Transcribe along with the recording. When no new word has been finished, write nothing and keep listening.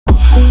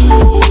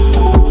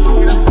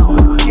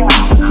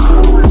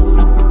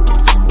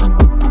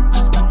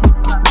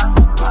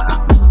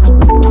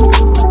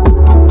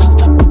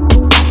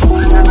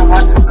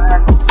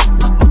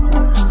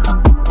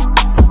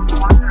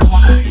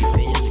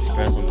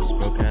to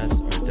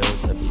SproCast are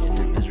those of the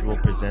individual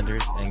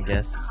presenters and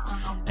guests,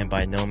 and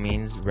by no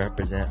means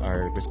represent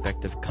our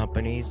respective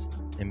companies,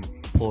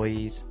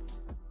 employees,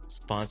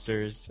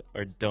 sponsors,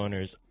 or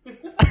donors.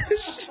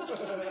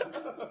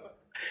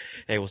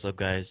 Hey, what's up,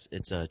 guys?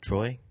 It's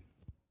Troy.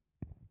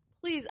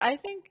 Please, I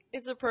think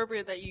it's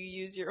appropriate that you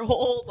use your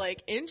whole,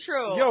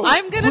 intro. Yo,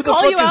 I'm going to who the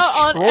call fuck you is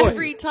out Troy? on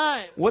every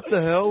time. What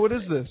the hell? What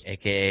is this?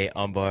 AKA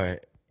Ambar,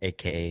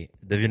 AKA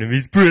the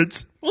Vietnamese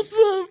Prince. What's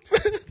up?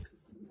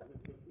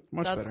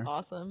 Much That's better.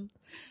 awesome.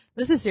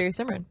 This is Siri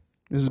Simran.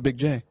 This is Big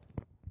J.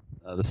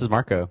 This is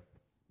Marco.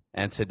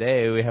 And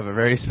today we have a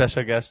very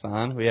special guest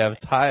on. We have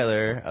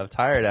Tyler of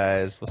Tired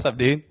Eyes. What's up,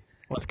 dude?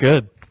 What's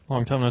good?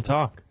 Long time no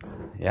talk.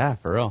 Yeah,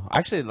 for real.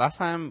 Actually, last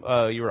time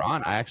you were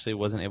on, I actually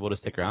wasn't able to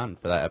stick around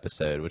for that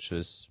episode, which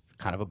was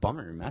kind of a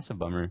bummer, massive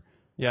bummer.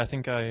 Yeah, I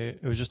think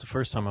it was just the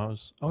first time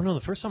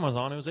the first time I was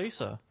on, it was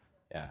Asa.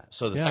 Yeah,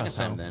 so the second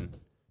time then,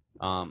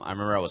 I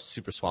remember I was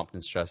super swamped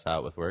and stressed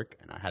out with work,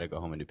 and I had to go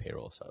home and do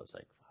payroll, so I was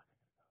like, fuck.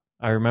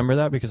 I remember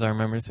that because I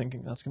remember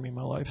thinking that's going to be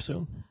my life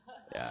soon.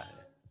 Yeah.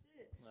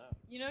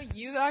 You know,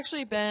 you've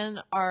actually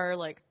been our,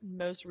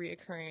 most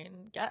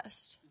reoccurring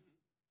guest.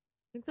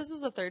 I think this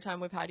is the third time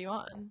we've had you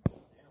on.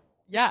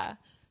 Yeah.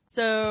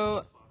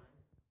 So,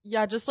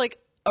 yeah, just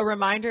a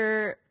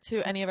reminder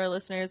to any of our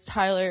listeners,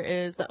 Tyler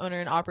is the owner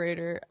and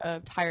operator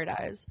of Tired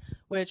Eyes,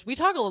 which we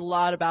talk a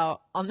lot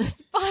about on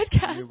this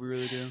podcast. Yeah, we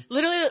really do.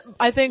 Literally,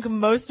 I think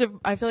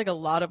I feel like a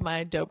lot of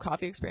my dope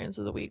coffee experiences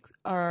of the week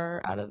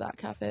are out of that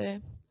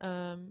cafe.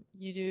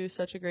 You do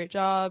such a great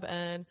job,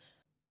 and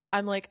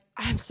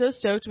I'm so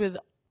stoked with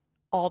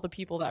all the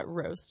people that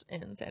roast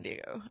in San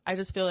Diego. I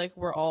just feel like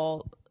we're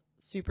all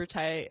super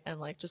tight and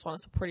just want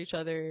to support each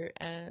other,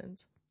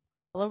 and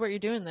I love what you're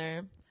doing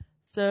there.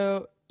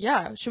 So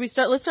yeah,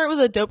 let's start with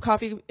a dope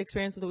coffee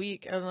experience of the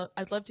week.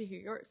 I'd love to hear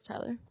yours,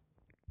 Tyler.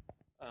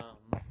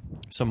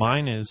 So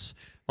mine is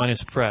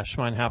fresh.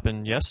 Mine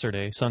happened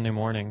yesterday, Sunday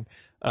morning.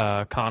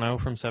 Kano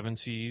from Seven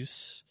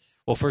Seas.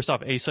 Well, first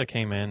off, Asa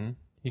came in.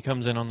 He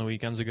comes in on the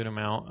weekends a good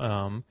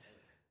amount.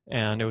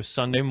 And it was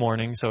Sunday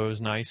morning, so it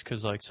was nice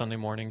because Sunday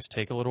mornings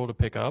take a little to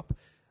pick up.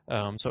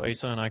 So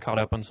Asa and I caught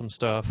up on some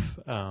stuff.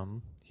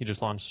 He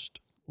just launched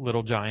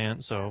Little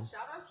Giant, so Shout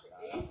out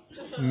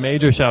to Ace.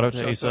 major shout out to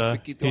Shouts Asa.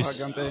 out Piquito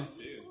Gigante.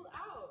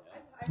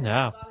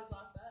 Yeah.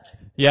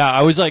 Yeah,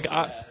 I was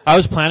I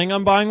was planning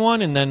on buying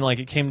one, and then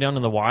it came down to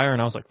the wire,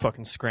 and I was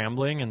fucking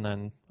scrambling, and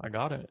then I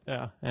got it.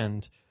 Yeah,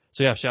 and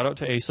so yeah, shout out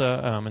to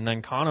Asa. And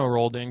then Kano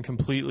rolled in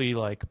completely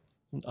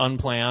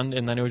unplanned,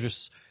 and then it was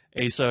just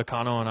Asa,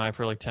 Kano, and I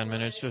for 10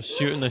 minutes just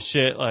shooting the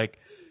shit,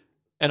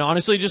 and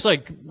honestly just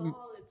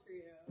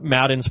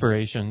mad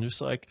inspiration,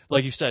 just like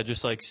you said,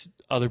 just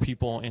other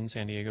people in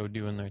San Diego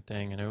doing their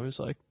thing, and it was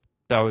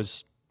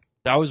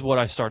that was what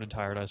I started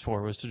Tired Eyes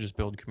for, was to just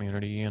build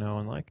community, and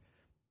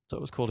so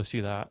it was cool to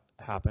see that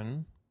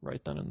happen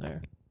right then and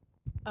there.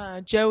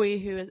 Joey,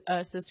 who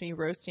assists me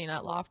roasting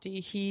at Lofty,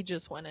 he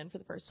just went in for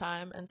the first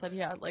time and said he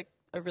had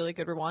a really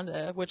good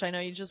Rwanda, which I know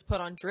you just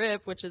put on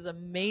drip, which is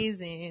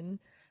amazing.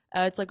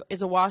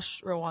 It's a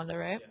wash Rwanda,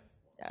 right?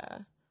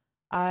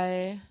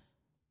 Yeah.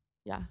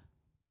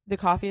 The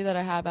coffee that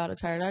I have out of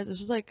Tired Eyes, it's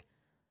just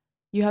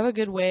you have a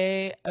good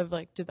way of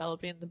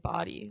developing the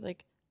body.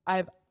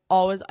 I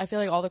feel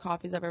like all the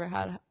coffees I've ever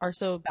had are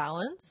so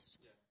balanced,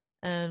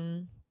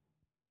 and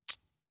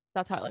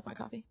that's how I like my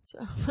coffee.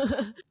 So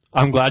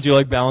I'm glad you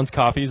like balanced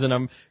coffees, and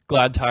I'm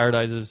glad Tired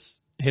Eyes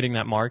is hitting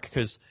that mark,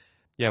 because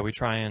yeah, we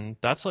try, and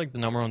that's the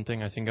number one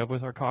thing I think of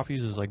with our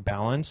coffees is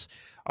balance.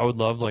 I would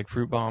love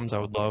fruit bombs. I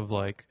would love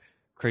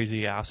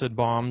crazy acid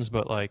bombs,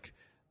 but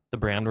the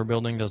brand we're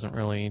building doesn't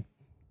really,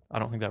 I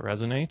don't think that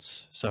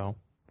resonates. So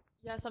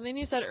yeah, something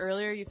you said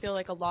earlier, you feel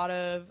a lot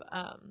of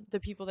the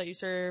people that you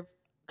serve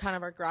kind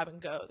of are grab and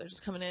go. They're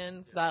just coming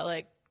in for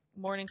that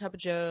morning cup of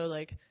joe.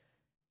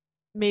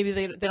 Maybe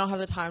they don't have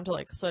the time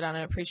to slow down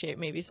and appreciate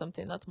maybe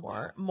something that's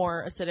more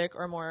acidic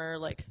or more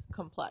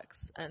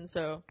complex. And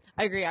so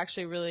I agree. I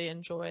actually really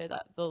enjoy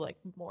that, the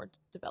more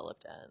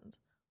developed end.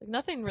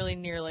 Nothing really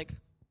near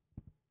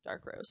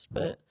dark roast,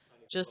 but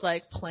just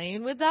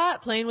playing with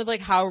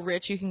how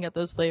rich you can get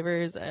those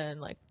flavors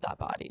and that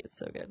body. It's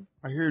so good.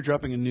 I hear you're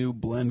dropping a new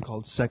blend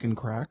called Second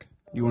Crack.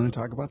 You want to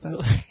talk about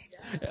that?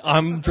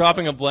 I'm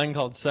dropping a blend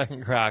called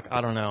Second Crack.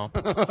 I don't know.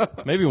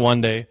 Maybe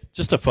one day,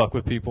 just to fuck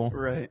with people.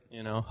 Right.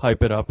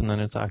 Hype it up, and then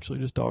it's actually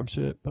just dog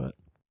shit. But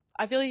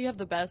I feel you have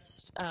the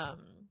best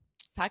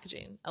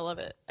packaging. I love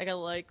it. I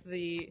like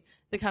the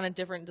kind of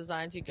different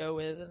designs you go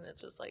with, and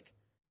it's just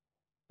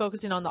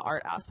focusing on the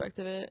art aspect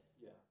of it.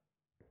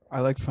 I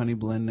like funny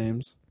blend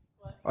names.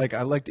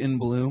 I liked In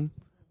Bloom.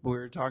 We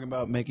were talking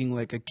about making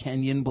a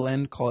Kenyan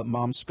blend, call it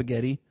Mom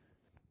Spaghetti.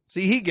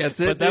 See, he gets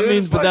it.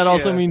 But that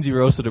also means you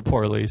roasted it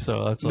poorly.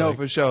 So that's no,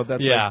 for sure.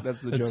 That's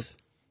that's the joke.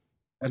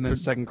 And then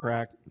Second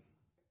Crack.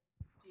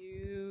 Do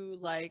you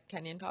like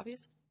Kenyan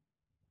coffees?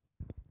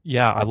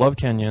 Yeah, I love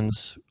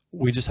Kenyans.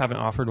 We just haven't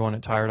offered one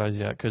at Tired Eyes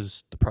yet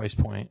because the price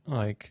point.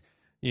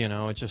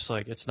 It's just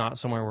it's not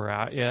somewhere we're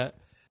at yet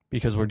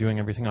because we're doing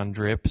everything on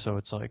drip. So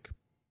it's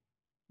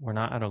we're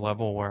not at a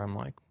level where I'm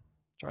like,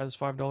 try this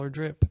 $5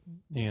 drip,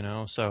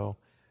 so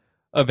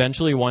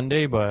eventually one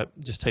day, but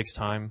it just takes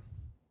time.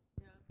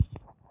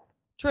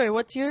 Troy,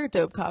 what's your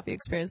dope coffee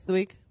experience of the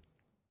week?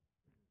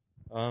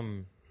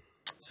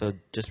 So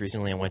just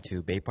recently I went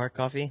to Bay Park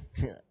Coffee.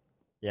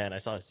 Yeah, and I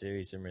saw a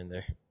series simmer in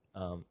there.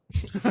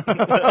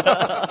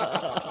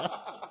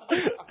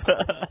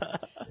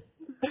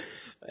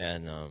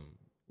 And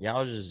yeah,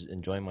 I was just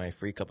enjoying my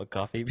free cup of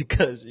coffee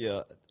because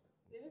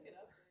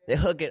they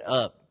hook it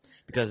up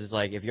because it's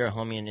like if you're a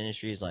homie in the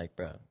industry, it's like,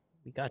 bro,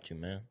 we got you,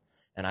 man.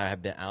 And I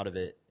have been out of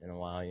it in a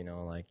while,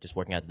 like just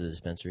working at the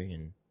dispensary,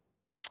 and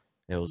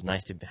it was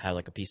nice to have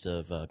like a piece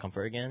of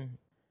comfort again,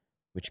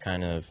 which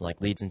kind of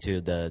like leads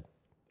into the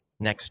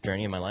next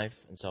journey in my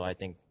life. And so I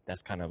think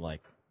that's kind of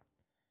like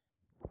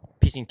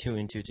piecing two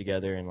and two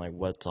together and like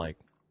what's like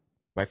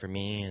right for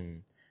me.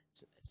 And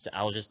so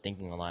I was just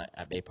thinking a lot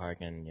at Bay Park,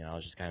 and I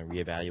was just kind of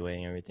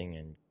reevaluating everything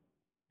and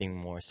being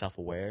more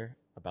self-aware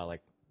about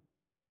like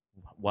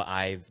what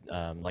I've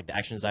like the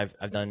actions I've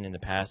done in the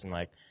past, and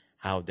like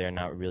how they're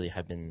not really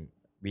have been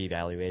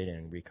reevaluated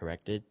and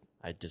recorrected.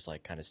 I just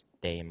like kind of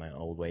stay in my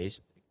old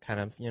ways, kind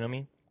of, you know what I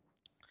mean?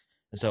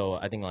 And so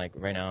I think like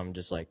right now I'm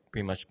just like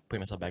pretty much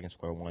putting myself back in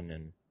square one,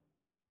 and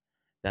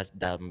that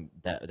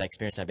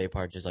experience at Bay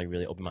Park just like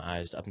really opened my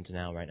eyes up until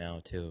now, right now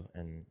too.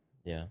 And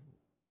yeah,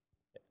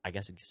 I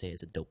guess you could say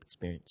it's a dope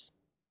experience.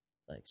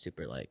 Like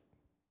super like.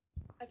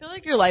 I feel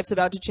like your life's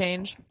about to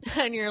change,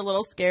 and you're a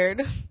little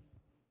scared.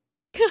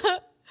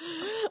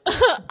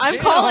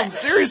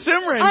 Serious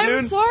simmering, dude.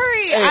 I'm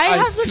sorry. Hey, I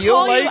have to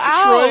call you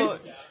out.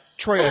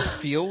 Troy, I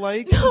feel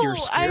like No, you're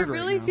scared I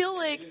really right now. feel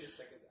like.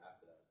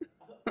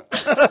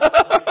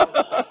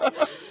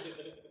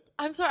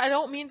 I'm sorry. I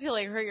don't mean to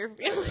like hurt your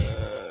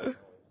feelings.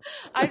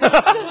 I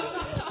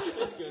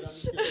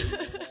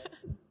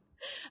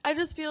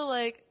just feel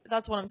like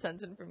that's what I'm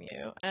sensing from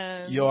you.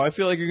 And Yo, I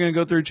feel like you're gonna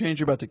go through a change.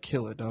 You're about to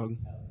kill it, dog.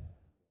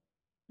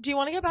 do you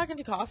want to get back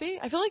into coffee?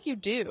 I feel like you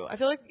do. I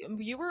feel like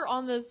you were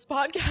on this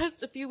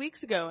podcast a few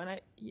weeks ago,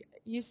 and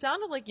you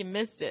sounded like you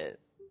missed it.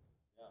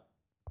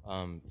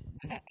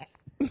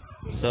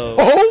 So.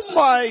 Oh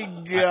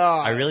my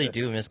god! I really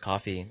do miss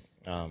coffee,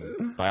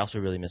 but I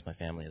also really miss my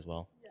family as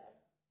well.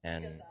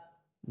 And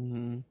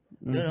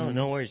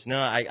no worries.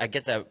 No, I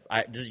get that.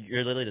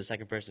 You're literally the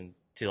second person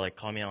to like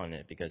call me out on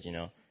it because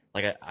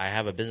like I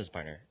have a business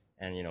partner,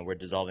 and we're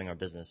dissolving our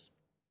business,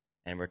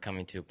 and we're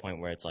coming to a point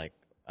where it's like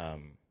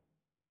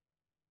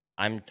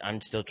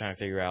I'm still trying to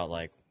figure out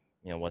like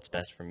what's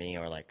best for me,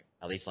 or like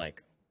at least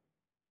like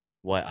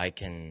what I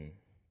can,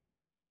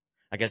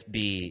 I guess,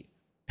 be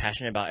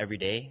passionate about every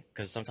day,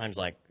 because sometimes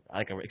like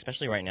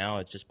especially right now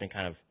it's just been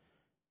kind of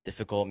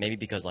difficult, maybe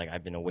because like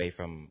I've been away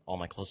from all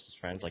my closest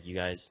friends like you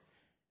guys,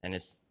 and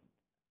it's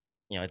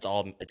it's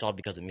all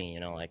because of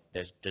me, like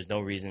there's no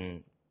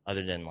reason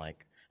other than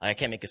like I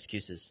can't make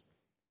excuses.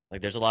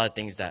 Like there's a lot of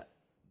things that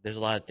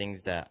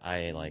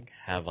I like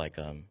have like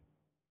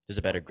there's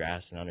a better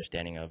grasp and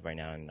understanding of right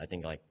now, and I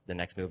think like the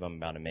next move I'm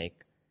about to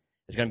make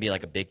is going to be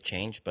like a big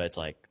change, but it's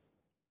like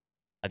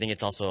I think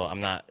it's also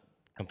I'm not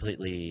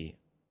completely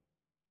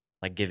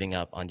like giving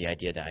up on the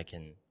idea that I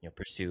can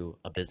pursue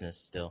a business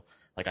still.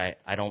 Like I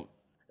don't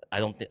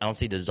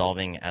see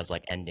dissolving as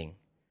like ending.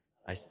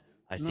 I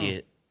see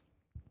it.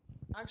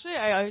 Actually,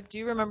 I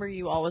do remember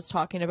you always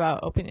talking about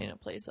opening a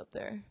place up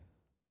there,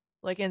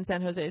 like in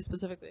San Jose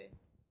specifically.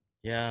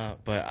 Yeah,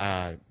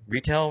 but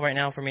retail right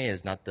now for me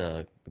is not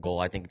the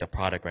goal. I think the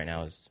product right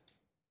now is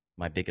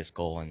my biggest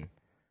goal, and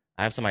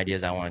I have some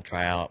ideas I want to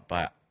try out,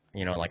 but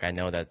like I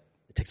know that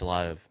it takes a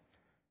lot of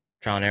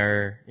trial and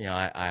error.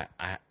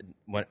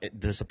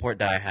 The support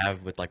that I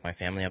have with like my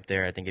family up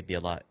there, I think it'd be a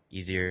lot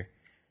easier,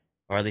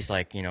 or at least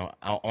like I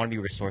want to be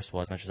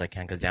resourceful as much as I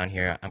can, because down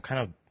here I'm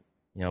kind of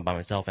by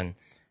myself, and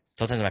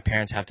sometimes my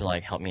parents have to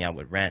like help me out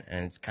with rent,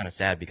 and it's kind of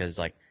sad because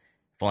like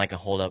if only I can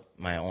hold up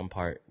my own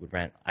part with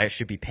rent, I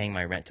should be paying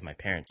my rent to my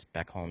parents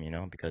back home,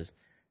 because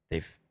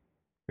they've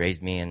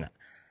raised me. And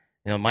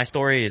my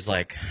story is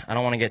like I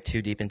don't want to get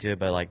too deep into it,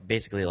 but like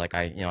basically like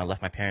I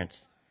left my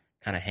parents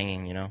kind of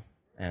hanging,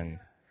 and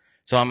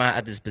so I'm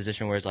at this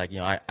position where it's like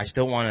I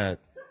still want to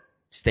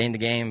stay in the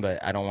game,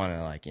 but I don't want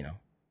to like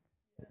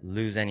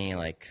lose any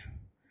like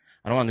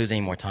I don't want to lose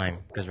any more time,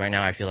 because right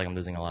now I feel like I'm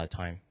losing a lot of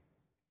time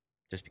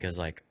just because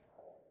like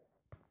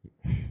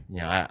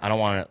I don't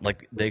want to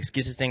like the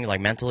excuses thing,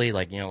 like mentally,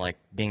 like like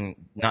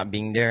not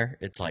being there.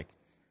 It's like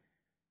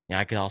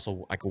I could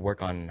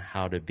work on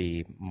how to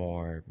be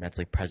more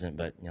mentally present,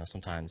 but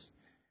sometimes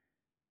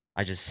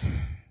it just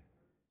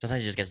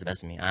gets the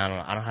best of me. I don't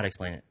know how to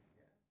explain it.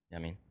 You know what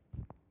I mean?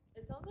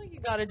 It sounds like you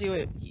got to do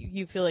it.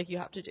 You feel like you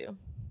have to do.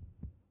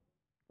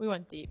 We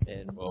went deep,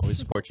 dude. Well, we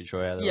support you,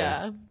 Troy. Either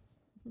Yeah. way.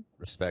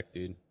 Respect,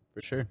 dude,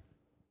 for sure.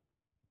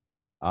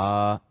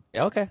 Yeah,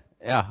 okay.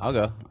 Yeah, I'll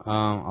go.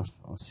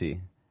 I'll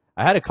see.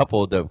 I had a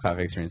couple of dope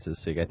coffee experiences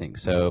this week, I think.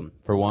 So,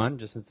 for one,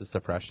 just since it's the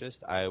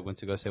freshest, I went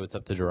to go say what's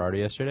up to Gerardo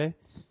yesterday.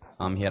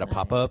 He had a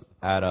pop-up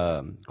at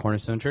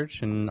Cornerstone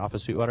Church off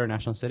of Sweetwater,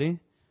 National City,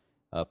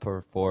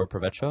 for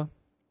Provecho.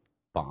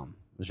 Bomb.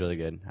 It was really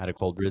good. I had a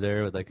cold brew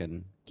there with like a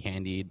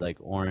candied like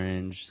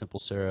orange, simple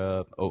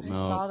syrup, oat I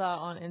milk. saw that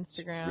on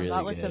Instagram. Really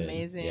That looked good.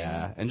 amazing.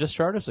 Yeah, and just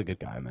Gerardo's a good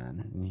guy,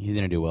 man. And he's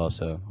gonna do well,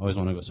 so I always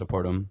want to go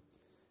support him.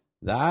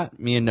 That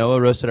me and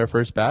Noah roasted our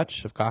first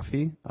batch of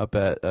coffee up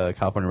at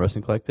California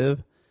Roasting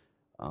Collective.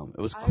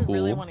 It was cool. I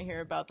really want to hear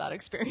about that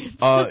experience.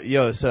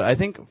 So I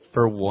think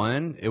for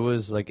one, it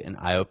was like an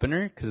eye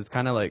opener because it's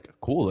kind of like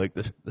cool. Like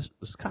this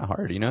is kind of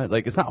hard, you know.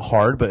 Like it's not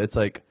hard, but it's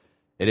like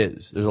it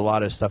is. There's a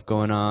lot of stuff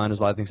going on.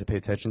 There's a lot of things to pay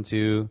attention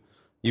to,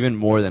 even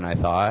more than I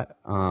thought.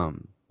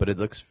 But it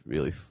looks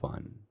really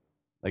fun.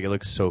 Like it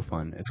looks so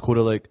fun. It's cool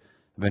to like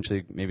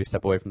eventually maybe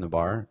step away from the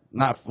bar,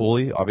 not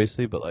fully,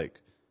 obviously, but like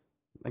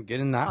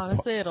get in that.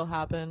 Honestly, it'll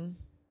happen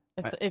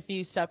if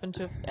you step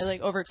into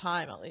like over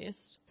time at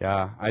least.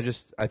 Yeah, I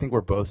think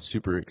we're both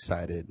super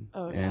excited.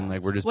 Oh, and yeah.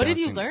 like we're just. What did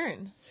you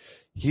learn?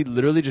 He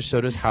literally just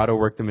showed us how to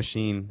work the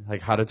machine,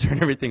 like how to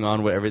turn everything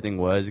on, what everything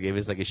was. He gave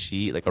us like a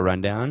sheet, like a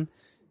rundown,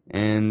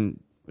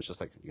 and was just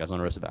like, "You guys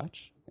want to roast a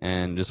batch?"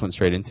 And just went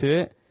straight into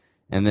it.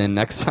 And then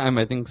next time,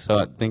 I think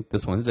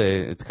this Wednesday,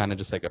 it's kind of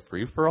just like a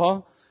free for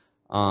all.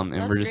 And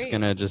That's we're just great.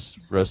 gonna just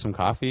roast some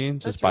coffee,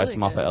 just That's buy really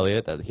some off of good.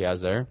 Elliot that he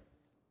has there,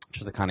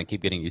 just to kind of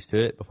keep getting used to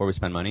it before we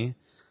spend money.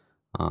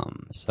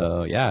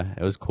 So yeah,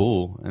 it was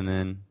cool. And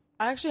then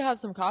I actually have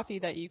some coffee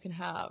that you can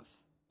have.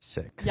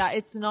 sick. Yeah,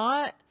 it's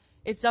not.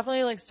 It's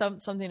definitely like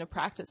something to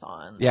practice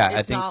on. Yeah, it's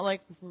I think- not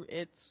like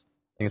it's.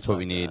 I think it's what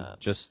we like need that.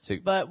 just to.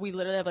 But we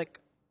literally have like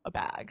a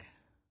bag.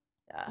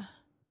 Yeah.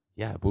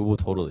 Yeah, we will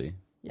totally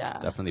Yeah.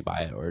 definitely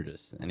buy it or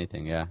just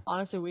anything. Yeah,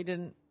 Honestly, we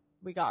didn't.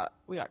 We got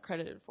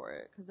credited for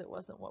it because it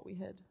wasn't what we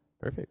had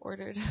perfect.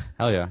 ordered.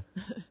 Hell yeah.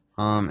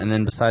 And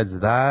then besides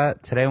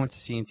that, today I went to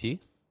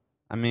C&T.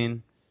 I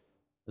mean,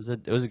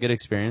 it was a good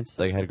experience.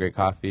 Like I had great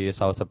coffee. I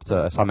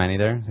saw Manny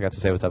there. I got to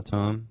say what's up to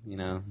him. You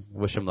know,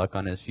 wish him luck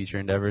on his future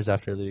endeavors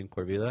after leaving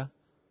Corvila.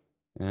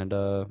 And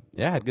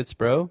yeah, I had good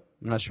Spro.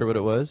 I'm not sure what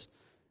it was.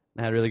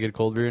 I had really good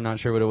cold brew. Not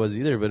sure what it was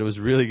either, but it was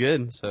really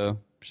good. So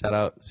shout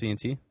out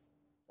C&T.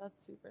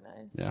 That's super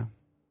nice. Yeah.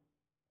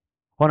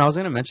 Oh, and I was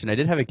gonna mention I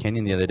did have a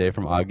canyon the other day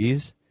from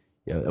Augie's.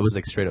 Yeah, it was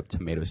like straight up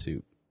tomato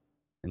soup.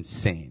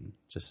 Insane.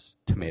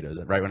 Just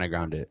tomatoes right when I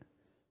ground it.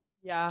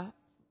 Yeah,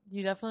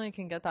 you definitely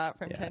can get that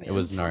from Yeah, Kenyans. it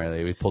was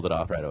gnarly. We pulled it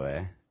off right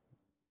away.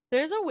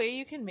 There's a way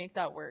you can make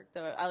that work,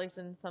 though. At least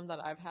in some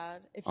that I've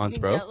had. If you On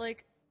can Spro? get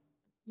like,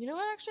 you know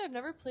what? Actually, I've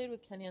never played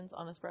with Kenyans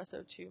on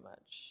espresso too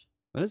much.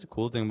 That is a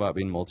cool thing about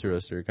being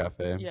multi-roaster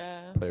cafe.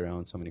 Yeah. Play around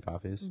with so many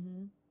coffees.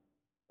 hmm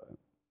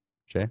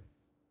Jay?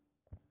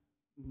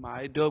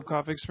 My dope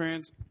coffee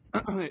experience.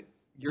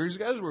 Yours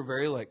guys were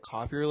very like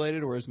coffee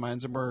related, whereas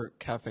mine's are more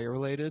cafe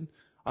related.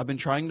 I've been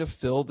trying to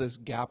fill this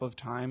gap of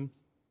time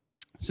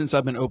since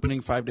I've been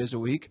opening 5 days a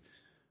week.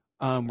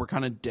 We're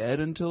kind of dead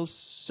until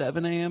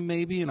 7 a.m.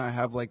 maybe, and I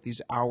have like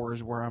these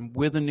hours where I'm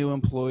with a new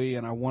employee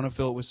and I want to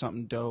fill it with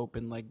something dope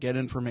and like get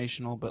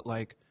informational, but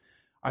like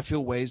I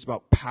feel ways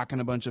about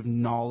packing a bunch of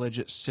knowledge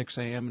at 6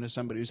 a.m. into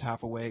somebody who's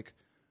half awake.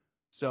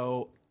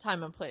 So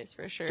Time and place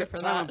for sure for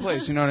time that. and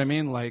place, you know what I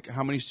mean? Like,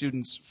 how many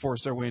students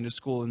force their way into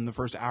school in the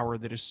first hour?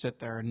 They just sit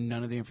there and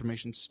none of the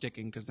information's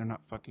sticking because they're not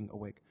fucking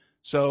awake.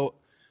 So,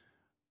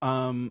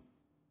 on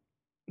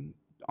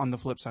the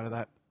flip side of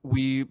that,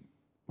 we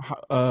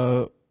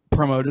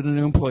promoted a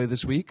new employee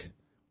this week.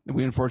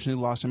 We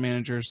unfortunately lost a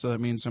manager, so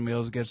that means somebody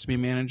else gets to be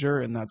manager,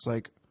 and that's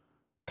like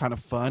kind of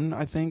fun,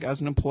 I think,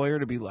 as an employer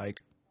to be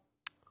like,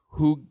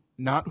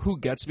 not who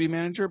gets to be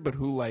manager, but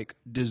who like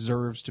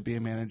deserves to be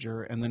a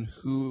manager, and then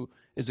who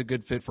is a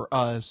good fit for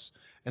us,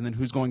 and then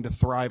who's going to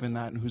thrive in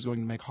that, and who's going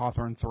to make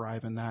Hawthorne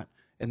thrive in that.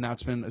 And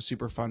that's been a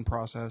super fun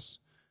process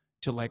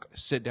to like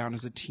sit down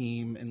as a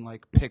team and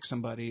like pick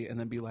somebody and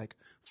then be like,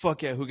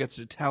 fuck yeah, who gets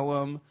to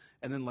tell him?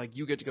 And then like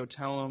you get to go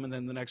tell him, and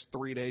then the next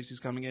 3 days he's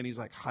coming in, he's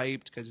like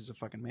hyped because he's a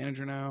fucking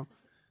manager now.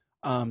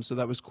 So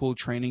that was cool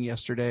training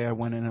yesterday. I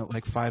went in at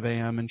like 5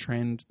 a.m. and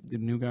trained the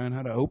new guy on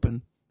how to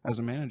open as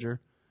a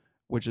manager,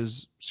 which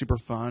is super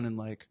fun, and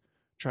like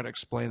try to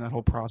explain that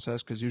whole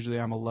process because usually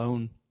I'm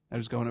alone. I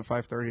just go in at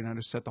 5:30 and I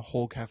just set the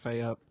whole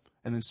cafe up,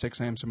 and then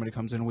 6 a.m. somebody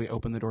comes in and we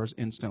open the doors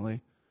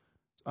instantly.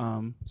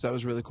 So that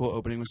was really cool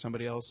opening with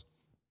somebody else.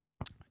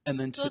 And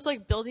then So it's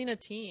like building a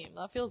team.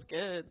 That feels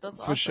good. That's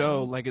awesome. for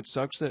sure, like it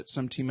sucks that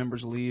some team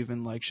members leave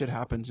and like shit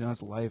happens. You know,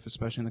 that's life,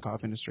 especially in the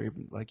coffee industry.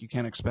 Like you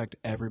can't expect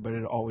everybody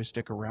to always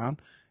stick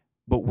around.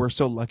 But we're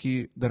so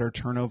lucky that our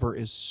turnover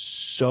is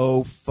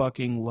so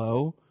fucking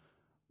low.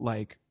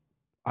 Like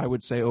I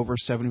would say over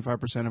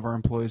 75% of our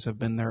employees have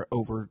been there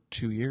over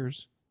 2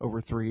 years,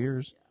 over 3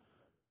 years,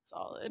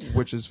 Solid.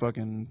 which is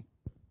fucking.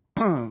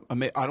 I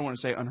don't want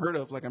to say unheard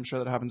of. Like I'm sure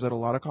that happens at a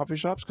lot of coffee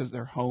shops because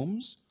they're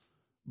homes,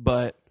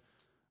 but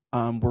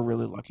we're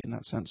really lucky in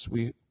that sense.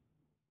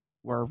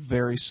 We're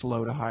very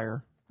slow to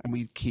hire, and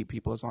we keep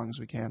people as long as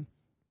we can.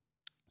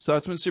 So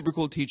that's been super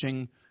cool,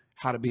 teaching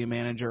how to be a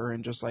manager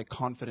and just like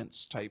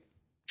confidence type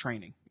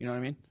training. You know what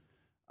I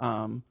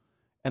mean?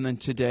 And then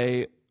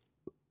today,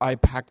 I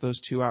packed those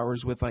 2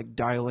 hours with like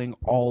dialing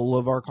all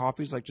of our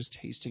coffees, like just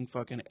tasting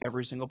fucking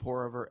every single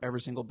pour over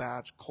every single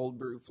batch, cold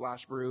brew,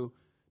 flash brew,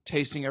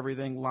 tasting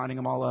everything, lining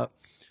them all up.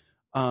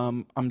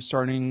 I'm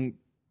trying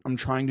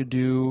to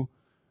do,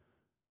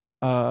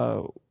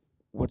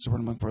 what's the word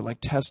I'm looking for? Like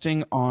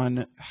testing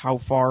on how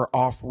far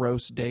off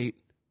roast date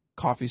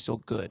coffee's still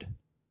good.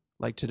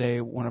 Like today,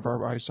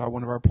 I saw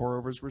one of our pour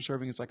overs we're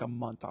serving. It's like a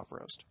month off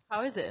roast.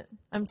 How is it?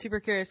 I'm super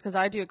curious because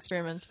I do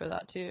experiments for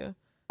that too.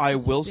 I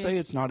will say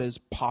it's not as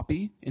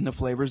poppy in the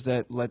flavors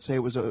that, let's say it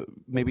was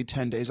maybe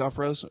 10 days off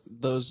roast.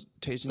 Those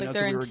tasting Like notes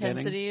their that we were getting.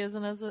 intensity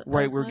isn't as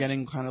Right, as we're much?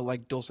 getting kind of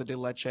like dulce de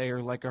leche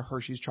or like a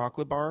Hershey's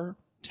chocolate bar.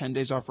 10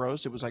 days off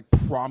roast. It was like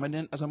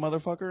prominent as a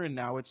motherfucker. And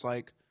now it's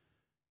like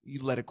you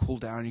let it cool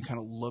down. You kind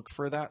of look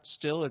for that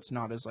still. It's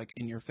not as like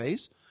in your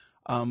face.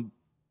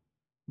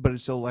 But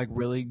it's still like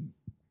really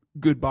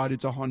good body.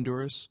 It's a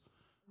Honduras.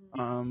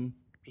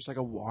 Just like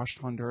a washed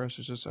Honduras.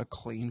 It's just a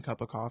clean cup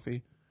of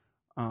coffee.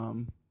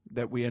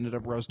 That we ended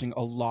up roasting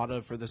a lot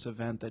of for this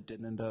event that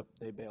didn't end up,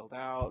 they bailed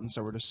out. And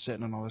so we're just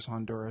sitting on all this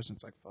Honduras. And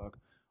it's like, fuck.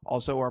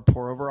 Also, our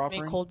pour over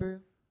offering. Make cold brew.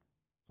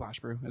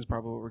 Flash brew is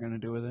probably what we're going to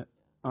do with it.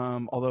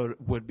 Although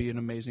it would be an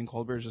amazing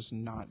cold brew, it's just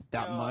not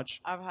that much.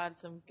 I've had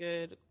some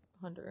good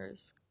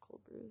Honduras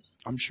cold brews.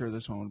 I'm sure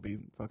this one would be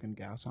fucking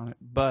gas on it.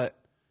 But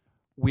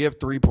we have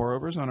 3 pour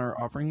overs on our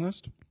offering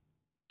list.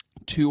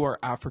 2 are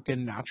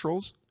African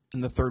naturals,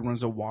 and the third one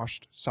is a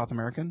washed South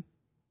American.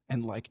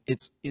 And like,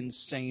 it's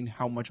insane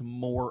how much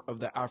more of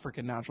the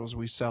African naturals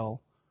we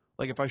sell.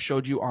 Like, if I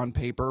showed you on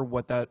paper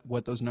what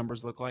those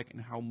numbers look like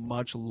and how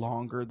much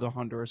longer the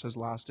Honduras has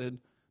lasted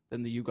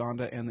than the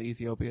Uganda and the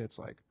Ethiopia, it's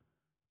like.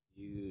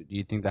 Do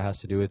you think that has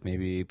to do with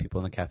maybe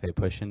people in the cafe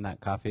pushing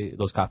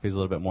those coffees a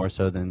little bit more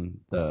so than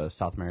the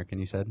South American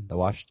you said, the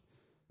washed?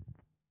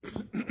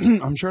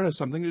 I'm sure it has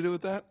something to do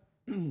with that.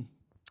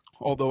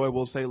 Although I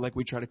will say, like,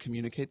 we try to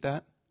communicate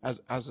that as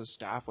a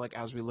staff. Like,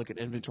 as we look at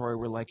inventory,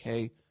 we're like,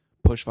 hey,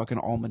 push fucking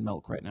almond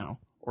milk right now.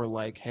 Or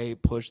like, hey,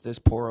 push this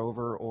pour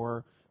over,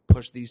 or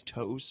push these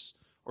toasts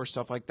or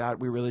stuff like that.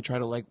 We really try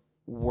to like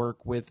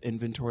work with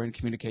inventory and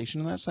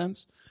communication in that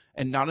sense.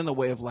 And not in the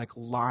way of like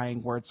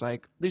lying where it's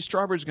like, these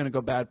strawberries are going to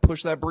go bad.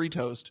 Push that brie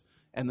toast.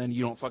 And then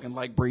you don't fucking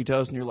like brie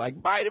toast and you're like,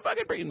 buy the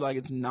fucking brie. Like,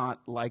 it's not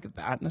like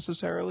that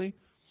necessarily.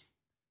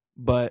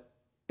 But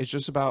it's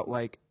just about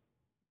like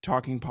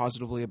talking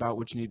positively about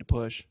what you need to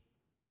push.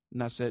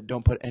 And that's it.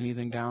 Don't put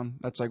anything down.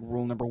 That's like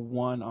rule number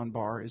 1 on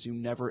bar is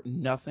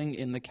nothing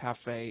in the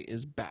cafe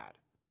is bad.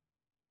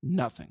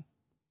 Nothing.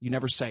 You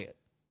never say it.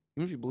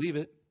 Even if you believe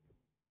it.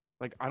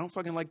 Like, I don't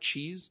fucking like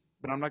cheese,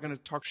 but I'm not going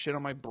to talk shit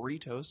on my brie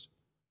toast.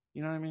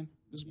 You know what I mean?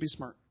 Just be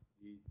smart.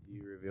 Do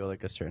you reveal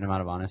like a certain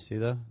amount of honesty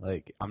though?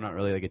 Like, I'm not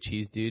really like a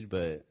cheese dude,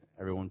 but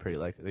everyone pretty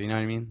likes it. You know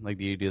what I mean? Like,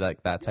 do you do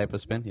like that type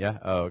of spin? Yeah?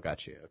 Oh,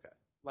 got you. Okay.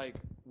 Like,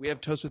 we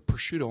have toast with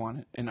prosciutto on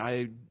it, and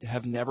I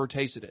have never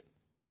tasted it.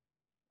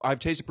 I've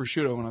tasted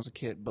prosciutto when I was a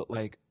kid, but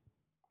like,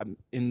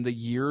 in the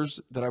years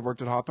that I've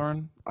worked at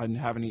Hawthorne, I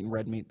haven't eaten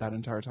red meat that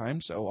entire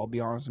time. So I'll be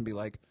honest and be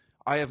like,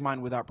 I have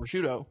mine without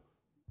prosciutto,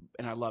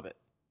 and I love it.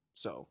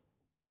 So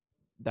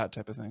that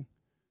type of thing.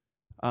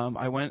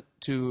 I went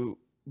to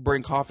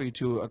bring coffee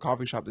to a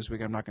coffee shop this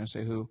week. I'm not going to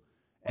say who.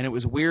 And it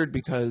was weird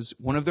because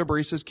one of their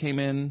baristas came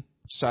in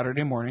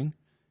Saturday morning,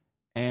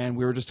 and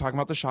we were just talking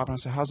about the shop. And I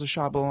said, how's the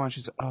shop? And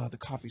she said, oh, the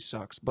coffee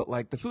sucks. But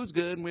like, the food's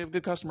good, and we have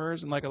good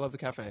customers, and like, I love the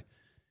cafe. And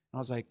I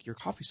was like, your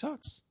coffee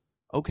sucks.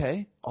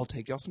 Okay, I'll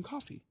take y'all some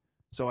coffee.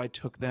 So I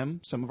took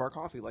them some of our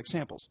coffee, like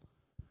samples.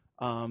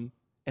 And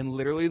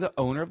literally the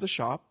owner of the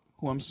shop,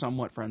 who I'm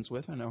somewhat friends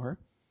with, I know her,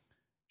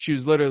 she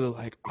was literally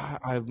like,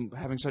 I'm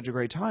having such a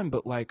great time,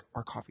 but like,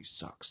 our coffee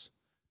sucks.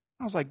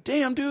 I was like,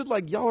 damn, dude,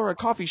 like, y'all are a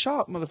coffee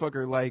shop,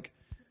 motherfucker. Like,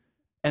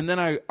 and then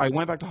I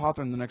went back to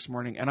Hawthorne the next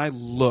morning, and I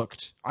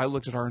looked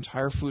at our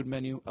entire food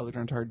menu. I looked at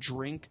our entire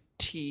drink,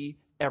 tea,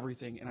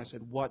 everything. And I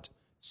said, what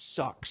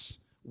sucks?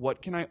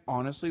 What can I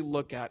honestly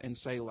look at and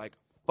say, like,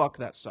 fuck,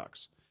 that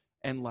sucks?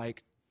 And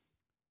like,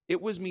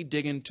 it was me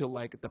digging to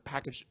like the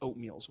packaged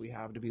oatmeals we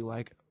have to be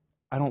like,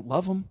 I don't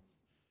love them,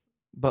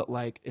 but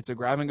like, it's a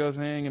grab and go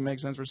thing. It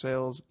makes sense for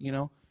sales. You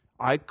know,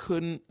 I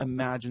couldn't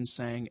imagine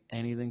saying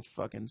anything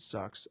fucking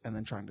sucks and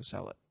then trying to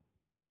sell it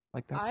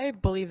like that. I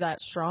believe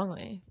that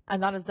strongly.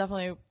 And that is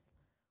definitely,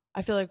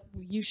 I feel like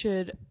you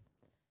should,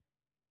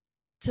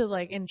 to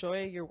like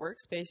enjoy your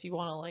workspace, you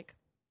want to like,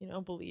 you know,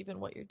 believe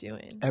in what you're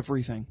doing.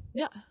 Everything.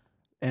 Yeah.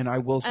 And I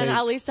will say, and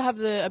at least to have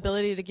the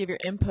ability to give your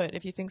input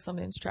if you think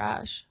something's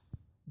trash.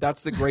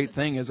 That's the great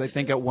thing is I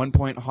think at one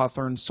point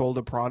Hawthorne sold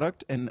a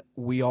product, and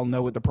we all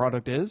know what the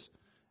product is,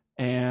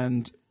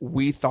 and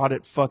we thought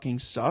it fucking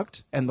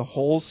sucked, and the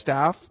whole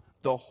staff,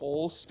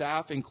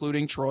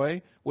 including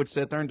Troy, would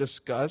sit there and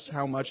discuss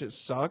how much it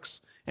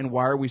sucks and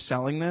why are we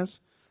selling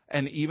this.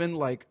 And even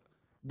like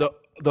the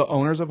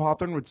owners of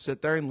Hawthorne would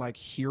sit there and like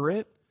hear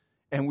it,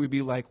 and we'd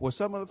be like, what's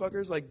up,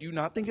 motherfuckers? Like, do you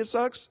not think it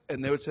sucks?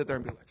 And they would sit there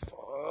and be like,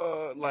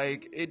 fuck,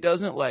 like, it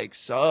doesn't like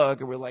suck.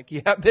 And we're like,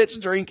 yeah, bitch,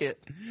 drink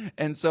it.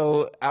 And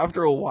so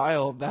after a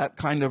while, that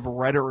kind of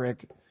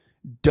rhetoric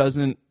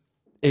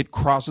it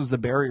crosses the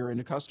barrier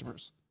into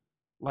customers.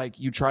 Like,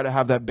 you try to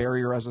have that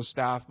barrier as a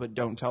staff, but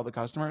don't tell the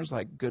customers,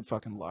 like, good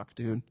fucking luck,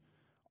 dude.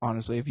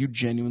 Honestly, if you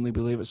genuinely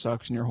believe it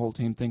sucks and your whole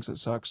team thinks it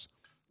sucks,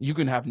 you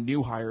can have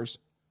new hires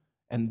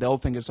and they'll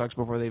think it sucks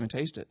before they even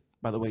taste it,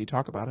 by the way you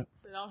talk about it.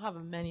 They don't have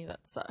a menu that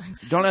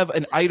sucks. Don't have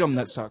an item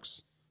that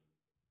sucks.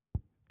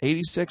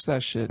 86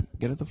 that shit.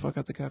 Get it the fuck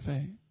out the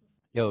cafe.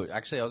 Yo,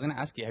 actually, I was gonna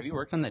ask you, have you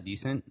worked on that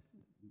Decent,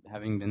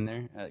 having been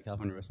there at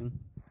California Roasting?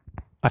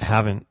 I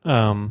haven't.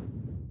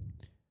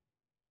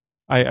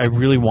 I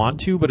really want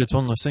to, but it's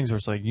one of those things where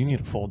it's like you need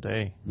a full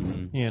day.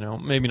 Mm-hmm. You know,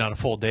 maybe not a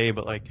full day,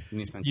 but like You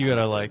need to spend you time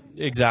gotta with it. like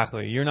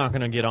exactly. You're not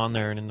gonna get on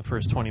there and in the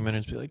first 20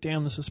 minutes be like,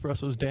 "Damn, this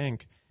espresso's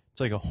dank." It's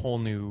like a whole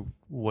new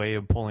way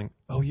of pulling.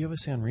 Oh, you have a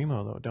San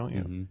Remo though, don't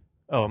you? Mm-hmm.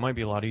 Oh, it might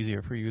be a lot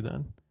easier for you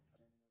then,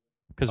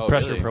 because Oh,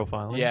 pressure really?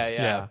 profiling.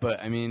 Yeah.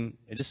 But I mean,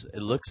 it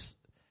looks.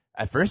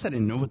 At first, I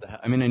didn't know what the hell.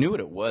 I mean, I knew what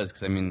it was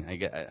because I mean,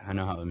 I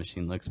know how the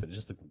machine looks, but it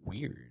just looked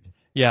weird.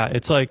 Yeah,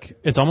 it's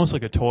almost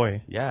like a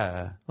toy.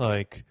 Yeah.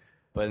 Like,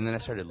 But then I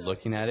started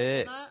looking at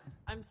it.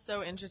 I'm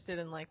so interested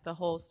in like the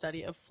whole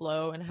study of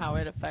flow and how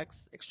it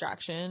affects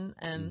extraction.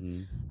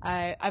 And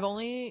I've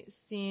only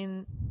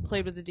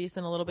played with the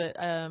Decent a little bit.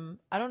 I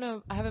don't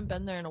know. I haven't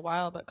been there in a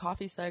while, but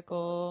Coffee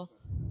Cycle,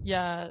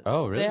 yeah.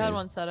 Oh, really? They had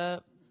one set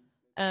up,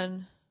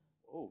 and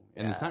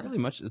it's not really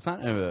much. It's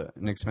not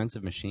an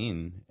expensive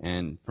machine,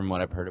 and from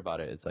what I've heard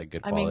about it, it's like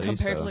good I quality. mean,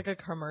 compared so. to like a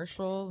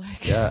commercial,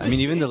 like Yeah, I mean,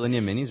 even the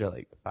Linea Minis are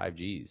like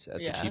 5Gs at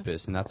Yeah. the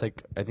cheapest, and that's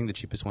like I think the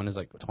cheapest one is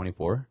like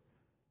 24.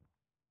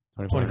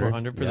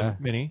 2400 for Yeah.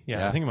 the mini. Yeah,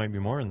 Yeah. I think it might be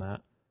more than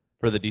that.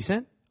 For the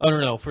Decent? Oh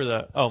no, for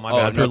the my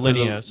bad, for no,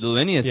 Linneas. The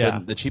Linneas, Yeah.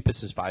 the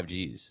cheapest is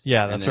 5Gs.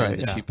 Yeah, And that's then right,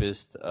 The yeah.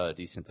 cheapest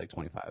Decent's like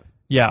 25.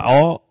 Yeah,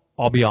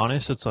 I'll be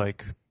honest, it's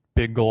like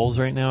big goals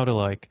right now to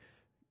like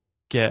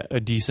get a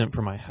Decent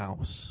for my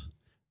house.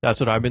 That's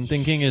what I've been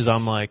thinking is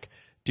I'm like,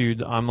 dude,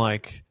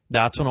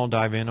 that's when I'll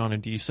dive in on a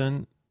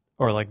Decent,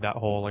 or like that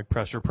whole like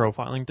pressure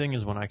profiling thing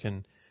is when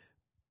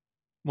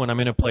I'm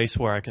in a place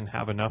where I can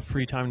have enough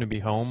free time to be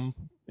home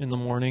in the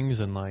mornings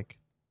and like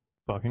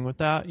fucking with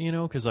that, you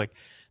know, because like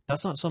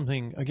that's not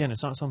something, again,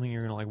 it's not something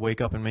you're gonna like wake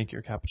up and make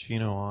your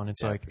cappuccino on.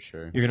 It's Yeah, like for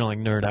sure. you're gonna like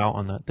nerd out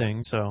on that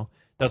thing. So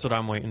that's what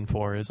I'm waiting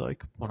for is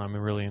like when I'm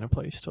really in a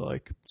place to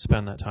like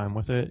spend that time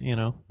with it, you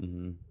know.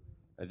 Mm-hmm.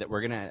 I think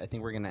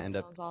we're gonna end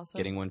up sounds awesome.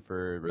 getting one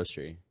for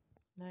roastery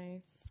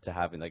Nice to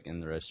have it like in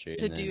the roastery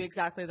to and do then-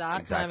 exactly that kind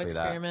exactly of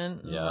that.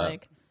 experiment and Yeah.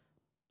 like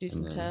do and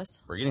some then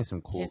tests. We're getting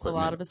some cool Taste a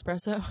equipment lot of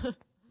espresso.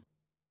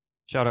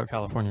 Shout out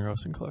California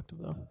Roasting Collective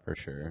though. for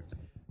sure.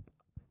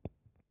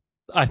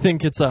 I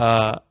think it's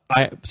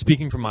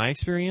speaking from my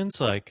experience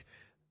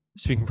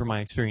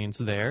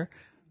there,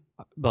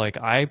 like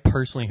I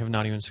personally have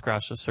not even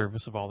scratched the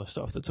surface of all the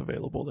stuff that's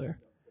available there.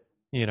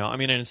 You know, I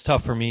mean, and it's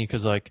tough for me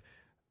because like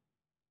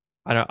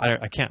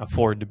I can't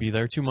afford to be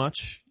there too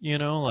much, you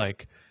know,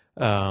 like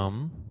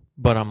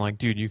but I'm like,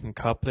 dude, you can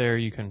cup there,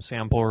 you can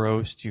sample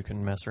roast, you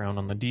can mess around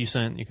on the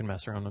Decent, you can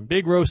mess around on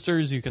big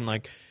roasters, you can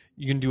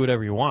do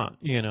whatever you want,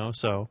 you know.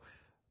 So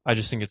I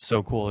just think it's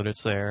so cool that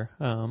it's there,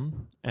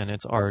 and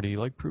it's already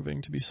like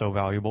proving to be so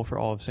valuable for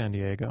all of San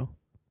Diego.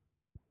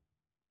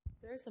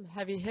 There are some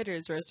heavy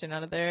hitters roasting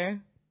out of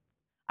there.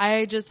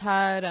 I just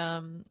had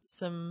one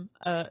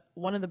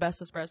of the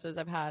best espressos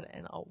I've had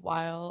in a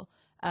while,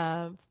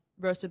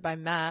 roasted by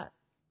Matt,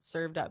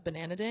 served at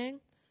Banana Dang,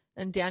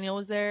 and Daniel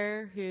was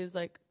there, who's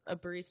like a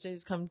barista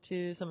who's come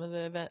to some of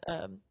the event,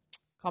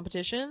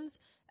 competitions,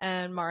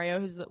 and Mario,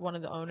 who's one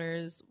of the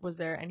owners, was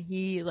there, and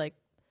he like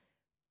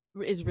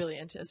is really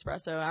into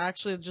espresso. I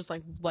actually just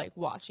like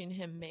watching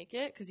him make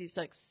it because he's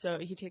like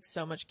he takes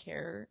so much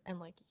care and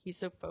like he's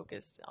so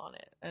focused on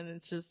it, and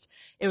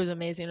it was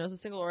amazing. It was a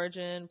single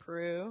origin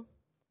Peru,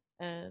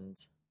 and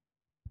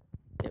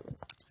it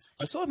was.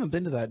 I still haven't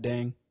been to that.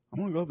 Dang, I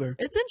want to go there.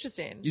 It's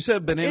interesting. You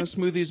said banana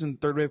smoothies and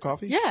third wave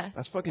coffee. Yeah,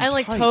 that's fucking and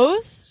like tight.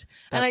 toast.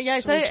 And That's I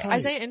so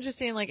say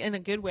interesting like in a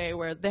good way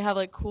where they have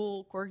like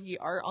cool quirky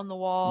art on the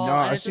wall. No,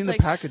 and I've it's seen just, the like,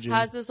 packaging.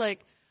 Has this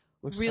like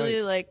Looks really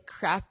tight. like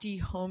crafty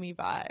homey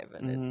vibe,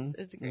 and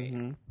it's great.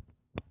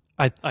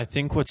 Mm-hmm. I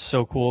think what's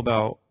so cool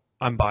about,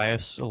 I'm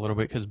biased a little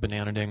bit because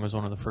Banana Dang was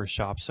one of the first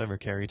shops to ever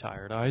carry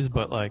tire dyes,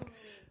 but like,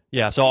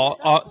 yeah, so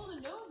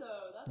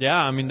yeah,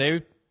 I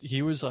mean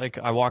he was like,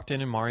 I walked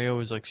in and Mario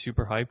was like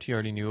super hyped. He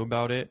already knew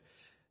about it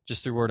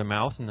just through word of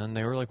mouth, and then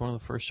they were like one of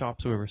the first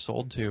shops we ever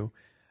sold to.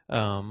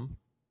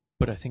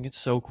 But I think it's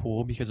so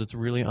cool because it's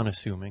really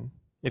unassuming.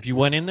 If you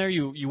went in there,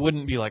 you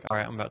wouldn't be like, all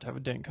right, I'm about to have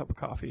a dang cup of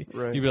coffee.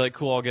 Right. You'd be like,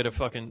 cool, I'll get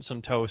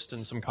some toast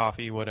and some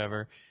coffee,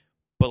 whatever.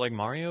 But like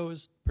Mario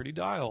is pretty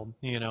dialed,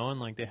 you know, and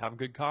like they have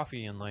good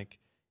coffee, and like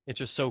it's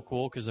just so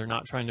cool because they're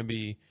not trying to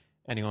be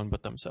anyone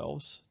but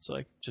themselves. It's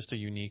like just a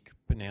unique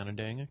Banana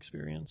Dang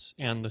experience,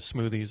 and the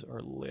smoothies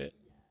are lit.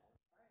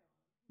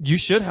 You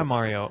should have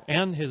Mario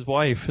and his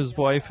wife. His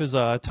wife is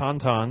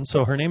Tauntaun,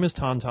 so her name is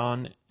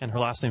Tauntaun and her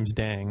last name's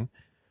Dang.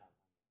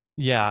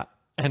 Yeah,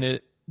 and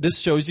this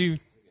shows you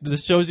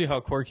how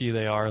quirky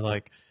they are.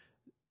 Like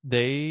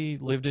they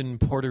lived in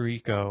Puerto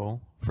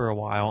Rico for a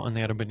while, and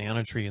they had a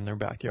banana tree in their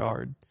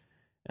backyard.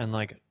 And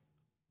like,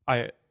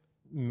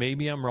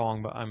 maybe I'm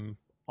wrong, but I'm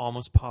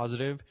almost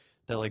positive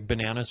that like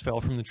bananas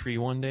fell from the tree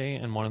one day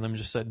and one of them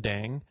just said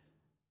dang,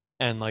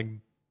 and like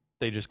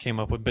they just came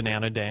up with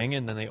banana dang,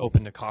 and then they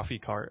opened a coffee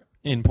cart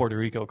in Puerto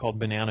Rico called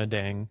Banana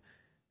Dang.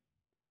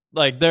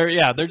 Like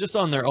they're just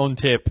on their own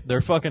tip.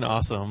 They're fucking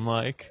awesome.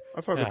 Like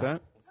I fuck with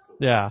that.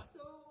 Yeah.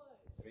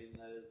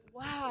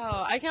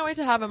 Wow, I can't wait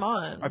to have him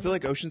on. I feel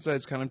like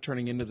Oceanside's kind of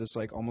turning into this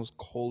like almost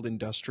cold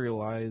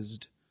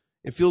industrialized.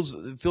 It feels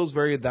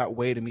very that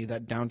way to me.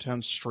 That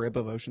downtown strip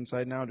of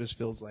Oceanside now just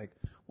feels like,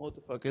 well, what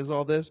the fuck is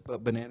all this?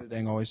 But Banana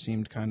Dang always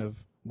seemed kind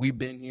of, we've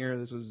been here.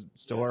 This is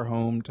still our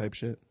home type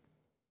shit.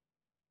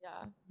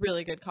 Yeah,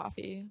 really good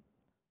coffee.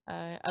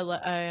 But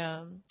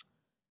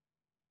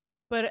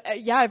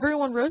yeah,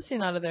 everyone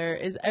roasting out of there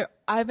is.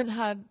 I haven't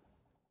had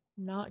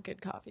not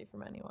good coffee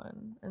from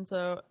anyone, and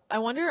so I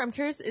wonder. I'm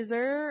curious. Is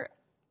there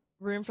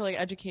room for like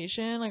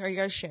education? Like, are you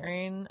guys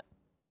sharing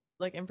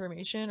like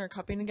information or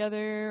cupping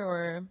together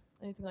or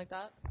anything like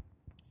that?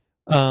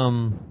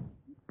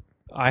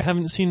 I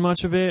haven't seen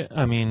much of it.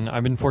 I mean,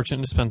 I've been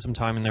fortunate to spend some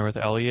time in there with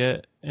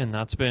Elliot, and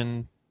that's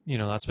been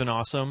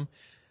awesome.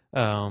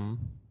 And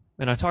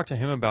I talked to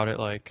him about it,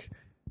 like,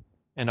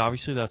 and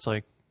obviously that's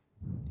like,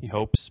 he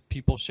hopes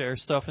people share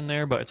stuff in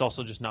there, but it's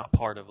also just not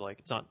part of, like,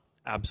 it's not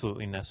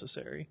absolutely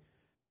necessary.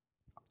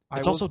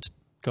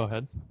 Go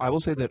ahead. I will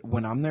say that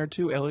when I'm there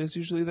too, Elliot's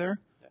usually there.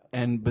 Yeah.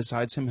 And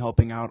besides him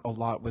helping out a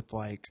lot with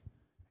like,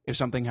 if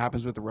something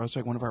happens with the roast,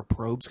 like one of our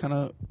probes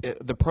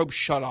the probe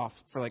shut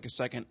off for like a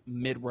second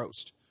mid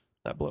roast.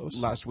 That blows.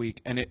 Last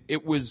week. And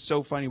it was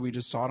so funny. We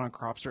just saw it on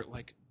Cropster. It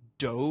like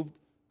dove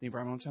the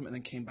environmental temp and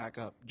then came back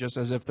up just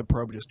as if the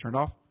probe just turned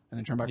off and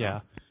then turned back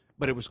on.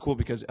 But it was cool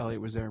because Elliot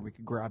was there and we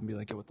could grab and be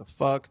like, yo, what the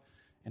fuck?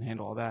 And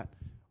handle all that.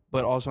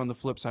 But also on the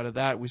flip side of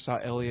that, we saw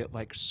Elliot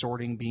like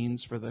sorting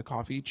beans for the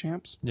coffee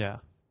champs. Yeah.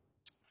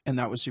 And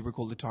that was super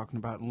cool to talk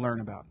about and learn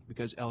about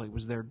because Elliot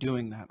was there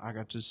doing that. I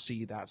got to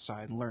see that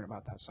side and learn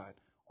about that side.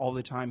 All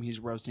the time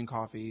he's roasting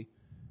coffee,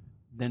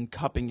 then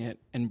cupping it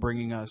and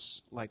bringing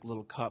us like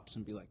little cups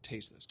and be like,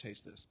 taste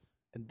this.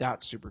 And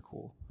that's super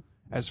cool.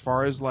 As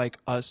far as like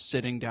us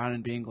sitting down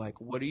and being like,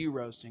 what are you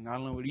roasting? I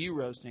don't know. What are you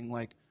roasting?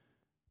 Like,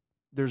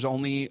 there's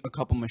only a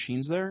couple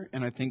machines there,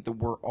 and I think that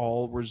we're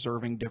all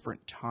reserving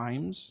different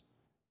times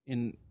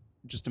in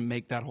just to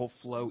make that whole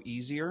flow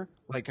easier.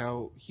 Like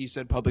how he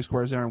said Public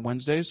Square is there on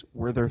Wednesdays.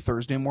 We're there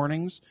Thursday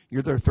mornings.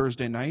 You're there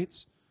Thursday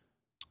nights.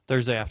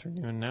 Thursday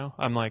afternoon now.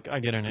 I'm like, I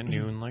get in at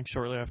noon, like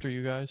shortly after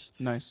you guys.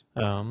 Nice.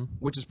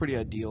 Which is pretty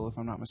ideal, if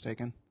I'm not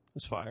mistaken.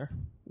 It's fire.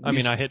 I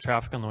mean, I hit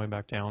traffic on the way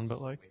back down,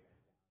 but like,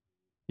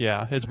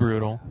 yeah, it's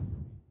brutal.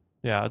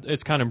 Yeah,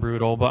 it's kind of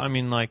brutal, but I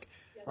mean, like,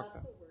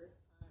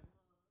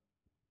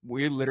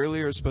 we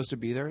literally are supposed to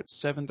be there at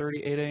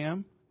 7:30, 8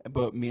 a.m.,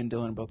 but me and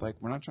Dylan are both like,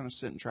 we're not trying to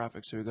sit in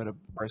traffic, so we go to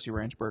Bricey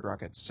Ranch Bird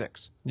Rock at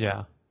 6.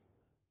 Yeah.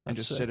 And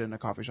just sit in a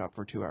coffee shop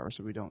for 2 hours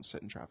so we don't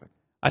sit in traffic.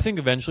 I think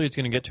eventually it's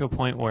going to get to a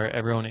point where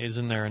everyone is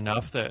in there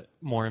enough that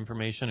more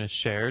information is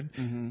shared,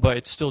 but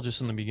it's still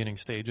just in the beginning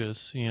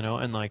stages, you know,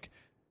 and like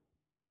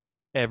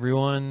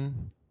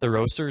everyone, the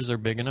roasters are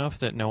big enough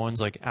that no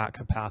one's like at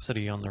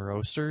capacity on the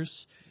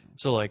roasters.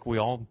 So like we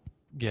all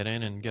get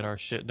in and get our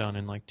shit done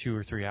in like 2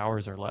 or 3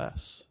 hours or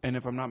less. And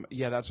if I'm not,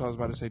 that's what I was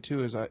about to say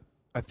too, is I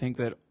think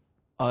that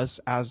us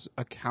as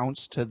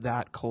accounts to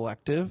that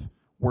collective,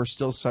 we're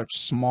still such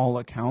small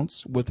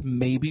accounts with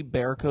maybe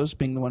Bear Coast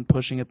being the one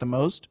pushing it the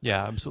most.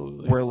 Yeah,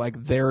 absolutely. Where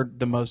like they're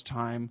the most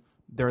time,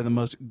 they're the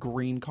most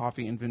green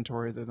coffee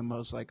inventory, they're the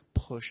most like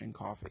pushing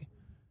coffee.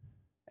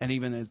 And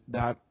even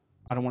that,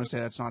 I don't want to say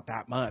that's not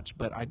that much,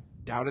 but I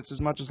doubt it's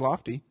as much as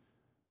Lofty.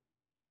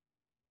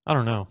 I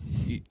don't know.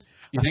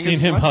 I've seen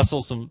him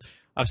hustle some.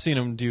 I've seen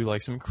him do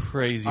like some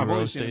crazy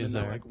roast days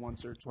there. Like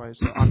once or twice.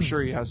 So I'm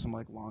sure he has some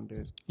like long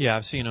days. Yeah,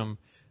 I've seen him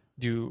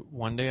do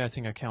one day. I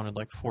think I counted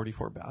like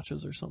 44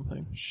 batches or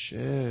something.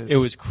 Shit, it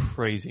was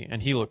crazy,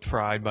 and he looked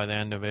fried by the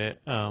end of it.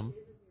 I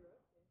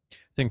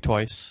think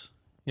twice.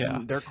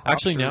 Yeah,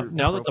 actually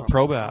now that the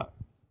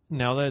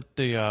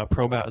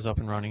Probat is up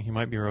and running, he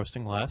might be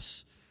roasting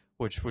less,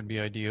 which would be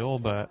ideal.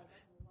 But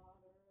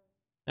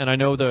and I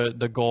know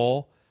the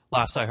goal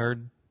last I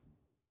heard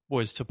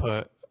was to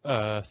put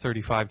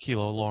 35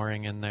 kilo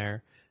loring in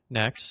there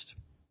next,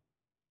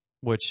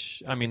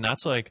 which I mean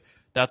that's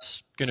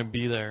gonna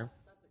be there.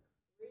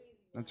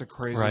 That's a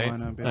crazy right?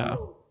 lineup. Yeah.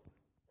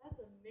 That's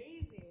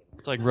amazing.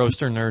 It's like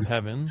roaster nerd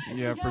heaven.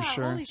 Yeah, for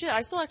sure. Holy shit!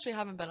 I still actually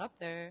haven't been up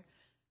there.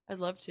 I'd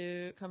love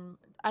to come.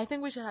 I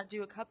think we should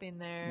do a cupping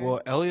there. Well,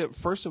 Elliot.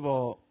 First of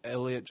all,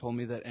 Elliot told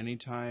me that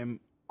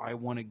anytime I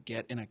want to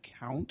get an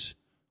account,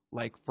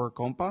 like for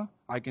compa,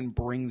 I can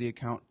bring the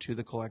account to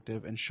the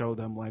collective and show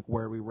them like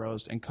where we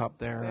roast and cup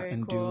there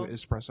and do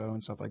espresso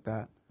and stuff like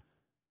that.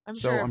 I'm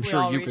sure we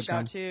all reached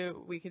out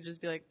to, we could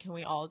just be like, can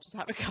we all just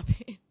have a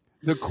cupping?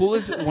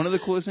 One of the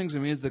coolest things to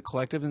me is the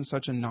collective is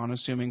such a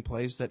non-assuming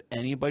place that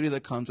anybody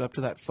that comes up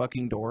to that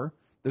fucking door,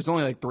 there's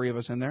only like 3 of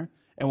us in there,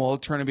 and we'll all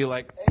turn and be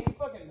like, hey, you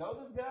fucking know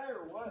this guy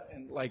or what?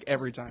 And like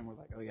every time we're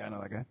like, oh yeah, I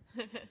know that guy.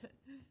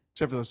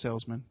 Except for those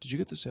salesmen. Did you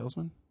get the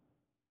salesman?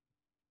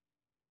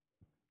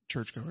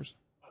 Churchgoers.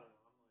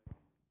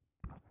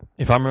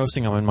 if I'm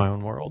roasting, I'm in my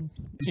own world.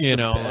 It's you the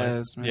know,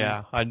 best, like,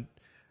 man. yeah.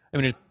 I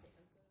mean,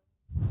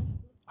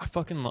 I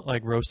fucking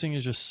like roasting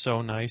is just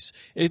so nice.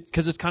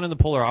 Because it's kind of the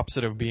polar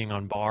opposite of being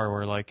on bar,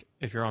 where like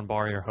if you're on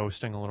bar, you're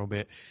hosting a little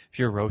bit. If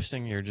you're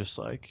roasting, you're just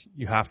like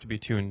you have to be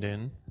tuned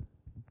in.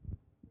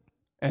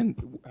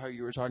 And how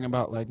you were talking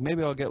about, like,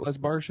 maybe I'll get less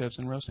bar shifts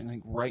and roasting. Like,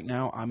 right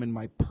now, I'm in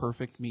my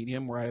perfect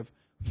medium where I have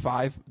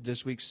 5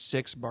 this week,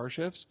 6 bar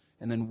shifts,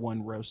 and then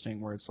 1 roasting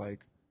where it's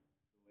like.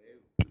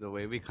 The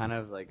way we kind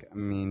of, like, I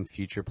mean,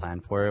 future plan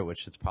for it,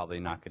 which it's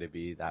probably not going to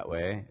be that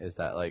way, is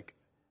that, like,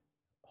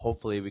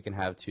 hopefully we can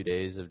have 2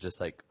 days of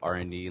just, like,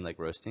 R&D and, like,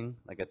 roasting,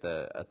 like, at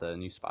the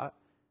new spot.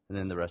 And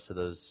then the rest of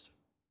those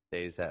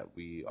days that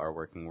we are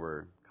working,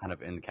 we're kind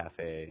of in the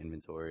cafe,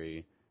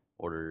 inventory,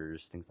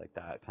 orders, things like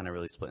that, kind of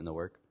really splitting the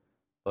work.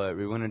 But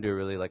we want to do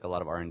really like a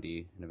lot of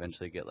R&D and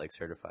eventually get like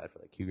certified for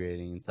like Q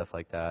grading and stuff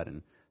like that.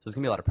 And so it's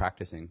gonna be a lot of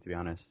practicing, to be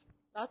honest.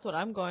 That's what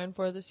I'm going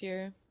for this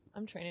year.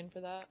 I'm training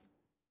for that.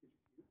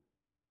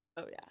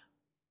 Oh yeah,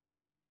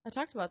 I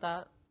talked about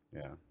that.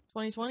 Yeah.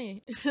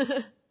 2020.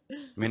 I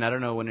mean, I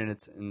don't know when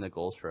it's in the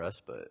goals for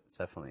us, but it's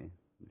definitely in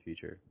the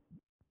future.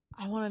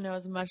 I want to know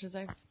as much as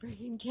I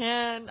freaking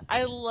can.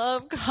 I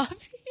love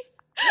coffee.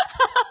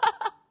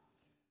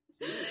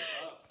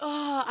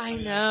 Oh, I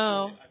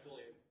know.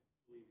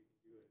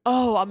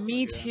 Oh,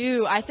 me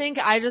too. I think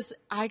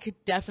I could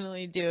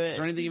definitely do it. Is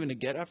there anything even to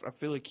get after? I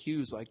feel like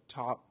Q's like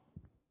top.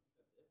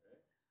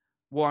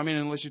 Well, I mean,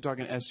 unless you're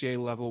talking SCA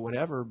level,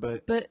 whatever,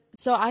 but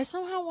So I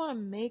somehow want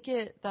to make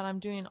it that I'm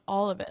doing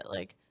all of it,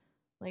 like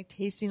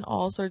tasting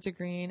all sorts of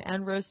green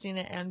and roasting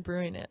it and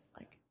brewing it.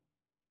 Like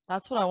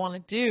that's what I want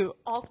to do.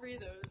 All 3 of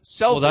those.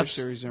 selfish. Well,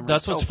 series, Zimmer,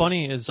 that's what's selfish.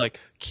 funny is like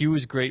Q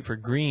is great for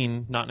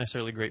green, not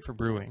necessarily great for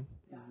brewing.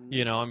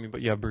 You know, I mean,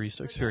 but you have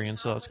barista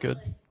experience, so that's good.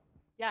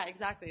 Yeah,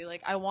 exactly.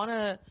 Like I want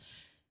to,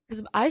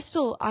 because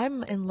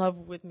I'm in love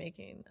with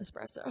making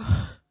espresso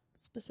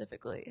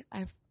specifically.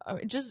 I've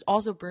just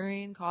also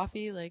brewing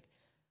coffee. Like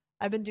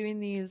I've been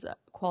doing these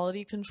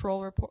quality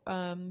control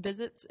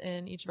visits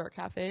in each of our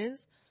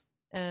cafes,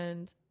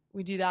 and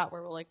we do that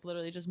where we'll like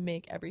literally just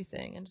make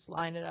everything and just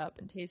line it up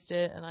and taste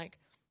it and like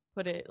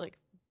put it like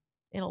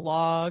in a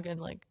log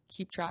and like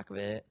keep track of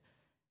it,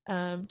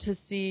 to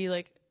see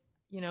like,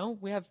 you know,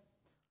 we have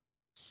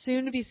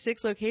soon to be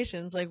 6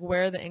 locations, like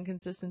where are the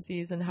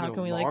inconsistencies and how Yo,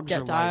 can we like logs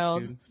get are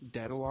dialed. life, dude.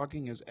 Data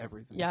logging is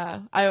everything. Yeah,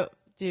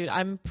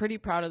 I'm pretty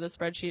proud of the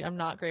spreadsheet. I'm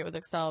not great with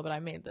Excel, but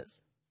I made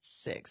this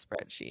sick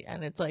spreadsheet,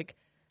 and it's like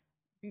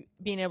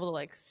being able to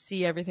like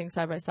see everything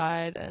side by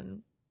side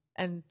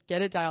and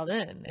get it dialed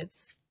in.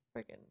 It's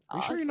freaking Are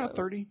you awesome. sure you're not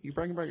 30? You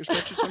bragging about your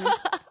spreadsheets on me?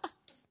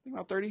 You're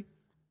not 30?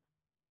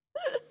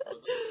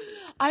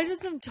 I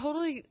just am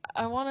totally.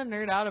 I want to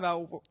nerd out about.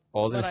 I was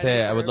what gonna say,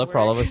 do I would for love for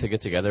all of work. us to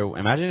get together.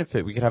 Imagine if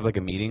we could have like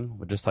a meeting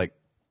with just like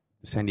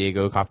San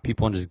Diego coffee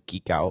people and just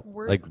geek out,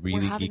 We're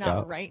really having geek that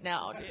out. right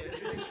now,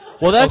 dude.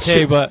 Well, that's Okay,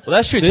 true. but Well,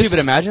 that's true this- too.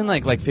 But imagine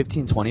like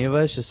 15, 20 of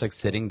us just like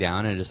sitting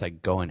down and just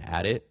like going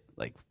at it,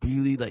 like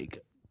really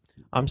like.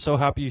 I'm so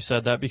happy you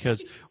said that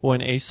because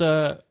when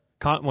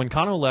when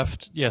Kano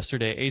left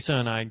yesterday, Asa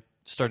and I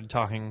started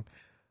talking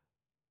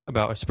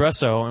about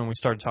espresso, and we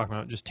started talking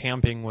about just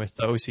tamping with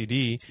the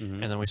OCD,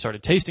 and then we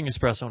started tasting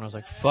espresso, and I was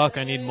like, fuck,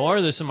 I need more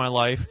of this in my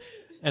life.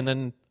 And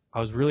then I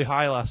was really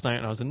high last night,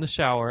 and I was in the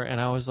shower, and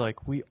I was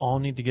like, we all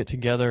need to get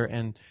together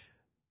and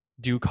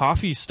do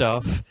coffee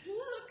stuff.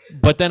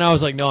 But then I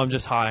was like, no, I'm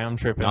just high. I'm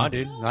tripping. No,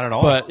 dude, not at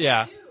all. But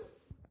yeah.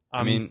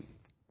 I mean,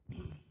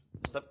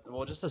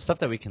 just the stuff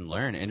that we can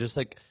learn, and just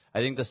like I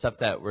think the stuff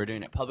that we're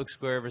doing at Public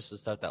Square versus the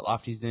stuff that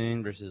Lofty's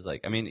doing versus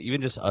like, I mean,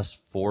 even just us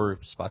 4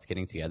 spots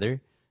getting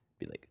together,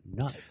 be like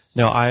nuts.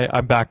 No, I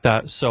backed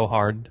that so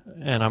hard,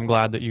 and I'm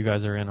glad that you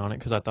guys are in on it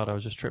because I thought I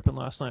was just tripping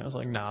last night. I was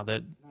like, nah,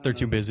 that they're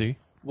too busy.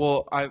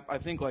 Well, I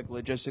think like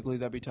logistically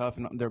that'd be tough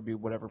and there'd be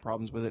whatever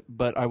problems with it.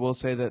 But I will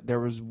say that there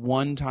was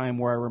one time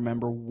where I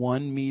remember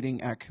one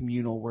meeting at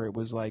Communal where it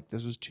was like,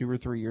 this was 2 or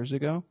 3 years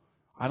ago.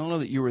 I don't know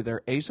that you were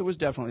there. Asa was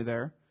definitely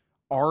there.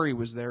 Ari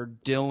was there.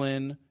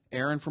 Dylan,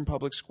 Aaron from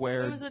Public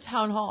Square. It was a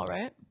town hall,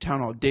 right? Town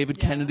Hall. David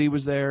Kennedy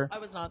was there. I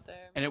was not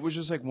there. And it was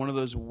just like one of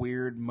those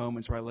weird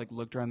moments where I like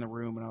looked around the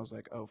room and I was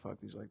like, oh fuck,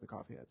 these are like the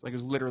coffee heads. Like it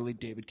was literally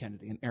David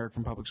Kennedy and Eric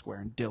from Public Square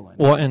and Dylan.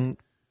 Well, and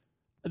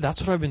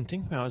that's what I've been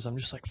thinking about is I'm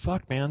just like,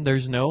 fuck, man,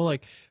 there's no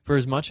like, for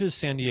as much as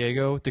San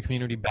Diego, the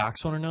community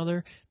backs one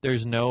another,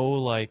 there's no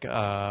like,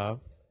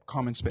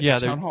 Common space. yeah,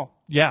 Town Hall.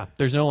 yeah,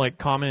 there's no like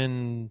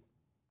common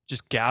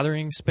just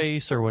gathering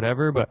space or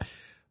whatever. But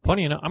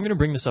funny enough, I'm going to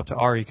bring this up to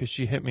Ari because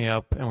she hit me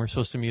up and we're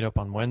supposed to meet up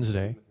on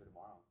Wednesday.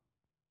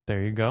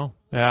 There you go.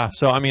 Yeah.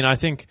 So, I mean, I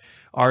think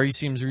Ari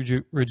seems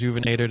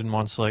rejuvenated and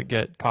wants to like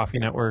get Coffee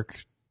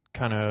Network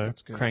kind of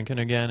That's good. cranking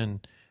again.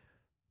 And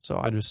so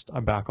I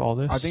back all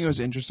this. I think it was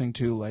interesting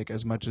too, like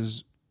as much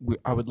as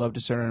I would love to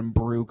sit down and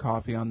brew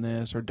coffee on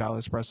this or dial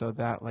espresso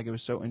that, like it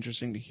was so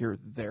interesting to hear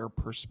their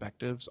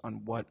perspectives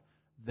on what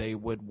they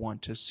would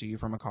want to see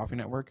from a coffee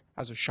network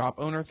as a shop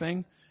owner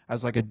thing,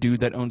 as like a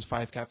dude that owns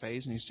 5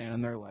 cafes and he's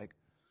standing there like,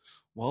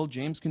 well,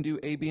 James can do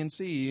A, B, and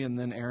C. And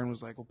then Aaron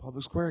was like, well,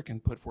 Public Square can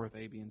put forth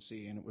A, B, and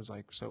C. And it was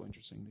like so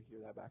interesting to hear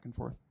that back and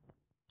forth.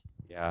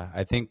 Yeah,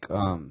 I think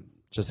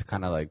just to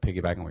kind of like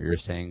piggyback on what you were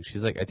saying,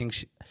 she's like, I think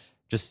she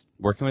just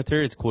working with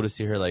her, it's cool to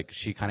see her like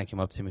she kind of came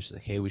up to me. She's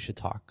like, hey, we should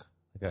talk.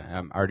 Like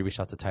I already reached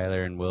out to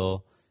Tyler and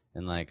Will,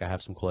 and like I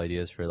have some cool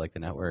ideas for like the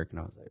network. And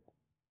I was like,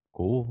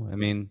 cool. I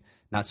mean,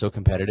 not so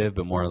competitive,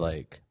 but more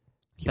like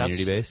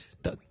community based.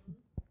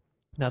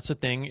 That's the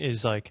thing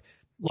is like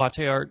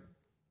latte art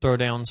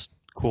throwdowns,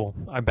 cool.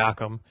 I back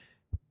them.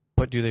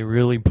 But do they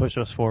really push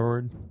us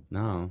forward?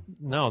 No,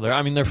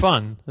 they're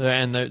fun,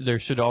 and there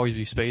should always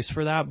be space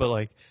for that. But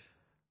like,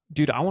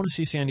 dude, I want to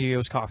see San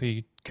Diego's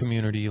coffee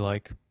community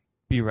like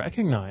be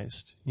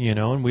recognized,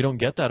 and we don't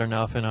get that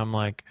enough. And I'm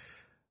like,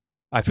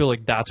 I feel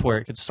like that's where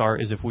it could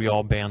start is if we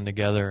all band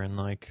together and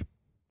like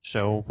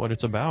show what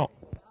it's about.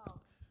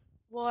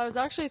 Well, I was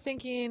actually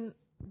thinking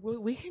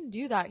we can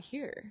do that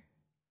here,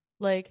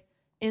 like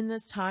in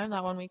this time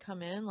that when we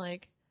come in,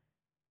 like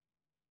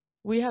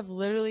we have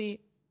literally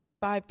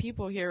 5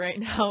 people here right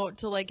now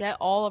to like get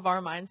all of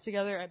our minds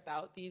together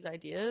about these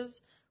ideas,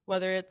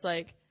 whether it's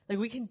like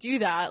we can do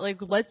that, like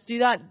let's do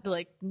that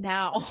like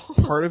now.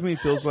 Part of me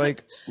feels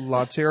like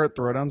latte art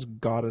throwdowns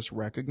got us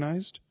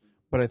recognized,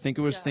 but I think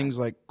it was things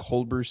like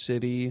Cold Brew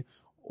City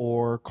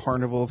or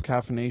Carnival of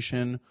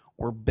Caffeination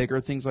or bigger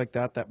things like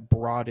that that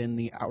brought in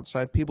the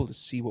outside people to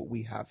see what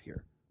we have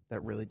here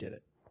that really did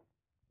it.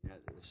 Yeah,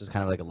 this is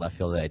kind of like a left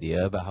field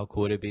idea, but how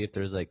cool would it be if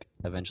there's like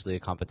eventually a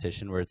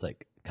competition where it's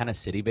like kind of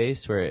city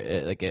based, where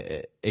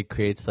it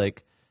creates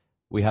like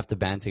we have to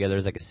band together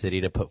as like a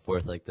city to put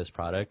forth like this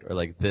product or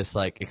like this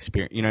like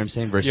experience. You know what I'm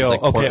saying? Versus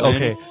like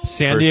Portland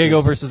San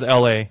Diego versus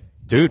LA,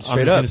 dude.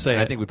 Straight up, say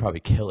I think we'd probably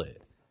kill it.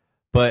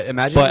 But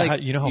imagine,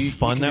 like, you know how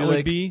fun that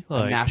would be,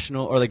 like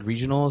national or like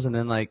regionals, and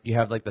then like you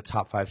have like the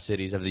top 5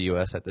 cities of the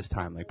U.S. at this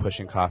time, like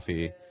pushing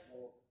coffee.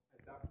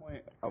 At that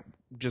point,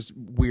 just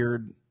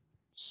weird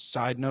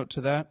side note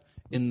to that: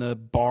 in the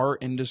bar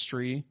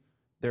industry,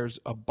 there's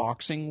a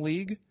boxing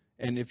league,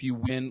 and if you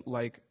win,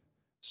 like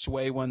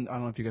Sway won. I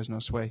don't know if you guys know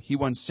Sway. He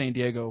won San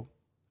Diego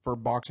for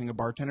boxing of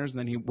bartenders, and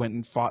then he went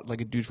and fought like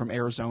a dude from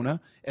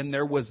Arizona. And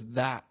there was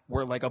that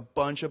where like a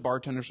bunch of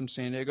bartenders from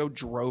San Diego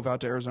drove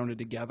out to Arizona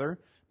together.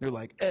 They're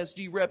like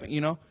SD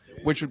repping,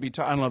 which would be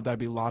I don't know if that'd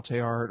be latte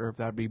art or if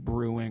that'd be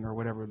brewing or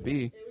whatever it would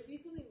be. It would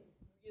be something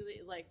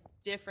really like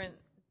different.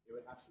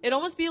 It'd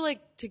almost be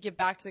like to give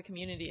back to the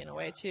community in a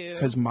way too.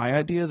 Because my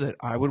idea that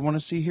I would want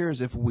to see here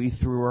is if we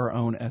threw our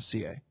own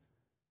SCA,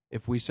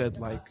 if we said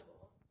like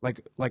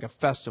a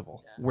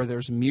festival where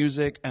there's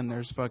music and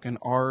there's fucking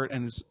art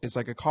and it's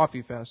like a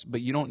coffee fest,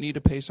 but you don't need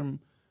to pay some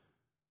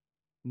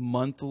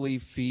monthly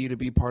fee to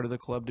be part of the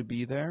club to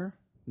be there.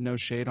 No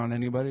shade on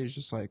anybody. It's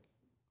just like.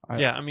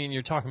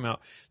 You're talking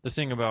about the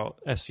thing about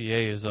SCA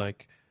is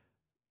like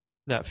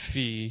that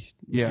fee.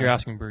 Yeah. You're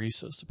asking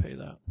baristas to pay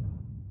that.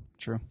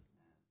 True.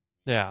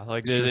 Yeah,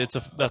 like that's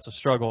a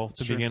struggle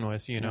to begin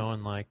with,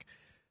 and like,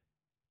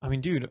 I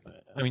mean, dude,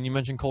 you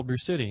mentioned Cold Brew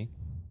City.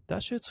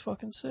 That shit's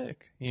fucking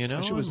sick,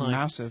 That shit was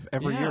massive.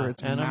 Every year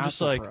it's and massive I'm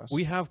just like, for us.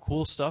 we have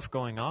cool stuff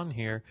going on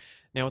here.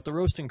 Now with the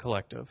Roasting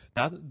Collective,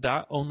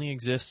 that only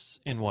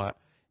exists in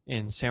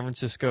San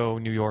Francisco,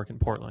 New York,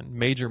 and Portland,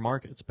 major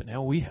markets, but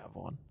now we have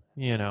one.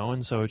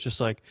 And so it's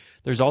just like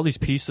there's all these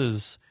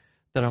pieces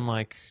that I'm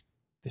like,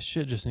 this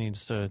shit just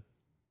needs to.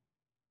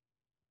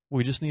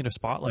 We just need a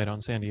spotlight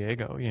on San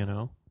Diego,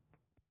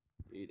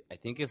 Dude, I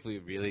think if we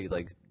really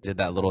like did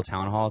that little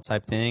town hall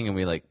type thing and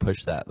we like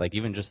push that, like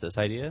even just this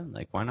idea,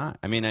 like why not?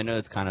 I mean, I know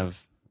it's kind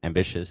of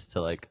ambitious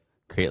to like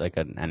create like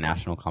a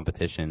national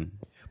competition,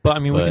 but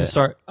we can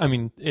start.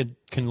 It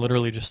can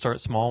literally just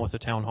start small with a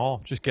town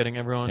hall, just getting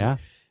everyone. Yeah.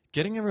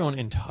 Getting everyone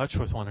in touch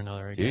with one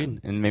another again.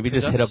 Dude, and maybe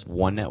just hit up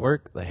one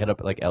network, like hit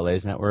up like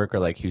LA's network or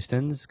like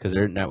Houston's, because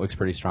their network's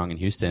pretty strong in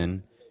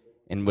Houston.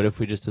 And what if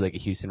we just do like a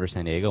Houston or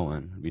San Diego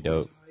one? It'd be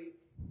dope.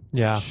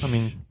 Yeah,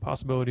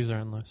 possibilities are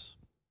endless.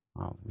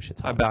 Oh, we should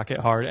talk. I back it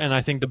hard, and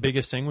I think the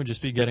biggest thing would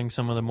just be getting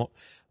some of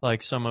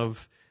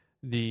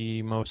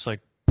the most like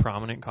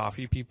prominent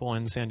coffee people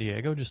in San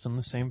Diego just in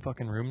the same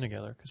fucking room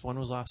together. Because when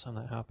was the last time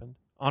that happened?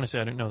 Honestly,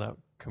 I didn't know that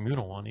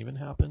communal one even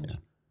happened. Yeah.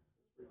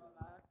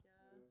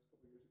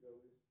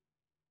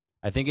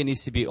 I think it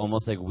needs to be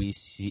almost like we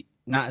see,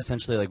 not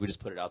essentially like we just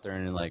put it out there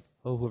and like,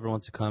 oh, whoever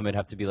wants to come, it'd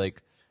have to be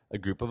like a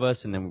group of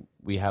us, and then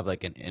we have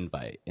like an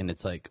invite, and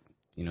it's like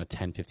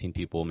 10, 15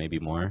 people, maybe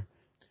more,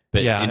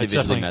 but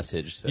individually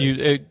messaged. So.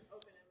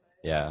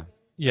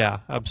 Yeah,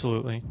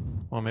 absolutely.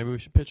 Well, maybe we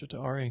should pitch it to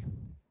Ari.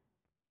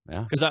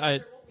 Yeah, because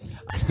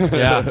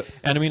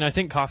and I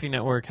think Coffee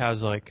Network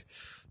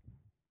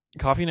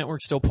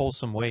still pulls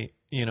some weight,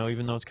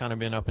 even though it's kind of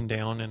been up and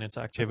down in its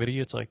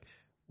activity. It's like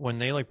when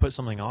they like put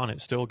something on,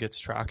 it still gets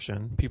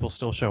traction. People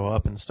still show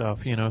up and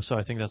stuff, so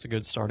I think that's a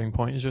good starting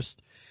point, is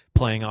just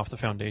playing off the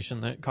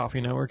foundation that Coffee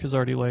Network has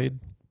already laid.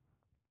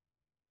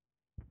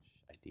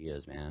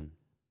 Ideas, man.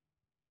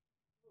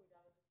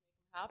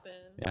 happen.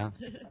 Yeah.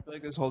 I feel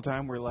like this whole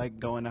time we're like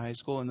going to high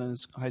school, and then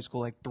this high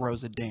school like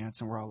throws a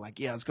dance, and we're all like,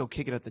 yeah, let's go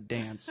kick it at the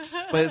dance.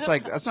 But it's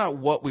like that's not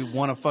what we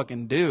want to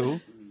fucking do.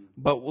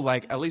 But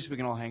like at least we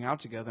can all hang out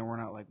together, and we're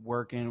not like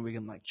working. We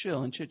can like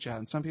chill and chit chat.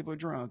 And some people are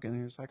drunk,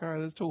 and it's like, all right,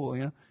 that's cool,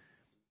 you know.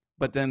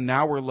 But then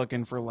now we're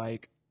looking for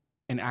like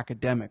an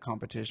academic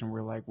competition.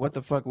 We're like, what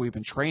the fuck have we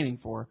been training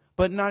for?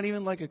 But not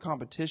even like a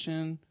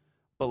competition,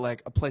 but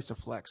like a place to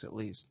flex at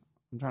least.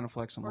 I'm trying to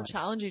flex some Or like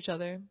challenge each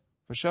other.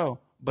 for sure.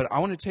 But I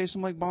want to taste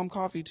some like bomb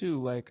coffee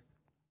too. Like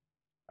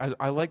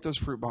I like those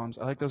fruit bombs.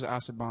 I like those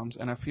acid bombs.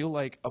 And I feel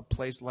like a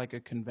place like a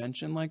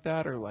convention like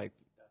that, or like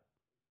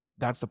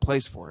that's the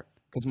place for it.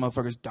 Because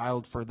motherfuckers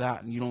dialed for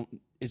that, and you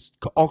don't. It's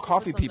all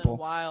coffee Put something people.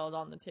 wild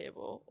on the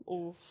table.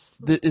 Oof.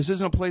 This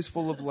isn't a place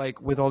full of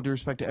like, with all due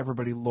respect to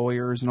everybody,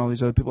 lawyers and all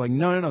these other people. Like,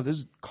 no. This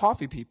is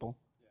coffee people,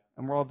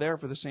 and we're all there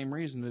for the same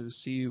reason, to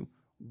see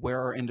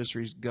where our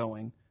industry's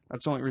going.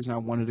 That's the only reason I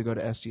wanted to go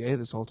to SCA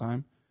this whole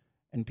time.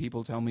 And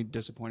people tell me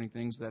disappointing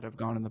things that have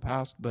gone in the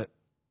past, but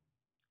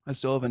I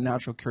still have a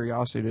natural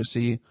curiosity to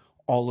see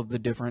all of the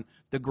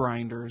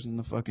grinders and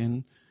the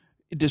fucking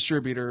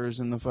distributors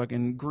and the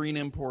fucking green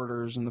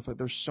importers and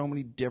there's so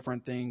many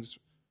different things,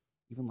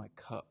 even like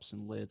cups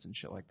and lids and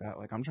shit like that.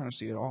 Like I'm trying to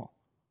see it all.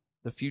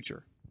 The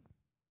future.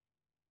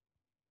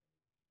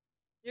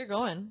 You're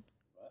going.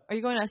 Are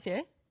you going to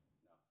SCA?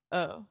 Oh.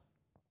 I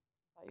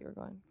thought you were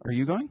going. Are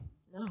you going?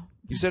 No.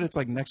 You said it's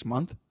like next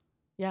month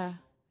Yeah.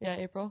 Yeah,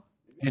 April.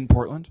 in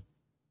Portland.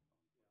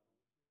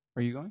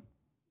 Are you going?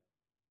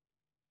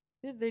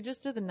 Dude, they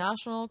just did the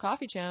National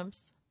Coffee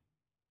Champs.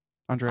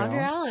 Andrea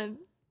Andrea Allen? Allen.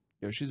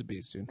 Yo, she's a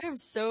beast, dude.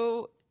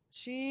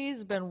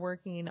 She's been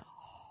working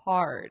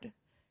hard.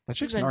 That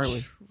She's chick's been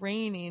gnarly.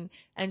 training,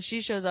 and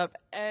she shows up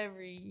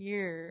every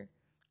year.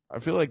 I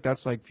feel like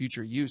that's like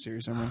future you,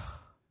 seriously. I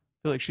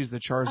feel like she's the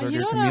Charizard You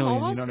or know what I'm chameleon.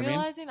 almost You know what I mean?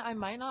 realizing? I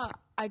might not.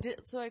 I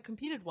did. So I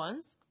competed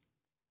once,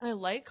 and I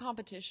like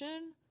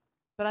competition,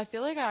 but I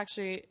feel like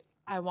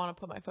I want to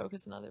put my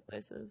focus in other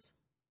places,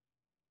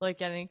 like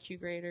getting a Q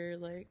grader.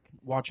 Like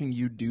Watching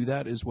you do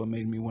that is what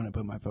made me want to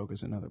put my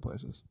focus in other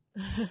places.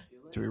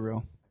 To be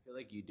real. I feel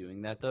like you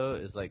doing that though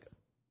is like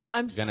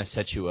I'm gonna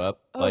set you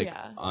up Oh, like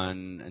yeah.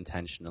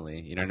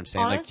 unintentionally. You know what I'm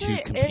saying? honestly, like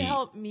to compete. it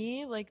helped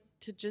me like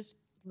to just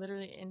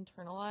literally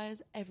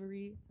internalize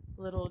every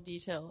little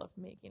detail of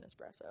making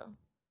espresso,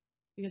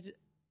 because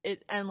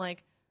it and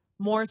like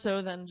more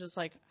so than just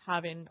like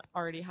having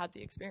already had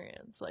the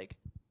experience. Like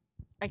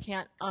I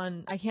can't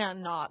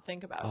not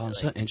think about Oh, it. I'm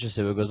so Like,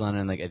 interested what goes on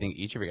in like I think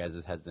each of your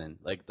guys' heads in.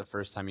 Like the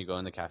first time you go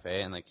in the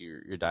cafe and like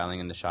you're dialing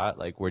in the shot,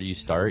 like where do you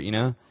start, you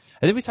know?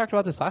 I think we talked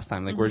about this last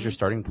time. Like where's your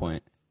starting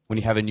point when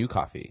you have a new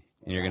coffee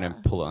and you're gonna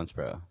pull it on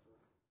Spro?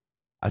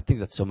 I think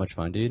that's so much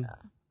fun, dude.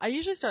 I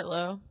usually start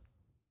low.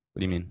 What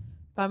do you mean?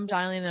 If I'm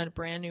dialing in a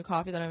brand new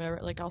coffee that I've ever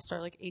like, I'll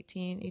start like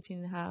 18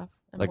 and a half.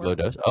 And Like work. low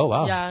dose? Oh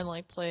wow. Yeah, and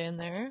like play in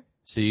there.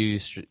 So you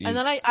And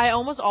then I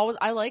almost always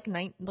I like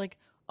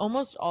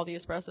almost all the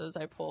espressos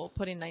I pull,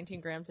 putting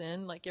 19 grams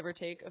in, like give or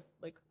take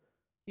like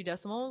a few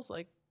decimals,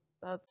 like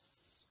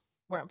that's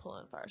where I'm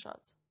pulling fire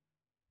shots.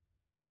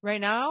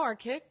 Right now, our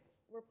kick,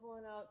 we're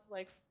pulling out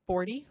like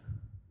 40,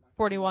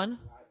 41,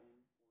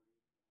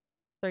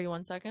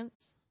 31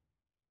 seconds.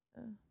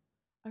 Yeah.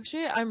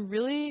 Actually, I'm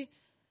really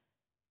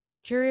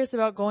curious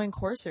about going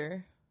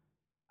coarser.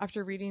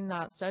 After reading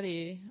that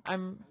study,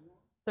 I'm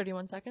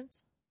 31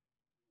 seconds.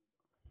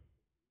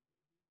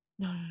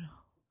 No.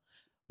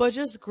 But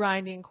just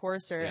grinding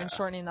coarser and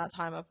shortening that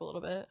time up a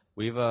little bit.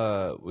 we've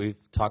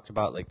talked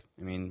about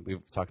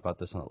we've talked about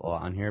this a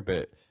lot on here,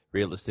 but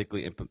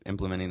realistically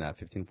implementing that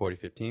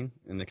 15-40-15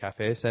 in the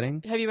cafe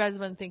setting. Have you guys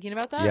been thinking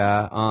about that?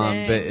 Yeah,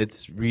 Dang. but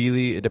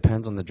it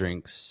depends on the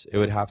drinks. It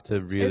would have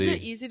to really. Is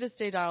it easy to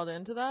stay dialed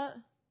into that?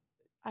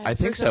 I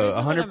think for some so. reason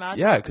would 100. imagine-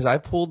 Yeah, because I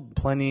pulled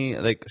plenty,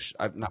 like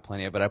not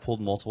plenty, but I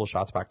pulled multiple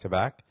shots back to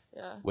back.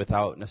 Yeah.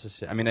 Without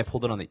necessarily, I mean, I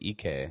pulled it on the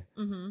EK.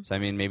 Mm-hmm. So I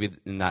mean, maybe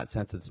in that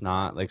sense, it's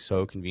not like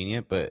so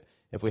convenient. But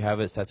if we have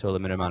it set to a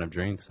limited amount of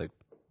drinks, like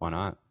why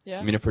not? Yeah.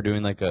 I mean, if we're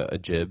doing like a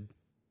jib,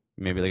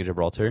 maybe like a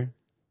Gibraltar,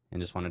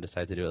 and just want to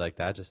decide to do it like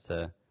that, just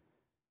to.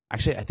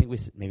 Actually, I think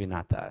maybe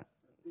not that.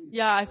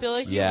 Yeah, I feel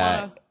like you Yeah.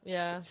 wanna.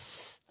 Yeah.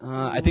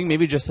 I think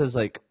maybe just as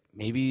like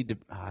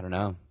I don't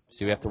know.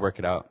 See, we have to work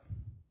it out.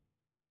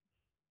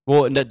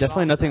 Well,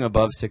 definitely nothing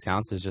above 6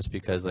 ounces, just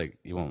because like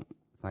you won't.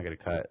 It's not gonna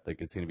cut.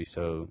 Like it's gonna be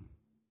so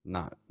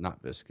not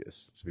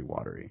viscous. It's gonna be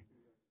watery.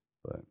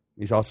 But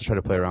you should also try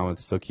to play around with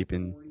still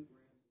keeping.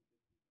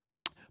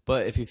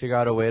 But if you figure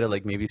out a way to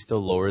like maybe still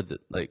lower the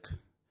like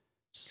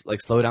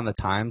slow down the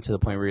time to the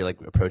point where you're like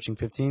approaching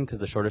 15, because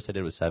the shortest I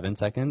did was 7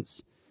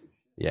 seconds.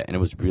 Yeah, and it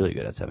was really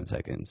good at 7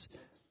 seconds.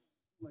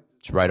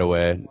 Just right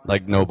away,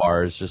 like no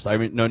bars, just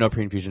no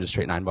pre-infusion, just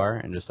straight 9 bar,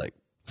 and just like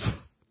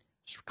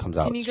just comes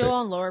out. Can you straight. go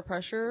on lower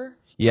pressure?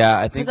 Yeah,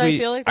 I think 'Cause I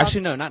feel like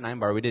actually that's- no, not 9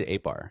 bar. We did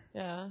 8 bar,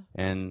 Yeah.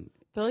 and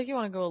I feel like you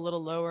want to go a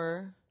little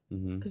lower.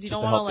 because you just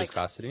don't to wanna, help like-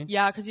 viscosity.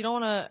 Yeah, because you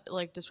don't want to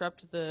like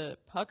disrupt the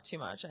puck too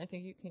much. And I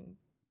think I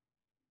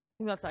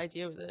think that's the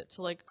idea with it,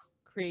 to like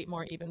create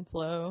more even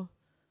flow.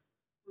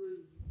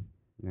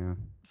 Yeah.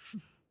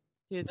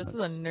 Dude, this is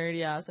a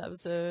nerdy ass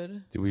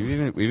episode. Dude, we've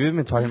even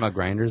been talking about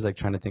grinders, like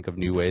trying to think of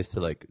new ways to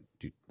like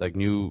do like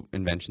new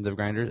inventions of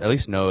grinders. At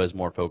least Noah is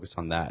more focused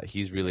on that.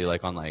 He's really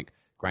like on like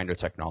grinder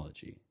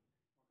technology.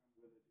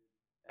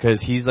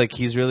 Cause he's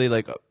really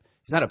like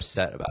he's not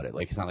upset about it.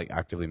 Like he's not like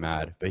actively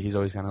mad, but he's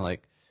always kind of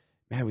like,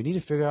 man, we need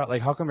to figure out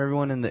like how come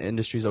everyone in the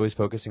industry is always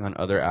focusing on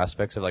other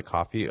aspects of like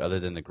coffee other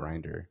than the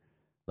grinder.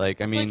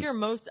 Like I mean,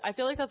 I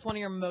feel like that's one of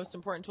your most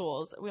important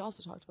tools. We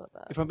also talked about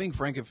that. If I'm being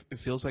frank, it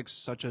feels like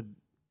such a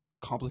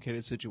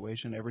complicated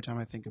situation every time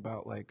I think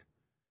about like,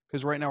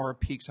 because right now our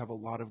peaks have a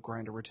lot of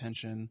grinder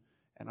retention,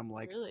 and I'm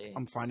like, Really?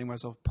 I'm finding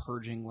myself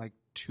purging like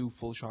 2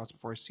 full shots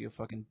before I see a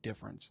fucking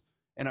difference.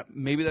 And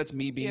maybe that's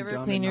me being dumb. Do you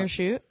ever clean your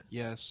chute?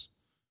 Yes.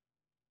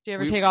 Do you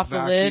ever take off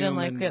the lid and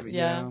like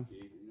yeah.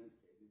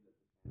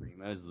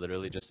 Rima is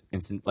literally just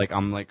instant. Like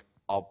I'm like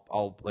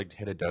I'll like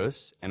hit a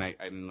dose and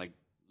I'm like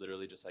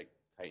literally just like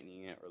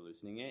tightening it or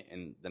loosening it,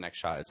 and the next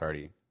shot it's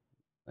already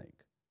like.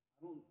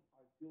 I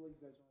feel like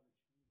you guys are.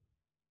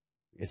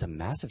 It's a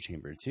massive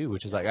chamber too,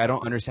 which is like I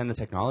don't understand the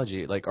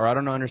technology, like, or I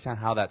don't understand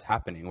how that's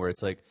happening. Where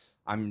it's like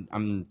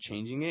I'm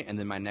changing it, and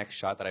then my next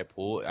shot that I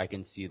pull, I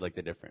can see like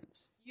the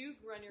difference. You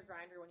run your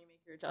grinder when you make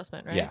your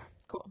adjustment, right? Yeah.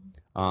 Cool.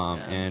 Yeah.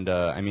 And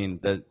I mean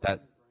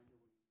that.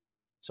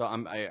 So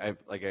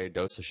I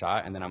dose a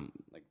shot, and then I'm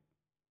like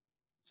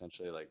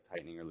essentially like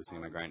tightening or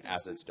loosening my grind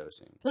as it's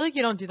dosing. I feel like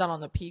you don't do that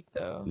on the peak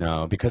though.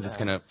 No, because it's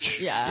gonna.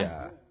 Yeah.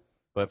 Yeah.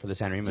 But for the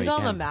San Remo, Do you that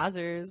can. on the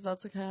Mazers.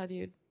 That's like how do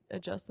you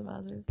adjust the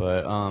Mazers?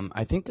 But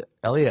I think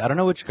Elliot, I don't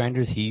know which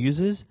grinders he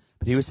uses,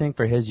 but he was saying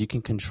for his you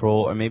can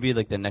control, or maybe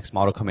like the next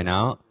model coming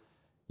out,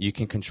 you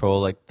can control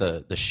like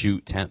the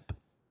shoot temp.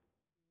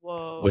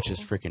 Whoa. Which is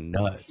freaking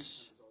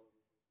nuts.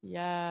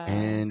 Yeah.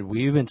 And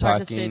we've been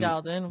Hard talking. to stay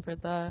dialed in for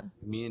that.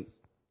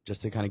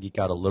 Just to kind of geek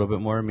out a little bit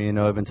more, me and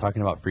Noah have been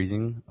talking about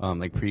freezing,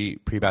 like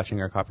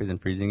pre-batching our coffees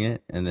and freezing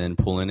it, and then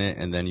pulling it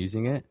and then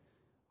using it,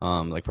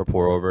 like for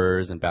pour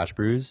overs and batch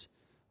brews.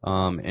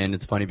 And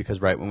it's funny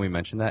because right when we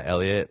mentioned that,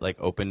 Elliot like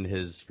opened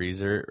his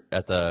freezer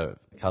at the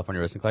California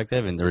Roasting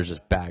Collective, and there was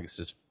just bags,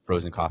 just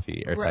frozen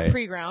coffee, airtight.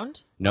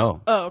 Pre-ground?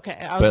 No. Oh, okay.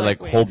 I was but like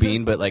wait. whole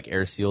bean, but like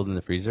air sealed in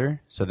the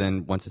freezer. So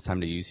then once it's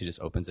time to use, he just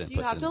opens it and Do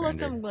you puts it in have the to let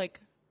grinder. them like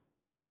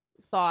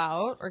thaw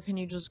out, or can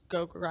you just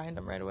go grind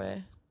them right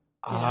away?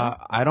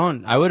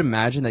 I would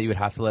imagine that you would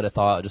have to let it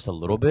thaw out just a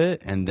little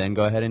bit and then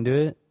go ahead and do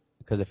it,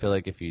 because I feel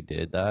like if you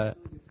did that,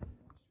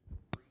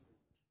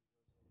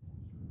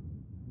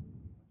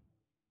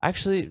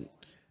 actually,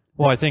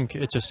 Well, I think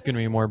it's just going to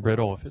be more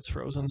brittle if it's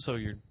frozen, so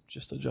you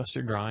just adjust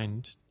your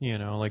grind,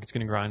 like it's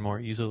going to grind more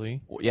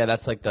easily. yeah,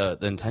 that's like the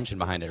intention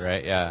behind it,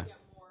 right? Yeah,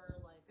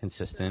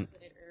 consistent.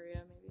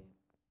 Area, maybe.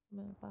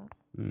 Something like that.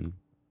 Mm.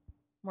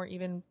 More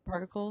even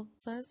particle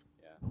size.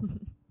 Yeah.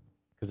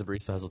 Because the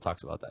barista hustle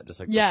talks about that,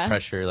 just like Yeah. the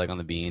pressure, like on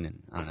the bean,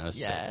 and I don't know.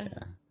 Yeah. So,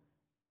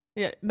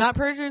 Yeah, Matt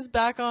Perger's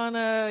back on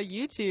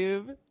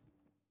YouTube. Do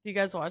you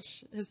guys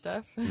watch his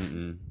stuff?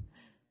 Mm-mm.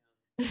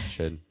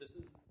 Should.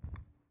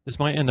 This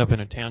might end up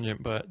in a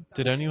tangent, but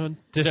did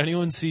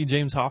anyone see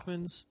James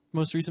Hoffman's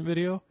most recent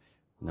video?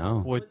 No.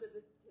 What?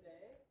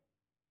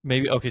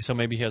 Maybe okay, so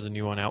maybe he has a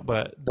new one out,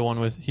 but the one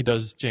with he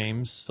does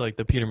James, like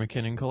the Peter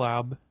McKinnon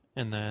collab,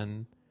 and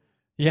then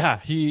he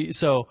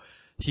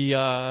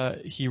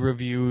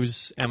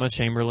reviews Emma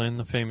Chamberlain,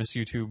 the famous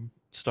YouTube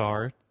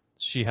star.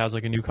 She has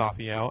like a new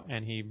coffee out,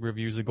 and he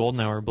reviews the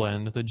Golden Hour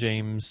blend, the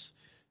James,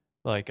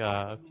 like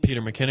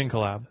Peter McKinnon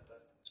collab.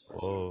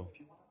 Whoa.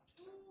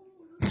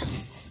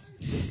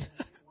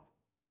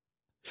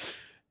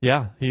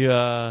 Yeah,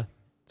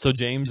 so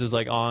James is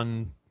like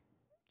on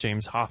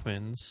James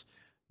Hoffman's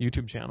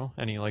YouTube channel,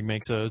 and he like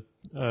makes a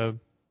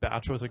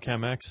batch with a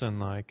Chemex,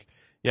 and like,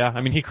 yeah, I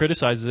mean, he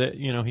criticizes it,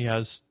 he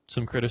has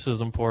some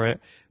criticism for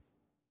it,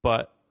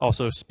 but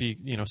also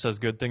says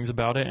good things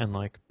about it, and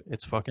like,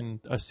 it's fucking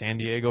a San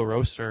Diego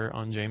roaster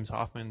on James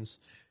Hoffman's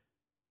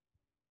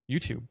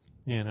YouTube,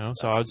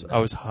 so I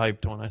was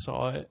hyped when I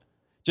saw it,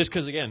 just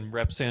because again,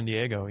 rep San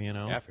Diego,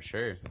 Yeah, for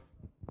sure.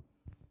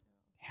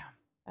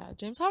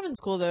 James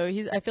Hoffman's cool though.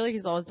 I feel like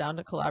he's always down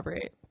to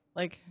collaborate.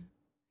 Like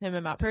him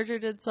and Matt Perger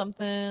did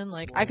something.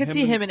 Like I could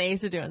see him and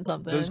Asa doing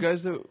something. Those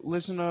guys that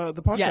listen to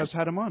the podcast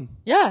had him on.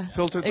 Yeah.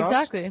 Filtered Thoughts?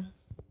 Exactly.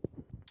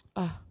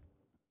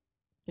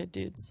 Good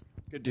dudes.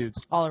 Good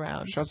dudes. All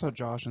around. Shouts out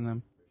Josh and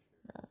them.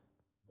 Yeah.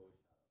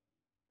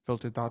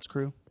 Filtered Thoughts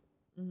crew.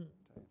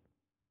 Mm-hmm.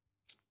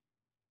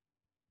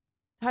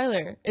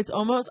 Tyler, it's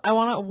almost, I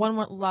want one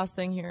more last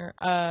thing here.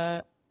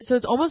 So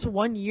it's almost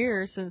 1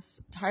 year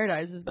since Tired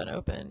Eyes has been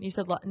open. You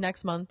said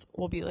next month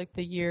will be like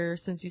the year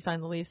since you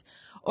signed the lease.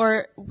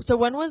 So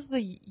when was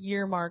the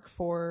year mark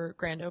for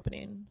grand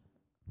opening?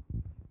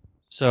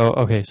 So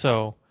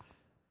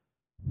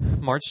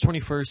March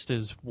 21st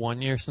is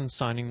 1 year since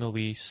signing the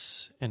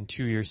lease and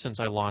 2 years since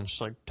I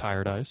launched like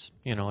Tired Eyes,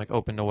 like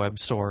opened a web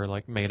store,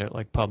 like made it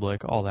like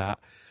public, all that.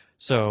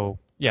 So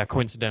yeah,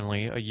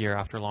 coincidentally, a year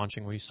after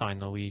launching, we signed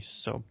the lease.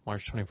 So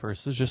March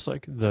 21st is just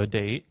like the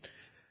date.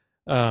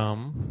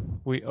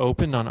 We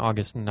opened on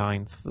August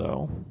 9th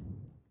though,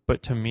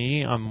 but to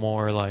me, I'm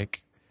more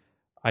like,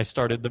 I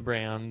started the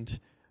brand.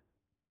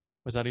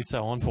 Was that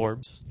Excel on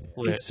Forbes?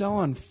 Lit. Excel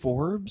on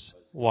Forbes?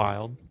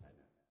 Wild.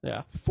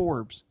 Yeah.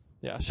 Forbes.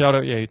 Yeah. Shout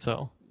out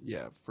Excel.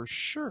 Yeah, for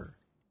sure.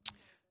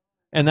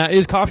 And that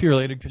is coffee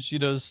related because she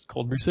does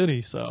Cold Brew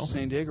City. So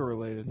San Diego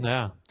related.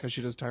 yeah. Because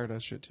she does Tired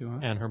Eyes shit too, huh?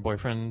 And her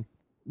boyfriend,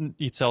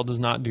 Excel, does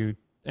not do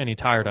any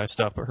Tired Eye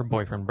stuff, but her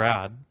boyfriend,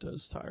 Brad,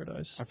 does Tired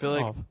Eyes. I feel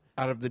like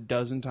out of the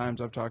dozen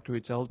times I've talked to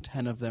Excel,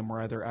 10 of them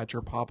were either at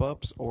your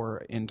pop-ups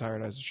or in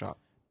Tired Eyes' shop.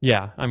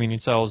 Yeah. I mean,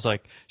 Excel's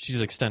like, she's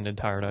extended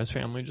Tired Eyes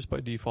family just by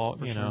default,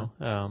 For you sure.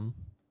 know.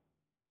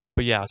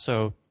 But yeah,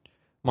 so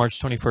March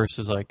 21st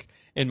is like,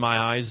 in my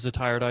eyes, the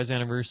Tired Eyes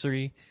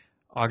anniversary.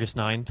 August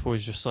 9th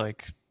was just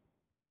like,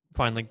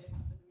 finally.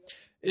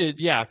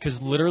 Yeah,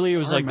 because literally it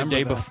was I like the remember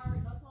day that. before.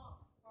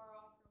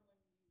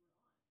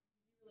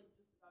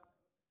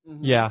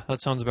 Yeah,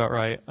 that sounds about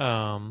right.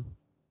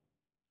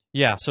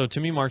 Yeah, so to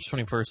me, March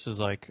 21st is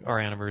like our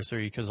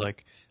anniversary because,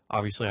 like,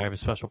 obviously I have a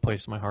special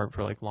place in my heart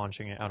for like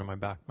launching it out of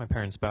my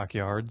parents'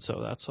 backyard.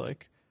 So that's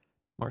like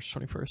March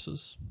 21st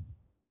is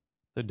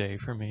the day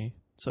for me.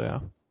 So yeah,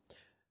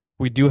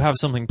 we do have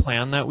something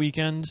planned that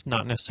weekend,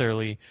 not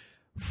necessarily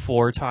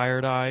for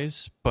Tired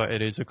Eyes, but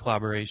it is a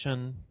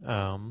collaboration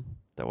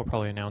that we'll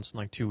probably announce in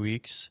like 2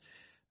 weeks.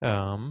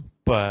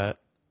 But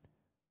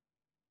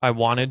I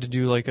wanted to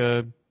do like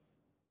a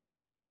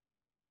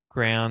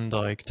grand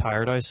like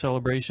Tired Eyes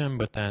celebration,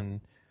 but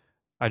then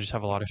I just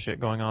have a lot of shit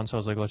going on, so I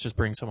was like, let's just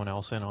bring someone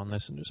else in on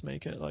this and just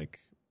make it like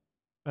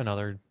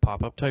another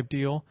pop-up type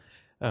deal.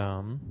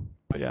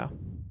 But yeah.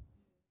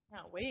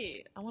 Can't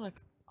wait.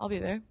 I'll be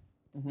there.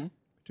 Mm-hmm.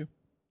 Too.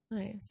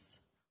 Nice.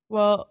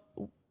 Well,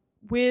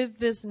 with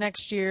this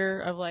next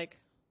year of like,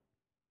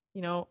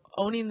 you know,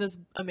 owning this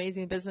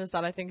amazing business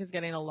that I think is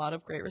getting a lot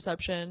of great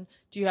reception,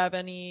 do you have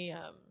any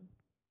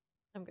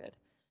I'm good.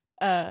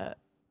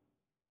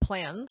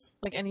 Plans,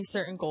 like any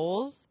certain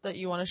goals that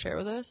you want to share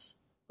with us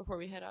before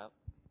we head out?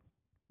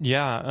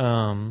 Yeah,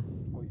 I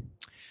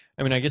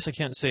mean, I guess I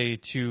can't say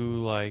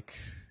too like.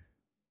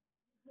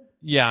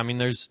 Yeah, I mean,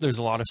 there's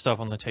a lot of stuff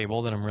on the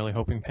table that I'm really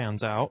hoping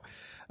pans out.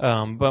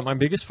 But my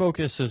biggest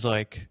focus is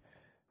like,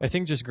 I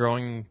think just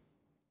growing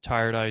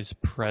Tired Eye's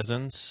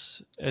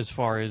presence as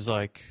far as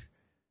like,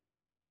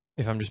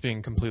 if I'm just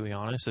being completely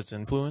honest, it's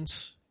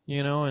influence,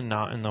 you know, and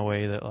not in the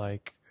way that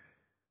like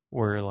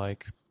we're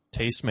like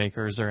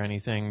tastemakers or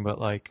anything,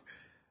 but like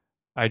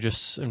I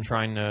just am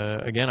trying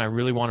to, again, I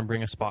really want to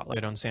bring a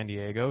spotlight on San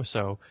Diego.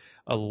 So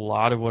a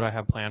lot of what I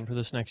have planned for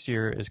this next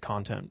year is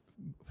content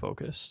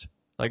focused.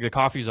 Like the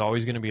coffee is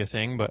always going to be a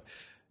thing, but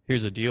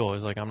here's the deal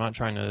is like, I'm not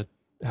trying to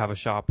have a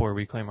shop where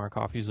we claim our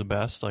coffee is the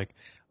best. Like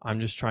I'm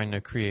just trying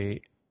to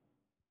create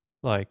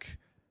like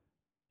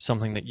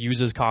something that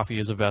uses coffee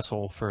as a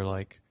vessel for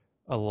like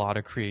a lot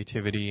of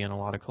creativity and a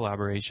lot of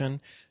collaboration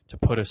to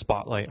put a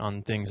spotlight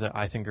on things that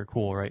I think are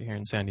cool right here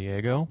in San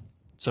Diego.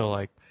 So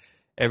like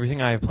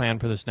everything I have planned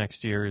for this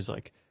next year is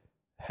like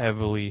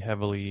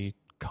heavily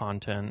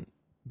content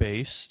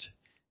based.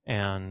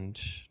 And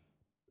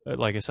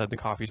like I said, the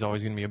coffee is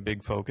always going to be a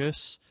big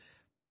focus,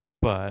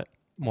 but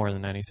more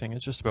than anything,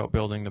 it's just about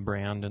building the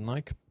brand and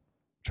like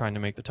trying to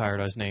make the Tired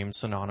Eyes name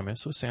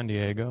synonymous with San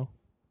Diego.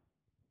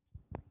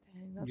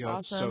 Dang, that's Yo,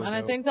 it's awesome. so And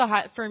I dope. think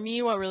for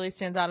me, what really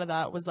stands out of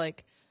that was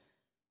like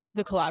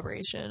the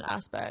collaboration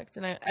aspect.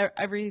 And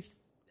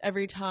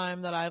every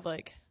time that I've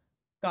like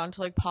gone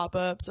to like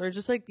pop-ups or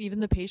just like even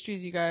the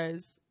pastries you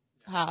guys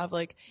have,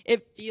 like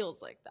it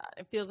feels like that.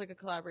 It feels like a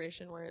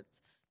collaboration where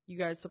it's you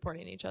guys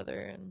supporting each other,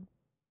 and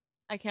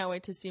I can't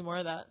wait to see more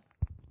of that.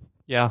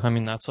 Yeah, I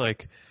mean, that's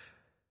like,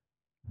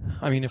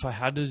 I mean, if I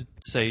had to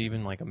say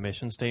even like a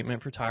mission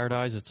statement for Tired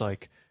Eyes, it's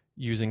like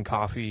using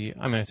coffee.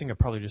 I mean, I think I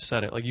probably just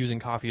said it, like using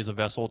coffee as a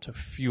vessel to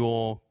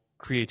fuel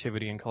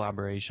creativity and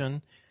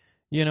collaboration,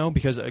 you know,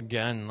 because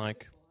again,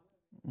 like,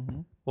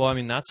 well, I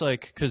mean, that's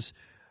like, because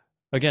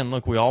again,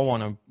 look, we all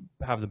want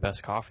to have the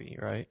best coffee,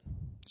 right?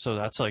 So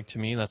that's like, to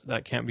me,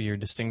 that can't be your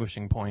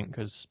distinguishing point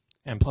because,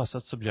 and plus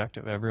that's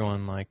subjective.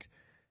 Everyone,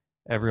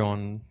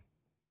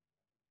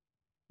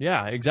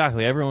 yeah,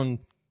 exactly.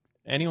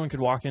 Anyone could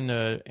walk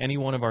into any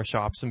one of our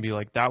shops and be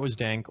like, that was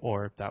dank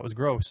or that was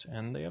gross.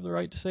 And they have the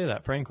right to say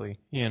that, frankly,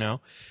 you know?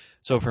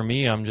 So for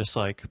me, I'm just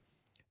like,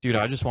 dude,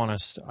 I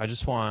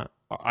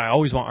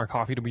always want our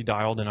coffee to be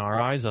dialed in our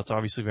eyes. That's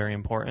obviously very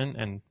important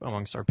and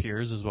amongst our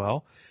peers as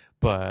well.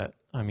 But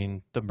I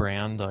mean, the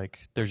brand,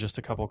 like there's just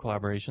a couple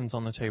collaborations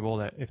on the table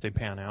that if they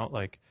pan out,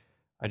 like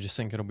I just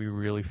think it'll be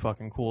really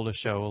fucking cool to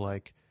show.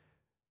 Like,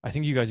 I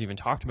think you guys even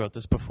talked about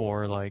this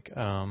before, like,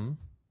 not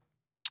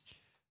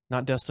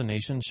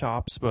destination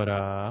shops, but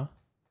I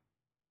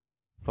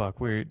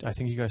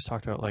think you guys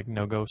talked about like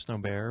No Ghost, No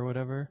Bear or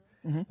whatever.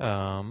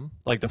 Mm-hmm.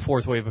 Like the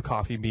fourth wave of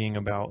coffee being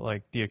about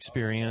like the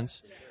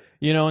experience,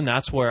 you know, and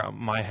that's where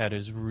my head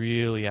is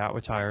really at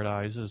with Tired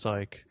Eyes is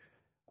like,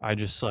 I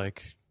just want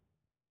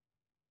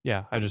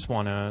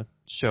to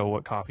show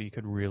what coffee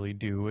could really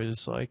do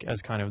is like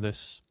as kind of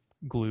this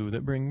glue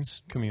that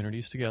brings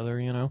communities together,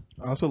 you know?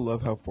 I also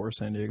love how for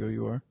San Diego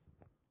you are.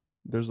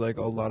 There's like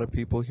a lot of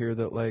people here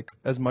that like,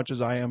 as much as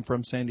I am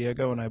from San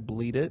Diego and I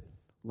bleed it,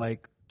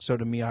 Like, so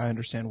to me, I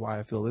understand why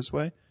I feel this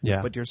way.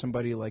 Yeah. But you're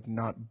somebody like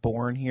not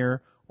born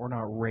here or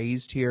not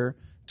raised here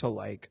to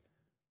like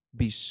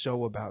be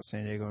so about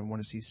San Diego and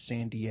want to see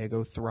San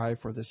Diego thrive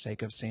for the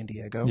sake of San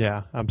Diego.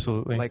 Yeah,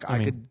 absolutely. Like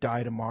I could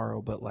die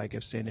tomorrow, but like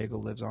if San Diego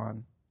lives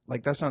on,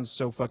 like that sounds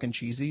so fucking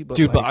cheesy. But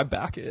dude, like, but I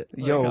back it.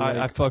 Like, yo,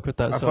 I fuck with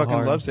that. I so fucking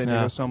hard. love San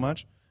Diego Yeah. so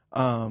much.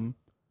 And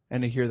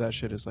to hear that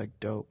shit is like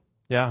dope.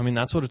 Yeah, I mean,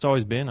 that's what it's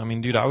always been. I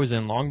mean, dude, I was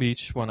in Long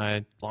Beach when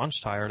I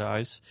launched Tired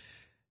Eyes,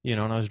 and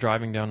I was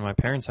driving down to my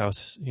parents'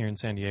 house here in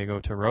San Diego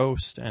to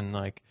roast. And,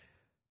 like,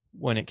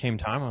 when it came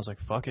time, I was like,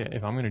 fuck it.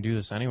 If I'm going to do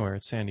this anywhere,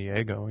 it's San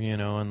Diego,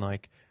 and,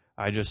 like,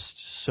 I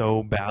just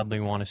so badly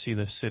want to see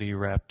this city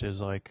repped as,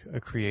 like, a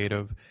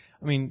creative.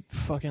 I mean,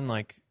 fucking,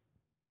 like,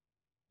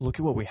 look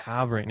at what we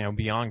have right now,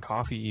 beyond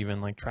coffee even,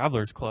 like,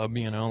 Travelers Club,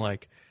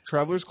 like.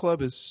 Travelers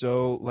Club is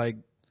so, like,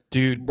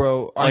 dude,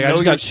 bro, like, I know just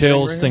you're got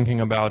chills right here. thinking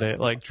about it.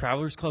 Like,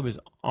 Travelers Club is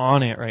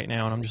on it right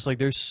now, and I'm just like,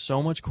 there's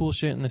so much cool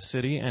shit in this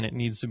city, and it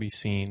needs to be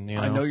seen.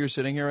 I know you're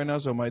sitting here right now,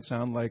 so it might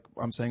sound like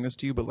I'm saying this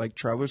to you, but like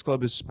Travelers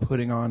Club is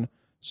putting on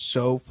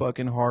so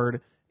fucking hard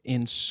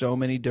in so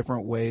many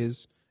different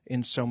ways,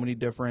 in so many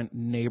different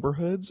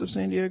neighborhoods of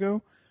San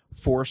Diego,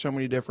 for so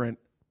many different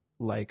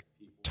like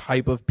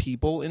type of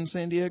people in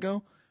San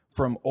Diego,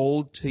 from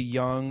old to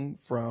young,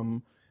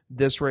 from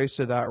this race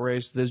to that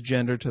race, this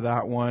gender to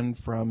that one,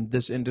 from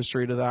this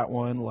industry to that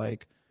one.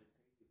 Like,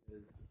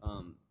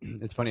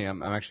 it's funny.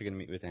 I'm actually gonna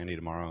meet with Andy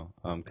tomorrow.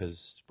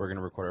 Because we're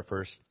gonna record our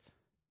first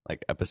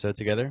like episode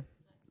together,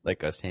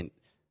 like a San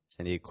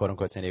Diego, quote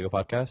unquote San Diego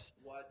podcast.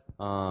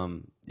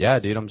 Yeah,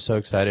 dude, I'm so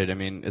excited. I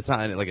mean, it's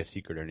not like a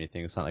secret or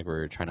anything. It's not like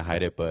we're trying to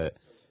hide it, but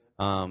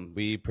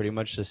we pretty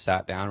much just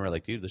sat down. We're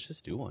like, dude, let's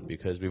just do one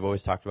because we've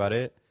always talked about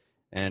it.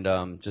 And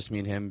just me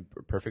and him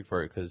are perfect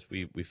for it because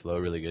we flow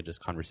really good,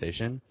 just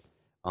conversation.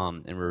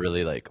 And we're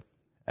really like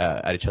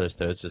at each other's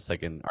throats, just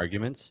like in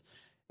arguments.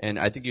 And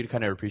I think you'd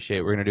kind of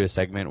appreciate. We're gonna do a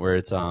segment where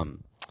it's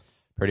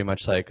pretty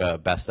much like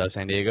best of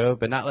San Diego,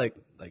 but not like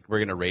we're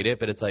gonna rate it,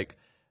 but it's like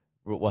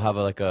we'll have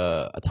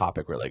a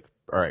topic where like,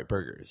 all right,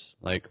 burgers.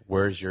 Like,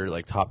 where's your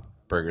like top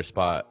burger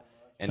spot?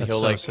 And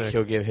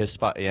he'll give his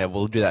spot. Yeah,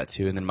 we'll do that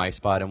too, and then my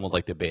spot, and we'll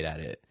like debate at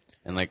it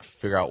and like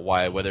figure out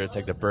why, whether it's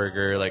like the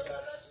burger, like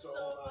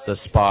the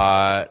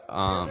spot.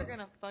 They're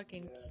gonna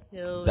fucking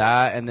kill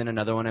that, and then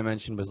another one I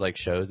mentioned was like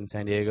shows in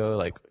San Diego,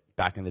 like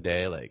back in the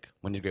day, like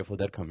when did Grateful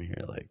Dead come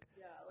here? Like,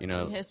 in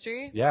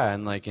history. Yeah,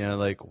 and like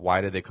like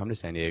why did they come to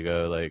San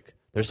Diego? Like,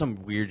 there's some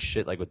weird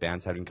shit like with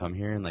bands having come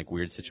here in like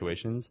weird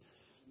situations.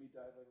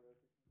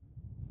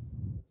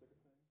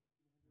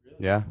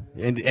 Yeah,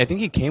 and I think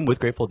he came with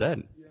Grateful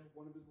Dead.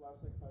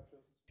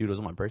 Dude, it was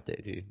on my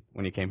birthday, dude.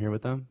 When he came here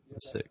with them, it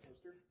was sick.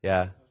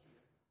 Yeah.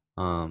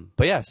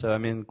 But yeah, so I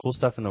mean, cool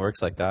stuff in the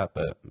works like that.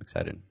 But I'm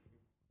excited.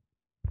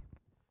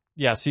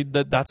 Yeah, see,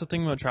 that's the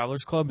thing about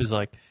Travelers Club is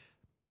like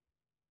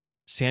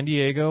San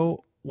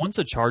Diego. Once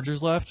the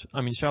Chargers left, I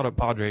mean, shout out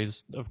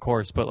Padres, of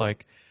course, but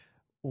like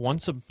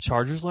once the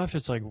Chargers left,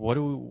 it's like,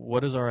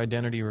 what does our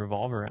identity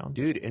revolve around,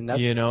 dude? And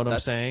that's what I'm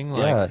saying.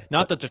 Like, yeah.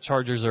 Not that the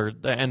Chargers are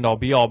the end all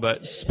be all,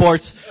 but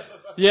sports.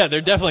 Yeah, they're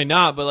definitely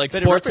not. But like,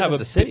 but sports have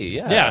a city.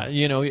 Yeah,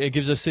 it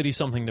gives a city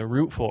something to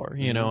root for.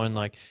 And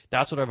like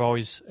that's what I've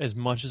always, as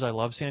much as I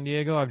love San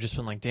Diego, I've just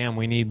been like, damn,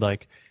 we need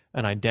like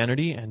an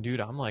identity. And dude,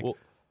 I'm like. Well,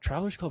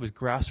 Travelers Club is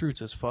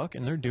grassroots as fuck,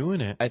 and they're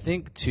doing it. I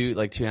think two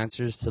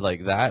answers to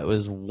like that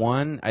was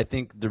one. I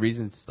think the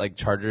reasons like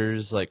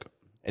Chargers, like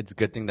it's a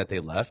good thing that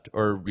they left,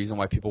 or reason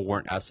why people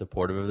weren't as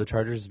supportive of the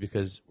Chargers is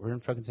because we're in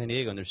fucking San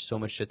Diego and there's so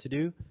much shit to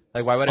do.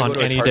 Like, why would I go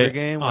to a Charger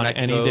game on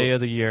any day of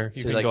the year?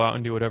 You can go out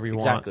and do whatever you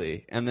want.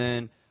 Exactly. And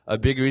then a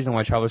big reason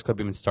why Travelers Club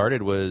even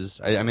started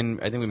was, I mean,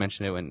 I think we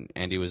mentioned it when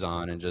Andy was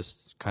on and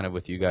just kind of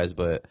with you guys,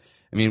 but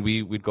I mean,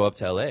 we'd go up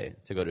to LA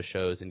to go to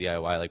shows and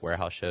DIY, like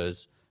warehouse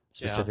shows.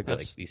 Specifically,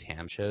 like these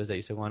ham shows that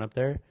used to go on up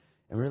there,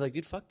 and we were like,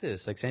 "Dude, fuck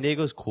this! Like, San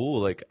Diego's cool.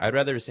 Like, I'd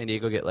rather San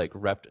Diego get like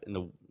repped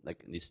in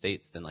the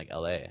States than like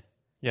LA.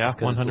 Yeah,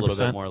 100%. It's a little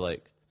bit more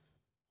like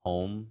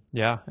home.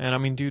 Yeah, and I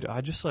mean, dude,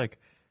 I just like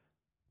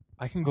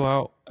I can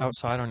go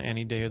outside on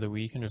any day of the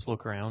week and just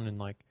look around and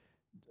like,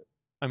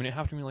 I mean, it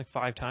happened to me like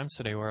 5 times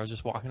today where I was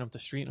just walking up the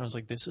street and I was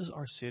like, "This is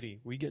our city.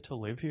 We get to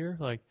live here.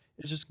 Like,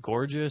 it's just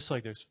gorgeous.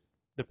 Like,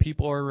 the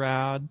people are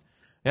rad."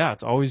 Yeah,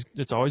 it's always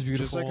beautiful.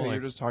 Just like what you're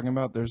just talking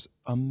about, there's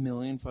a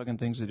million fucking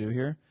things to do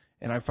here.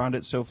 And I found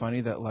it so funny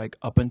that like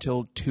up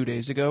until 2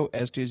 days ago,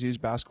 SDSU's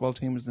basketball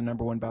team was the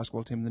 #1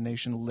 basketball team in the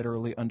nation,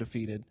 literally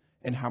undefeated.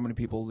 And how many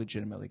people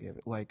legitimately gave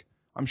it? Like,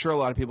 I'm sure a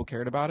lot of people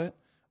cared about it,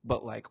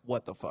 but like,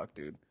 what the fuck,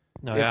 dude?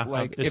 No,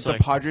 if the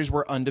Padres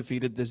were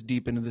undefeated this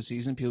deep into the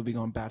season, people would be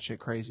going batshit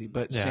crazy.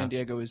 But San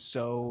Diego is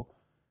so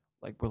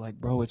like, we're like,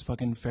 bro, it's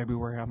fucking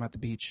February. I'm at the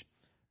beach.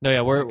 No,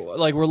 yeah,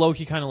 we're low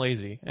key kind of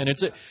lazy, and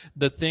it's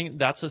the thing.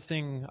 That's the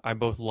thing I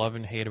both love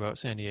and hate about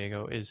San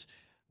Diego is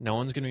no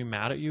one's gonna be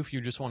mad at you if you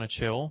just want to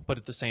chill, but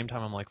at the same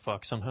time, I'm like,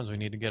 fuck. Sometimes we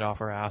need to get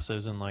off our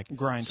asses and like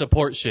grind,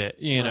 support shit,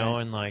 you know,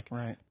 and like.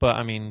 Right. But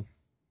I mean,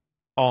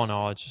 all in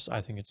all,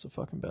 I think it's the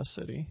fucking best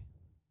city.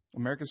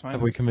 America's finest.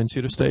 Have we convinced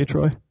you to stay,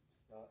 Troy?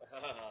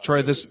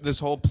 Troy, this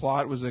whole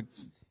plot was a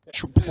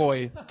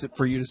ploy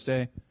for you to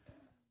stay. It's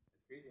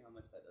crazy how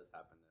much that does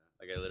happen.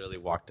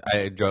 Like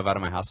I drove out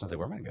of my house and I was like,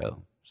 where am I going to go?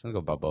 I'm just going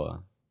to go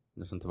Balboa.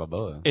 Listen to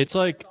Balboa. It's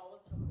like,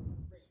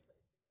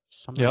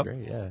 Something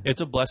great, yeah.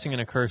 it's a blessing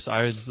and a curse.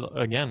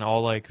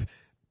 All like,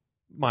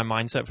 my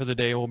mindset for the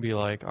day will be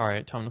like, all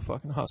right, time to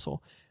fucking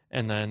hustle.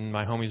 And then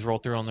my homies roll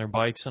through on their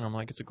bikes, and I'm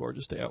like, it's a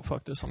gorgeous day out.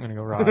 Fuck this, I'm gonna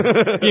go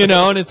ride. You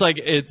know, and it's like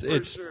it's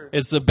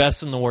the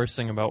best and the worst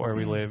thing about where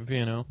we live.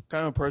 You know,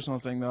 kind of a personal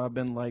thing though. I've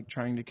been like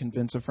trying to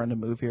convince a friend to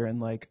move here,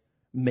 and like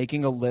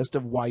making a list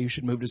of why you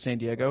should move to San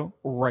Diego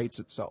writes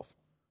itself.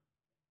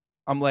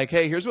 I'm like,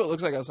 hey, here's what it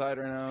looks like outside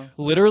right now.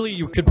 Literally,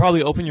 you could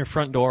probably open your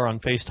front door on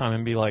FaceTime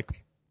and be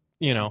like,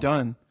 you know,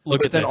 done.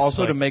 Look but at then this.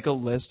 Also like, to make a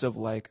list of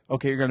like,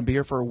 okay, you're gonna be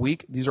here for a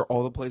week. These are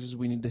all the places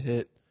we need to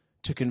hit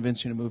to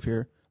convince you to move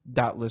here.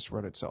 That list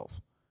wrote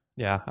itself.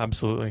 Yeah,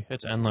 absolutely.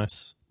 It's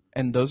endless.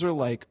 And those are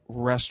like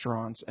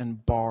restaurants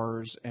and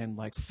bars and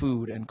like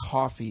food and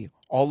coffee.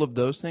 All of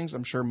those things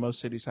I'm sure most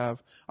cities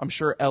have. I'm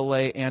sure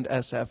LA and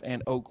SF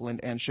and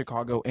Oakland and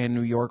Chicago and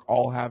New York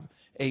all have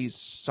a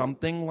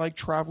something like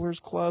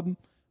Travelers Club,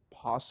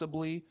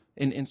 possibly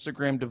an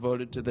Instagram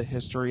devoted to the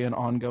history and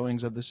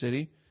ongoings of the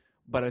city.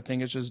 But I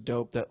think it's just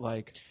dope that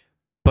like...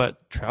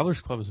 But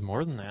Travelers Club is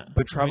more than that.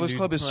 But Travelers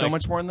Club is so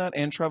much more than that.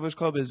 And Travelers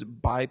Club is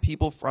by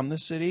people from the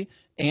city.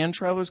 And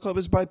Travelers Club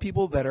is by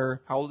people that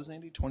are... How old is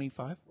Andy?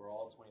 25? We're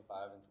all 25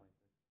 and 26.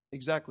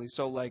 Exactly.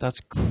 So, like...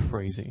 That's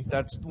crazy.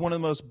 That's one of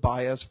the most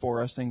biased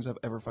for us things I've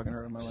ever fucking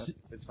heard in my life.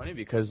 It's funny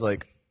because,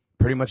 like,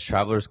 pretty much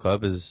Travelers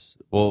Club is...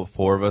 Well,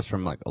 4 of us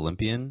from, like,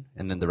 Olympian.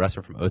 And then the rest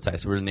are from Otay.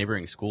 So we're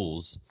neighboring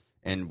schools.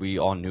 And we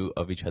all knew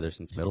of each other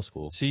since middle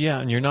school. See, yeah.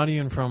 And you're not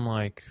even from,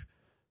 like...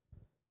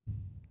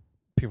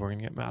 People are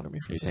gonna get mad at me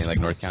for Are you this. saying like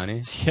North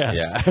County? Yes.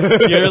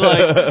 Yeah. You're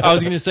like, I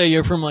was gonna say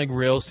you're from like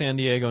real San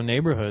Diego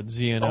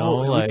neighborhoods, you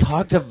know? We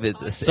talked of it.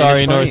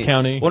 Sorry, North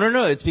County. Well,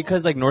 no. It's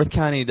because like North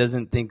County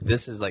doesn't think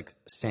this is like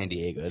San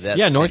Diego. That's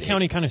yeah, North San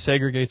County kind of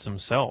segregates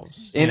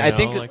themselves. And I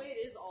think like,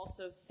 it is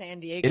also San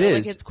Diego. It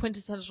is. Like it's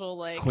quintessential,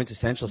 like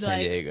quintessential San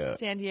Diego.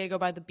 San Diego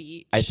by the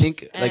beach. I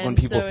think like when And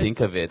people so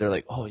think of it, they're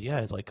like, oh yeah,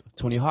 it's like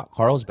Tony Hawk,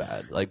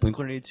 Carlsbad, like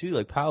Blink-182,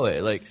 like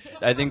Poway. Like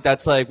I think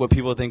that's like what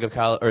people think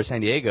of or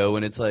San Diego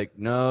when it's like,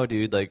 no,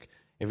 dude, like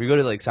if you go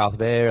to like South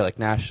Bay or like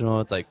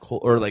National, it's like cool,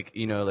 or like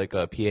you know like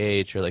a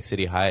PH or like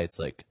City Heights,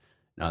 like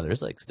no,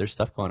 there's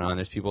stuff going on.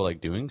 There's people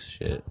like doing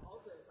shit.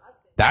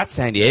 That's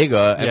San Diego.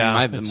 I mean, it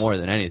might be more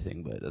than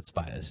anything, but that's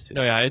biased too.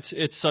 No, yeah,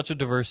 it's such a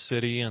diverse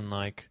city, and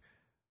like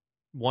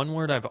one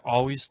word I've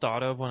always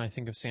thought of when I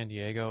think of San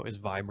Diego is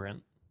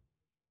vibrant.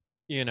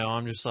 You know,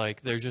 I'm just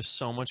like, there's just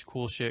so much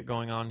cool shit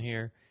going on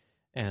here,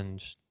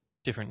 and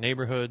different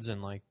neighborhoods,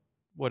 and like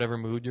whatever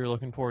mood you're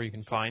looking for, you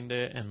can find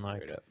it, and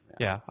like,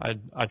 yeah,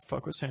 I'd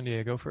fuck with San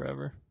Diego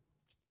forever.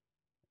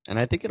 And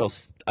I think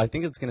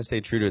it's gonna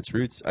stay true to its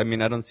roots. I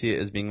mean, I don't see it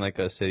as being like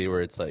a city where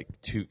it's like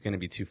gonna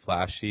be too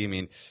flashy. I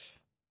mean,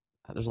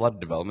 there's a lot of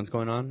developments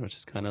going on, which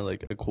is kind of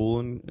like a cool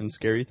and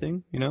scary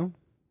thing, you know?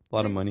 A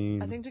lot of money.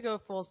 I think to go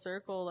full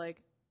circle,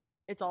 like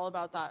it's all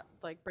about that,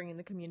 like bringing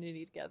the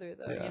community together,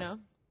 though, you know,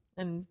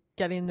 and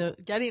getting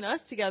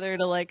us together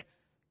to like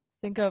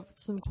think of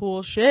some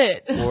cool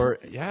shit. Or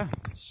yeah.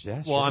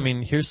 Well, I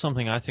mean, here's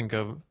something I think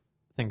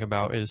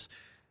about is,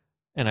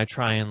 and I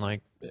try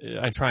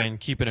and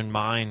keep it in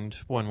mind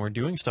when we're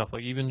doing stuff,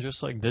 like even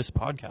just like this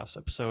podcast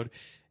episode,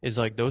 is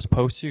like those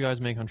posts you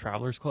guys make on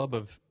Travelers Club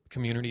of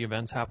community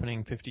events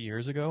happening 50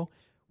 years ago.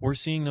 We're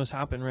seeing those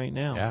happen right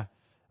now. Yeah.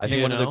 I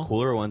think one of the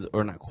cooler ones,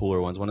 or not cooler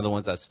ones, one of the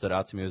ones that stood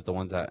out to me was the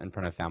ones that in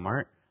front of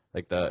FamArt.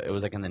 Like it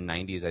was like in the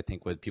 90s, I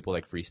think, with people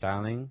like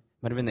freestyling.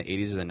 Might have been the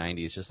 80s or the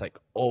 90s, just like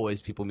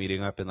always people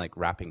meeting up and like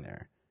rapping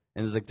there.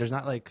 And it's like there's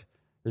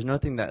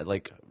nothing that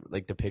like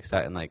depicts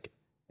that in like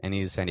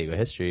any San Diego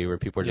history where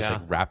people are just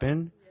like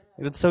rapping.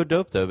 Like, that's so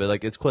dope though. But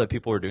like it's cool that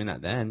people were doing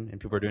that then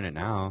and people are doing it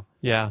now.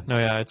 Yeah, no,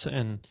 yeah,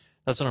 and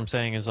that's what I'm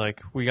saying is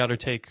like we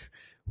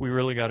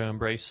really got to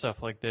embrace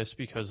stuff like this,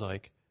 because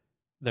like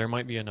there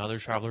might be another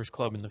Travelers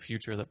Club in the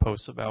future that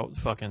posts about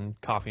fucking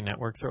Coffee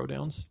Network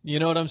throwdowns. You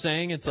know what I'm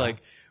saying? It's like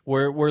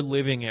we're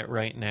living it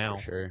right now.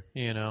 For sure.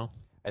 You know?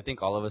 I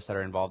think all of us that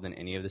are involved in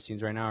any of the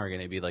scenes right now are going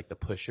to be like the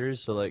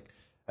pushers. So like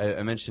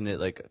I mentioned it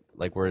like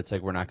where it's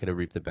like we're not going to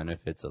reap the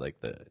benefits of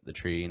like the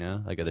tree, you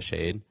know, like of the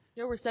shade.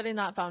 Yeah, we're setting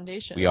that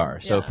foundation. We are.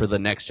 So for the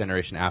next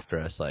generation after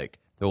us, like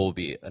there will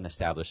be an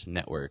established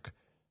network.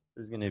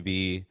 There's going to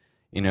be,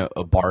 you know,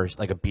 a bar,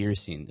 like a beer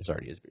scene. There's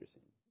already a beer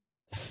scene.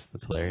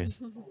 That's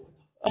hilarious.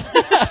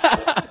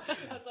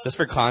 Just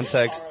for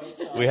context,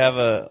 we have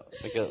a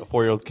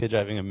 4-year-old kid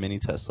driving a mini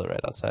Tesla right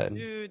outside.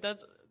 Dude,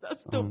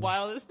 that's the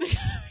wildest thing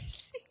I've ever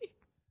seen.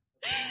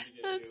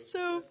 That's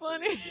so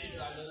funny.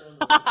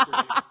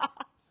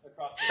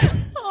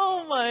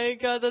 Oh my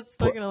god, that's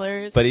fucking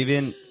hilarious. But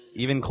even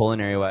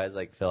culinary wise,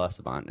 like Phil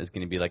Esteban is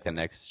going to be like the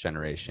next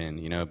generation,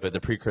 you know. But the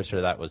precursor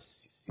to that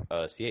was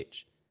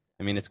CH.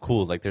 I mean, it's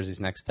cool. Like, there's these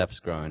next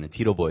steps growing, and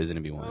Tito Boy is going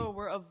to be one. Oh,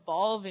 we're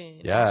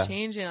evolving, yeah, and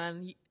changing.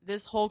 And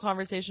this whole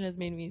conversation has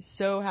made me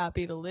so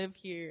happy to live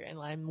here, and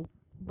I'm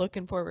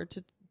looking forward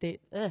to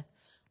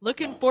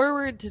Looking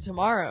forward to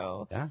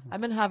tomorrow. Yeah.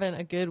 I've been having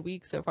a good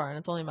week so far, and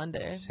it's only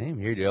Monday. Same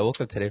here, dude. I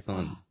woke up today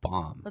feeling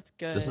bomb. That's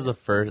good. This is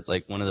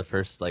one of the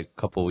first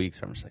couple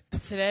weeks where I'm just like,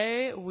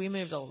 today we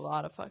moved a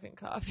lot of fucking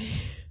coffee.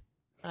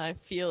 I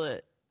feel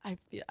it.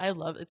 I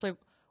love it. It's like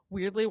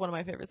weirdly one of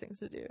my favorite things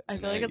to do. I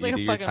feel like it's like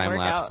a fucking time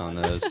workout. lapse on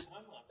those.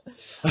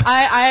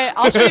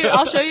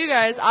 I'll show you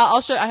guys.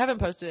 I haven't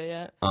posted it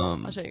yet.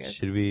 I'll show you guys.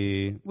 Should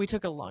we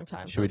took a long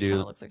time. Should we do?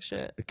 Kinda looks like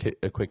shit.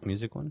 A quick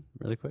music one,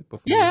 really quick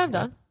before. Yeah, I'm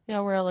done.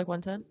 Yeah, we're at like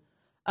 110.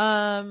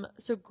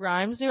 So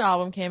Grimes' new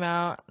album came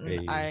out, and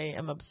Hey. I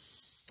am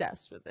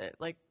obsessed with it.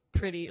 Like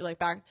pretty like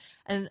back,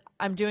 and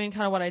I'm doing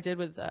kind of what I did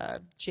with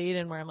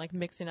Jaden, where I'm like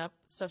mixing up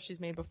stuff she's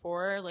made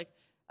before, like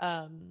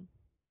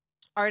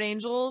Art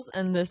Angels,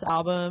 and this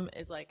album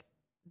is like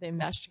they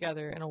mesh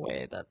together in a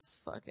way that's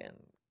fucking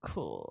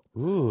cool.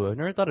 Ooh, I've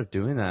never thought of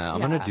doing that. I'm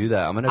Yeah. gonna do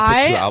that. I'm gonna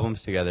put 2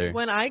 albums together.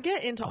 When I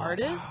get into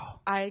artists,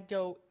 I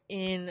go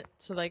into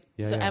like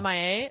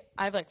MIA.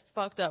 I've like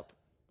fucked up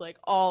like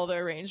all the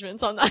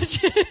arrangements on that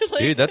shit.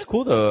 Like, dude, that's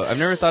cool though. I've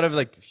never thought of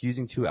like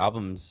fusing 2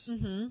 albums.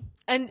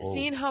 and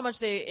seeing how much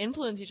they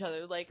influence each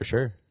other. Like For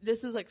sure.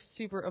 this is like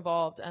super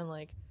evolved and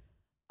like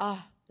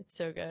it's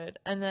so good.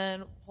 And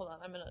then hold on,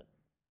 I'm gonna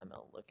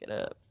look it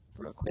up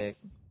real quick.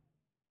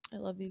 I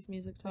love these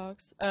music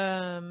talks.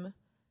 Tame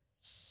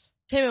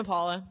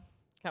Impala,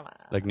 come on,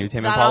 Like new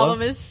Tame that Impala?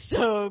 album is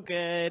so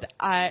good.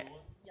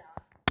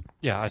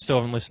 Yeah, I still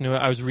haven't listened to it.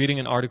 I was reading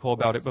an article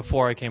about it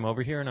before I came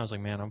over here, and I was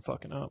like, man, I'm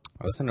fucking up.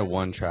 I listened to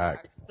 1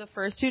 track. The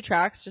first 2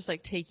 tracks just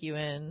like take you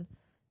in.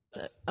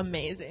 It's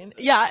amazing.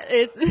 Yeah,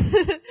 it's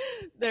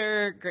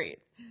they're great.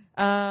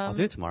 I'll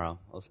do it tomorrow.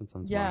 I'll listen to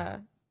them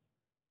tomorrow.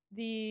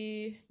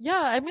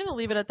 I'm gonna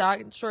leave it at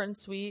that. Short and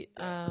sweet.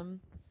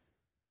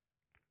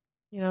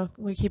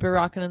 We keep it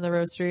rocking in the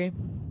roastery.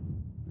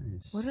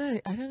 Nice. What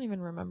did I don't even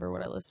remember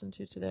what I listened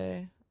to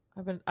today.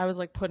 I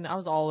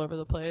was all over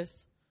the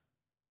place.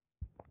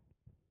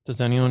 Does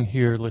anyone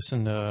here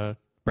listen to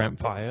Brent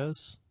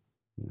Faiyaz?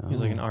 No. He's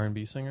like an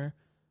R&B singer.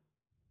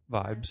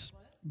 Vibes.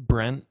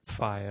 Brent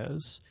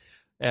Faiyaz.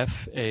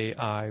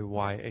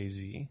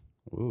 Faiyaz.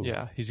 Ooh.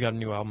 Yeah, he's got a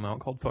new album out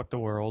called Fuck the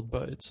World,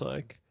 but it's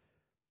like,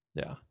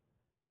 yeah.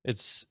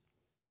 It's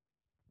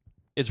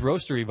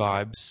roastery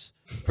vibes,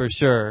 for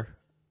sure.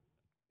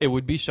 It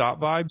would be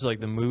shop vibes, like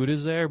the mood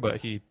is there,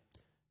 but he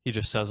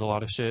just says a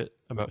lot of shit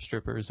about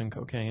strippers and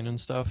cocaine and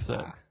stuff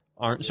that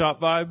aren't shop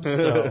vibes,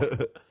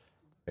 so...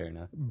 Fair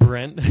enough.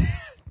 Brent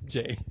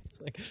Jay.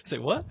 It's like, say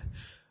what?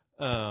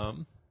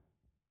 Little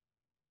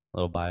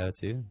bio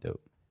too.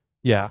 Dope.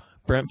 Yeah,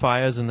 Brent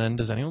Faiyaz, and then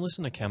does anyone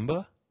listen to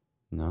Kemba?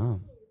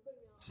 No.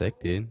 Sick,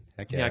 dude.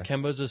 Heck Yeah,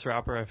 Kemba's this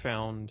rapper I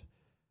found.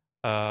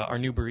 Our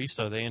new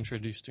barista. They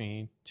introduced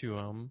me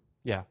to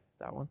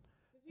that one.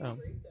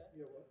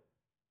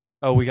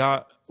 We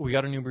got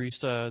a new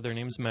barista. Their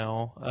name's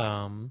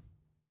Mel.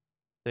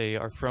 They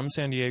are from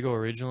San Diego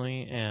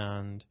originally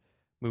and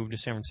moved to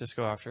San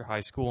Francisco after high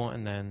school,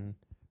 and then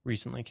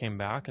recently came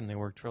back, and they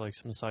worked for like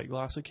some Sight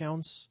Glass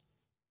accounts.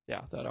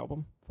 Yeah, that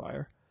album,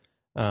 fire.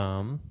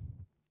 And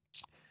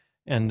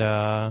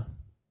they're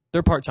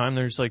part-time.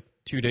 They're just like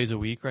 2 days a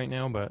week right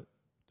now, but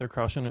they're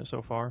crushing it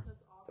so far.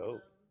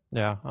 Dope.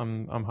 Yeah,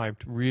 I'm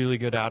hyped. Really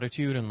good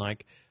attitude and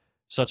like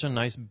such a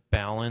nice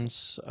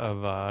balance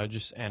of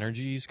just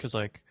energies, because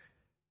like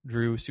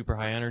Drew, super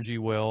high energy,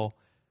 Will,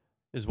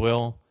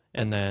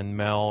 and then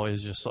Mel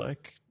is just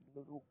like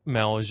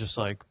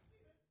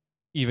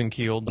even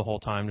keeled the whole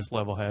time, just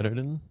level headed,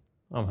 and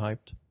I'm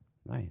hyped.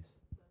 Nice.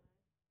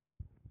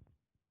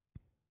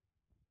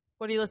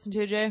 What do you listen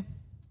to, Jay?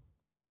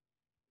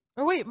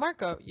 Or wait,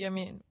 Marco. Yeah, I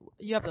mean,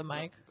 you have the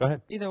mic. Go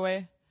ahead. Either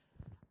way,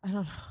 I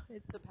don't know.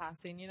 It's the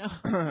passing,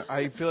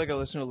 I feel like I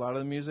listen to a lot of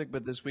the music,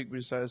 but this week we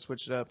decided to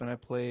switch it up, and I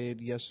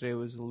played yesterday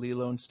was the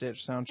Lilo and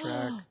Stitch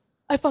soundtrack.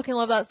 I fucking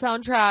love that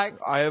soundtrack.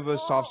 I have a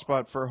soft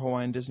spot for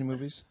Hawaiian Disney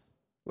movies,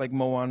 like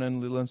Moana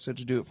and Lilo and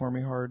Stitch. Do it for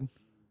me hard,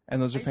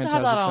 and those I are used to have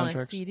fantastic that on a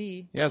soundtracks.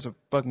 CD. Yeah, it's a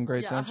fucking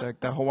great Yeah. soundtrack.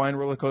 That Hawaiian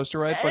roller coaster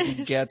ride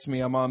fucking gets me.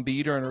 I'm on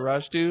beat or in a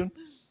rush, dude.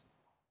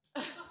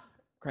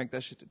 Crank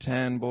that shit to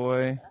 10,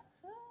 boy.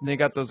 And they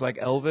got those like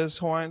Elvis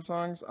Hawaiian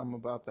songs. I'm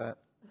about that.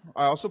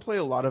 I also play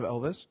a lot of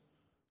Elvis,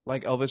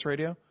 like Elvis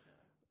radio.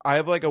 I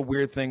have like a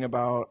weird thing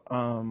about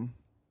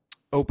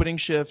opening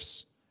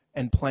shifts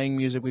and playing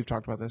music. We've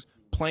talked about this.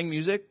 Playing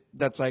music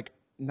that's like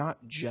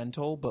not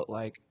gentle, but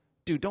like,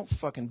 dude, don't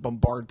fucking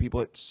bombard people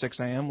at 6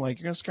 a.m. Like,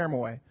 you're going to scare them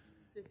away.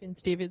 Sufjan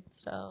Stevens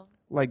style.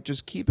 Like,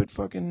 just keep it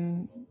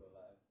fucking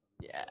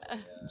Yeah.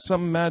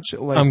 some match.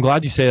 Like, I'm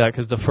glad you say that,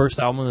 because the first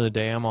album of the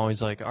day, I'm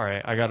always like, all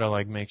right, I gotta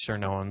like make sure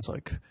no one's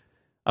like,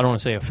 I don't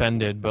want to say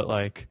offended, but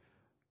like,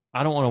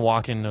 I don't want to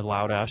walk into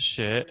loud ass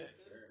shit.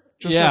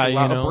 just Yeah,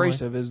 like, you know,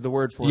 abrasive is the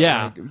word for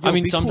Yeah, it. Like, I yo,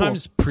 mean, be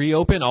sometimes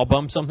pre-open, I'll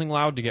bump something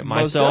loud to get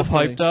Most myself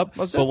definitely. hyped up.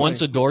 Most But once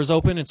the definitely. doors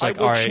open, it's cool. like,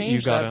 I will all right, you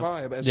change gotta. that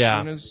vibe as Yeah.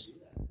 soon as.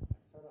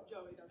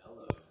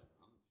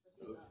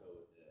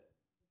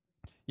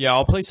 yeah,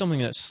 I'll play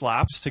something that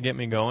slaps to get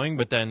me going.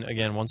 But then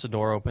again, once the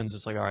door opens,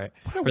 it's like, all right,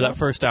 for that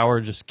first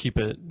hour, just keep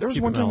it. There was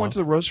one time I went to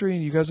the roastery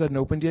and you guys hadn't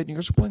opened yet, and you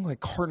guys were playing like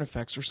Carton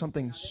Effects or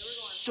something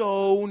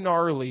so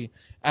gnarly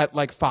at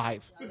like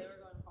 5.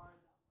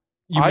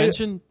 You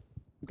mentioned.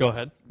 Go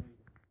ahead.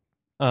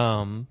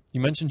 You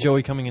mentioned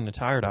Joey coming into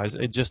Tired Eyes.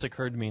 It just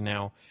occurred to me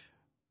now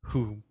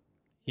who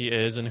he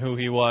is and who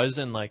he was,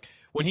 and like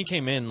when he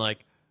came in,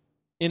 like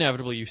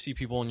inevitably you see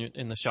people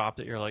in the shop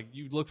that you're like,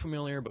 you look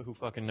familiar, but who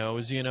fucking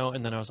knows, you know?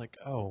 And then I was like,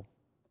 oh,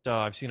 duh,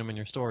 I've seen him in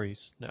your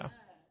stories now.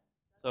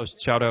 So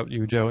shout out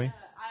you, Joey. Yeah,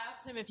 I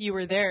asked him if you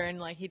were there, and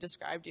like he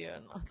described you,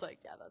 and I was like,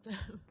 yeah, that's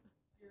him.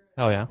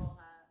 Oh yeah.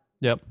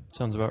 Yep,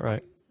 sounds about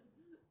right.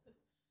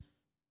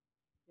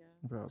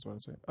 What else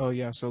was I say? Oh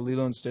yeah, so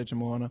Lilo and Stitch and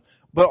Moana.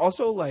 But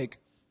also like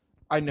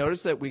I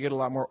noticed that we get a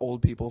lot more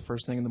old people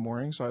first thing in the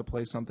morning, so I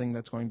play something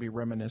that's going to be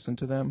reminiscent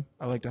to them.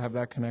 I like to have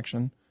that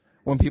connection.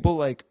 When people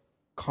like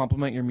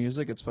compliment your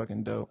music, it's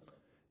fucking dope.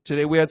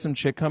 Today we had some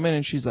chick come in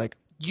and she's like,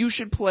 "You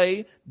should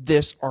play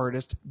this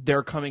artist.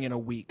 They're coming in a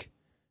week."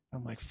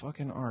 I'm like,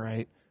 "Fucking all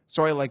right."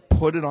 So I like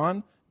put it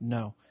on.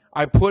 No.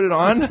 I put it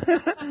on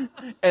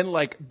and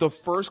like the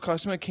first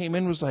customer came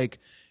in was like,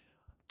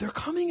 "They're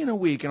coming in a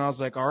week." And I was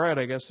like, all right,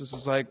 I guess this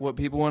is like what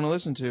people want to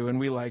listen to. And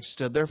we like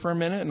stood there for a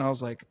minute and I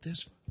was like,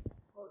 this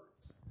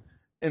hurts.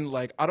 And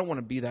like, I don't want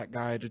to be that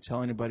guy to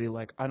tell anybody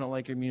like, I don't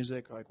like your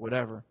music, like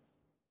whatever.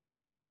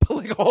 But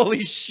like,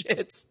 holy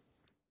shit.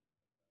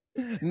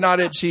 Not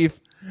it, Chief.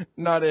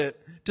 Not it.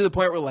 To the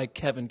point where like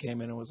Kevin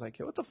came in and was like,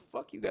 "Yo, what the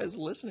fuck you guys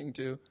listening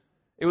to?"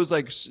 It was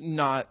like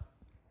not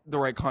the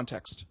right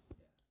context.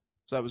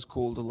 So that was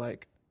cool to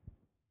like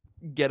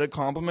get a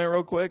compliment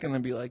real quick and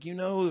then be like, we're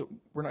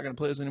not going to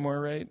play this anymore,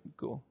 right?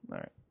 Cool. All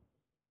right.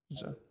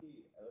 So.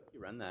 I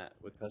run that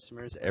with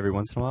customers every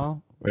once in a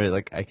while where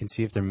like I can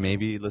see if they're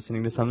maybe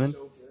listening to something.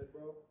 So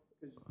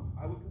good, bro.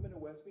 I would come into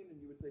Westmead and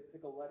you would say,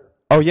 pick a letter.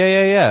 Oh,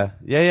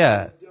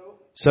 yeah.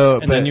 So,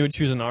 and then you would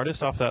choose an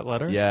artist off that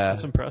letter? Yeah.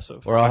 That's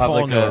impressive. Or I'll have fall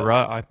like into a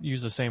rut. I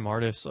use the same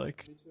artist.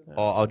 Like,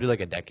 I'll do like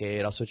a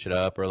decade. I'll switch it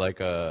up or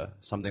like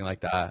something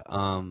like that.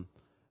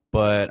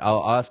 But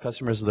I'll ask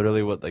customers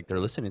literally what like they're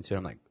listening to.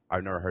 I'm like,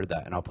 I've never heard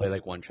that, and I'll play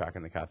like one track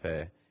in the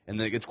cafe, and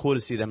like it's cool to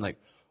see them like,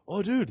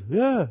 "Oh, dude,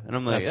 yeah," and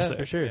I'm like, "Yeah,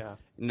 for sure." Yeah.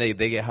 And they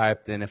get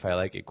hyped, and if I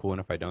like it, cool,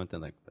 and if I don't,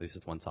 then like at least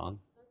it's one song.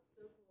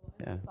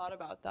 I thought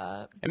about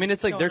that. I mean,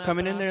 it's like they're Going up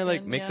coming in and there, like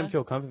asking, make yeah. them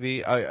feel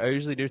comfy. I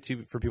usually do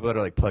too for people that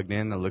are like plugged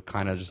in that look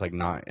kind of just like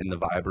not in the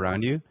vibe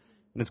around you,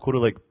 and it's cool to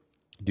like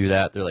do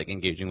that. They're like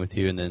engaging with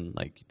you, and then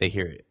like they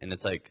hear it, and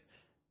it's like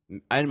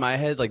in my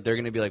head, like they're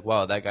gonna be like,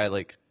 "Wow, that guy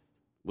like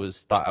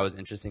thought I was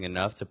interesting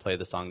enough to play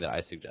the song that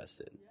I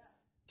suggested."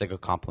 It's like a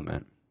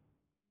compliment.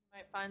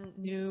 Might find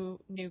new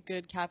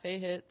good cafe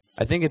hits.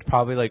 I think it's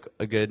probably like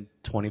a good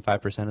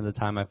 25% of the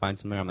time I find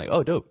something I'm like,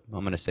 "Oh, dope,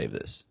 I'm gonna save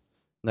this."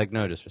 Like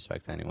no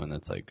disrespect to anyone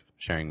that's like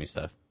sharing me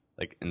stuff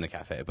like in the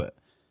cafe, but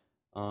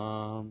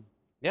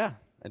yeah,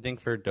 I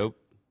think for dope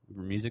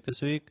music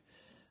this week,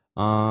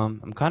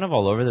 I'm kind of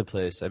all over the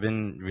place. I've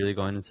been really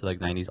going into like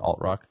 90s alt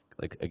rock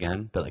like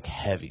again, but like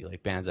heavy,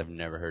 like bands I've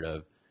never heard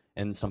of,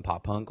 and some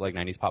pop punk, like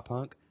 90s pop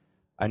punk.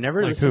 I've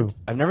never listened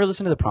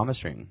to The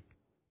Promise Ring.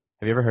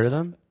 Have you ever heard of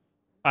them?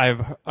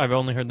 I've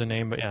only heard the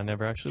name, but yeah,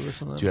 never actually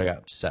listened to them. Dude, I got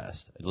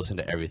obsessed. I listened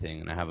to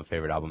everything, and I have a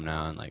favorite album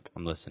now, and like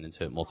I'm listening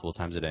to it multiple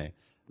times a day.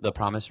 The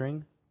Promise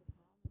Ring.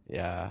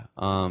 Yeah.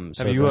 So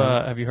have you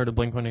heard of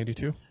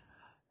Blink-182?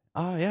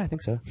 Oh yeah, I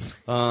think so.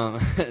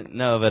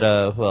 No,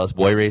 but who else?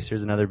 Boy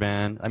Racer's another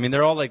band. I mean,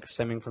 they're all like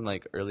stemming from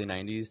like early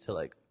 90s to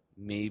like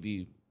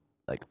maybe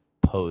like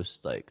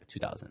post like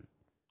 2000.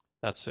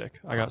 That's sick.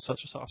 I got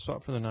such a soft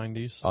spot for the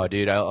 90s. Oh,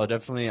 dude, I'll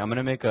definitely. I'm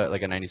gonna make a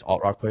 90s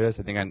alt rock playlist.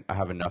 I think I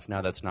have enough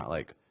now. That's not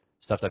like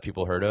stuff that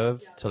people heard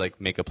of to like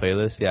make a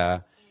playlist. Yeah.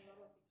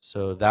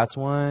 So that's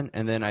one,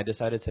 and then I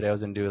decided today I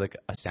was gonna do like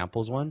a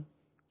samples one.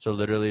 So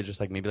literally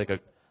just like maybe like a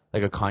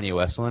Kanye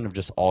West one of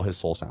just all his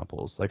soul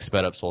samples, like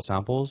sped up soul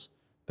samples,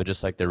 but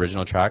just like the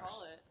original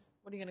tracks.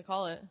 What are you gonna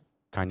call it?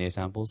 Kanye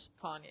samples.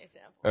 Kanye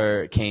samples.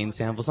 Or Kane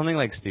samples, something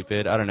like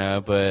stupid. I don't know,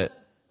 but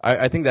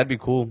I think that'd be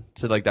cool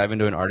to like dive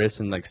into an artist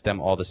and like stem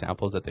all the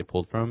samples that they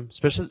pulled from,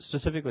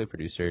 specifically a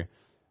producer.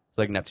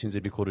 So like Neptunes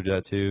would be cool to do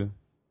that too.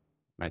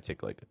 Might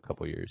take like a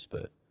couple years,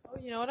 but. Oh,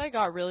 you know what I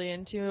got really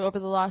into over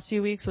the last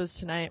few weeks was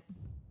Tonight.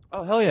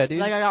 Oh hell yeah, dude!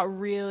 Like I got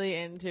really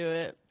into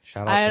it.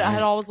 Shout out I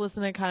had always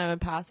listened to kind of in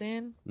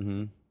passing.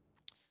 Mm-hmm.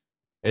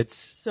 It's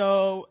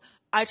so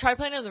I try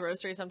playing it in the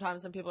roastery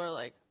sometimes, and people are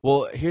like,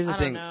 "Well, here's the I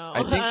thing." don't know.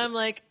 I think, and I'm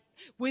like,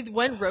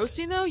 when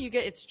roasting though,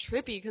 it's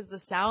trippy because the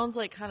sounds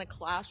like kind of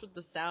clash with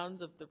the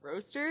sounds of the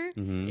roaster.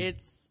 Mm-hmm.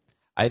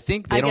 I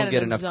think they don't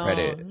get enough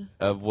credit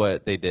of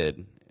what they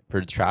did for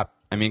trap.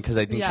 I mean, because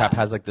I think trap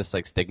has like this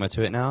like stigma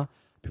to it now.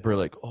 People are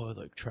like, "Oh,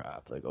 like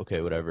trap, like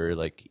okay, whatever,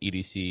 like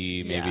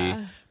EDC maybe."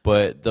 Yeah.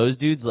 But those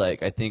dudes,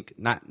 like, I think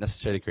not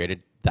necessarily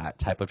created that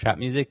type of trap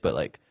music, but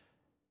like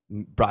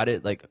brought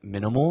it like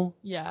minimal.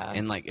 Yeah.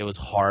 And like it was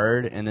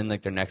hard, and then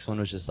like their next one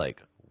was just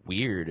like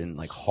weird and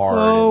like hard.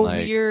 So and,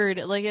 like, weird.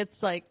 Like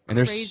it's like and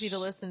there's crazy to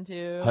listen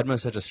to. Hudma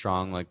is such a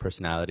strong like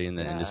personality in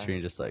the Yeah. industry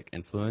and just like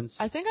influence.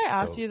 I think I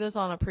asked you this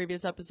on a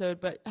previous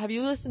episode, but have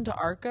you listened to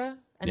Arca?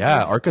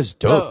 Yeah, Arca's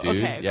dope,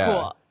 dude. Okay, yeah.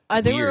 cool.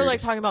 I think we were Weird. like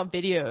talking about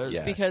videos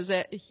Yes. because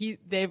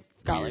they've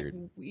got Weird.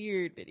 like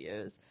weird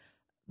videos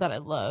that I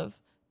love,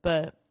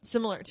 but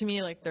similar to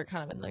me, like they're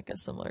kind of in like a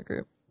similar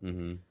group.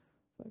 Mm-hmm.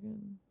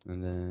 Fucking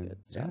And then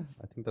Good stuff. yeah,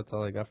 I think that's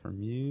all I got for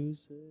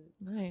music.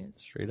 nice,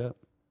 Straight up.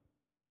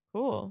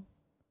 cool.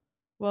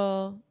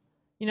 Well,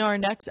 our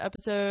next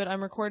episode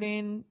I'm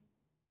recording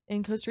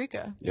in Costa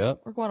Rica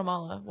Yep. or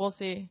Guatemala. We'll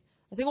see.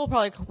 I think we'll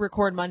probably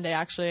record Monday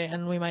actually,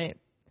 and we might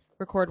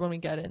record when we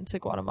get into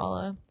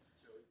Guatemala.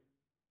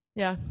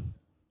 Yeah.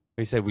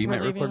 We said we We're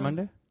might leaving record on-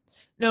 Monday.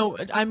 No,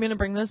 I'm gonna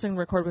bring this and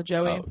record with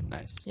Joey. Oh,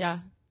 nice. Yeah.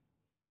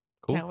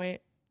 Cool. Can't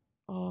wait.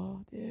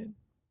 Oh, dude.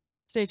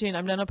 Stay tuned.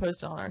 I'm gonna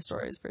post it on our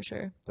stories for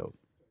sure. Dope.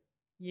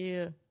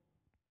 Yeah.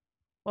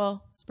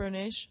 Well,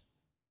 SproNation.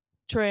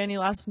 Troy, any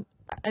last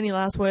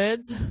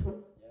words? It's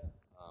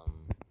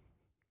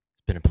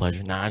been a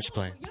pleasure. Nah, I'm just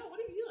playing. Yeah, what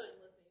have you been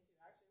listening to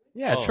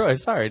actually? Yeah, Oh. Troy.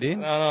 Sorry, dude.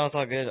 No, it's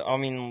all good. I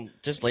mean,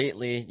 just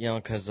lately,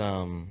 because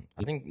I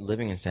think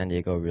living in San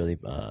Diego really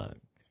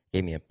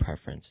gave me a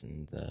preference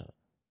in the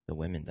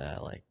women that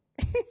I like.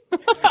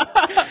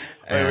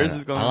 Wait, where's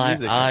this going with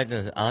music? I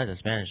like the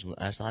Spanish.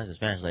 I like the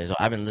Spanish lady. So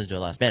I've been listening to a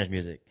lot of Spanish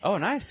music. Oh,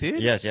 nice,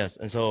 dude. Yes.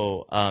 And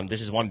so there's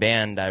this one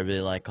band that I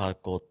really like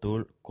called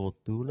Cultura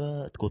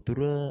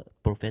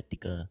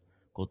Profética.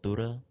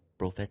 Cultura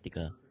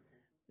Profética.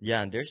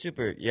 Yeah, and they're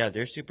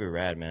super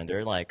rad, man.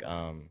 They're like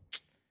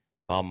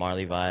Bob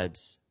Marley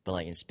vibes, but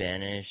like in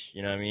Spanish.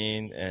 You know what I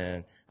mean?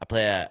 And I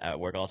play at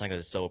work all the time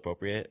because it's so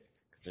appropriate.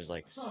 Because there's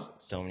like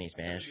so many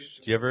Spanish.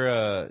 Do you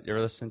ever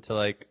listen to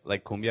like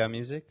cumbia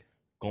music?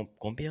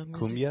 Cumbia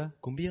music?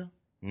 Cumbia?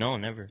 No,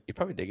 never. You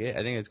probably dig it.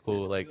 I think it's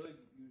cool. Like,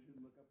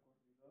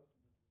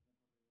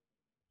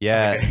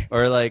 yeah, Okay.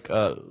 or like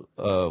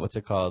what's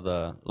it called?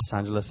 Los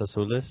Angeles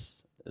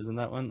Azules. Isn't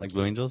that one like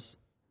Blue Angels?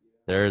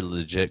 They're a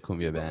legit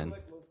cumbia band.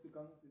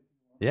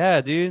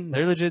 Yeah, dude,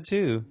 they're legit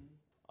too.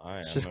 All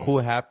right. It's just cool,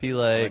 happy, I'm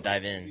gonna like.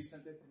 dive in.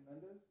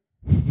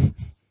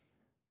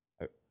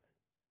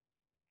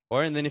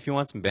 Or and then if you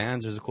want some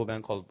bands, there's a cool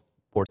band called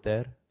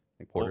Porter,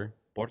 like Porter.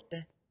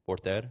 Porte?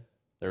 Porter.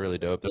 They're really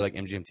dope. They're like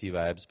MGMT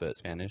vibes, but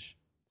Spanish.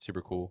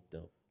 Super cool.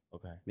 Dope.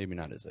 Okay. Maybe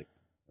not as like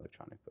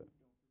electronic, but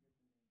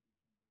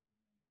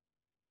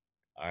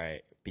All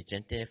right.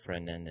 Vicente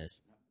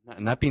Fernandez.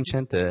 not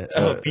Pinchente.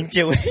 Oh,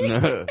 pinche güey.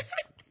 No.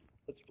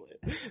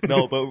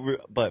 No,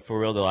 but for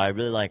real though, I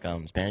really like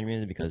Spanish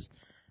music because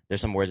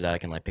there's some words that I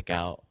can like pick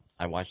out.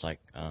 I watch like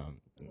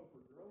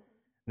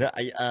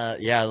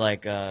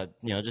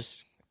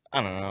just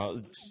I don't know.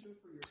 Just do it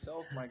for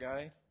yourself, my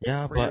guy.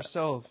 Yeah, For but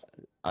yourself.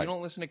 I- You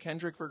don't listen to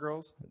Kendrick for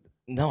girls?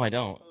 no, I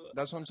don't.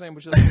 That's what I'm saying.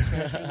 But you listen to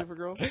Spanish music for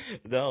girls?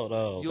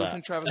 No. You but-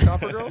 listen to Travis Scott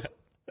for girls?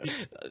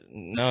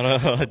 No,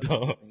 I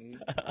don't.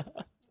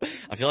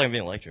 I feel like I'm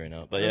being lectured right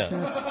now, but yeah.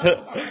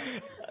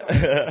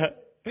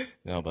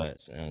 No, but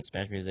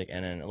Spanish music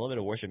and then a little bit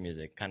of worship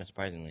music, kind of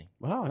surprisingly.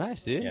 Wow,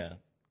 nice, dude. Yeah,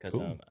 because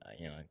Cool.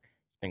 I've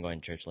been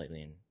going to church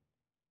lately and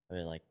I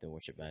really like the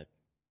worship vibe.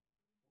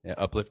 Yeah,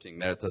 uplifting.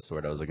 That's the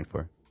word I was looking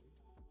for.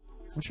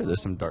 I'm sure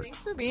there's some dark. Thanks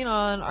for being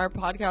on our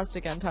podcast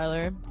again,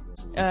 Tyler.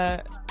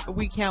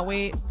 We can't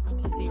wait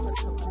to see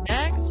what's coming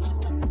next,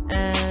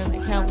 and I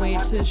can't wait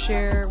to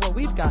share what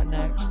we've got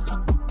next.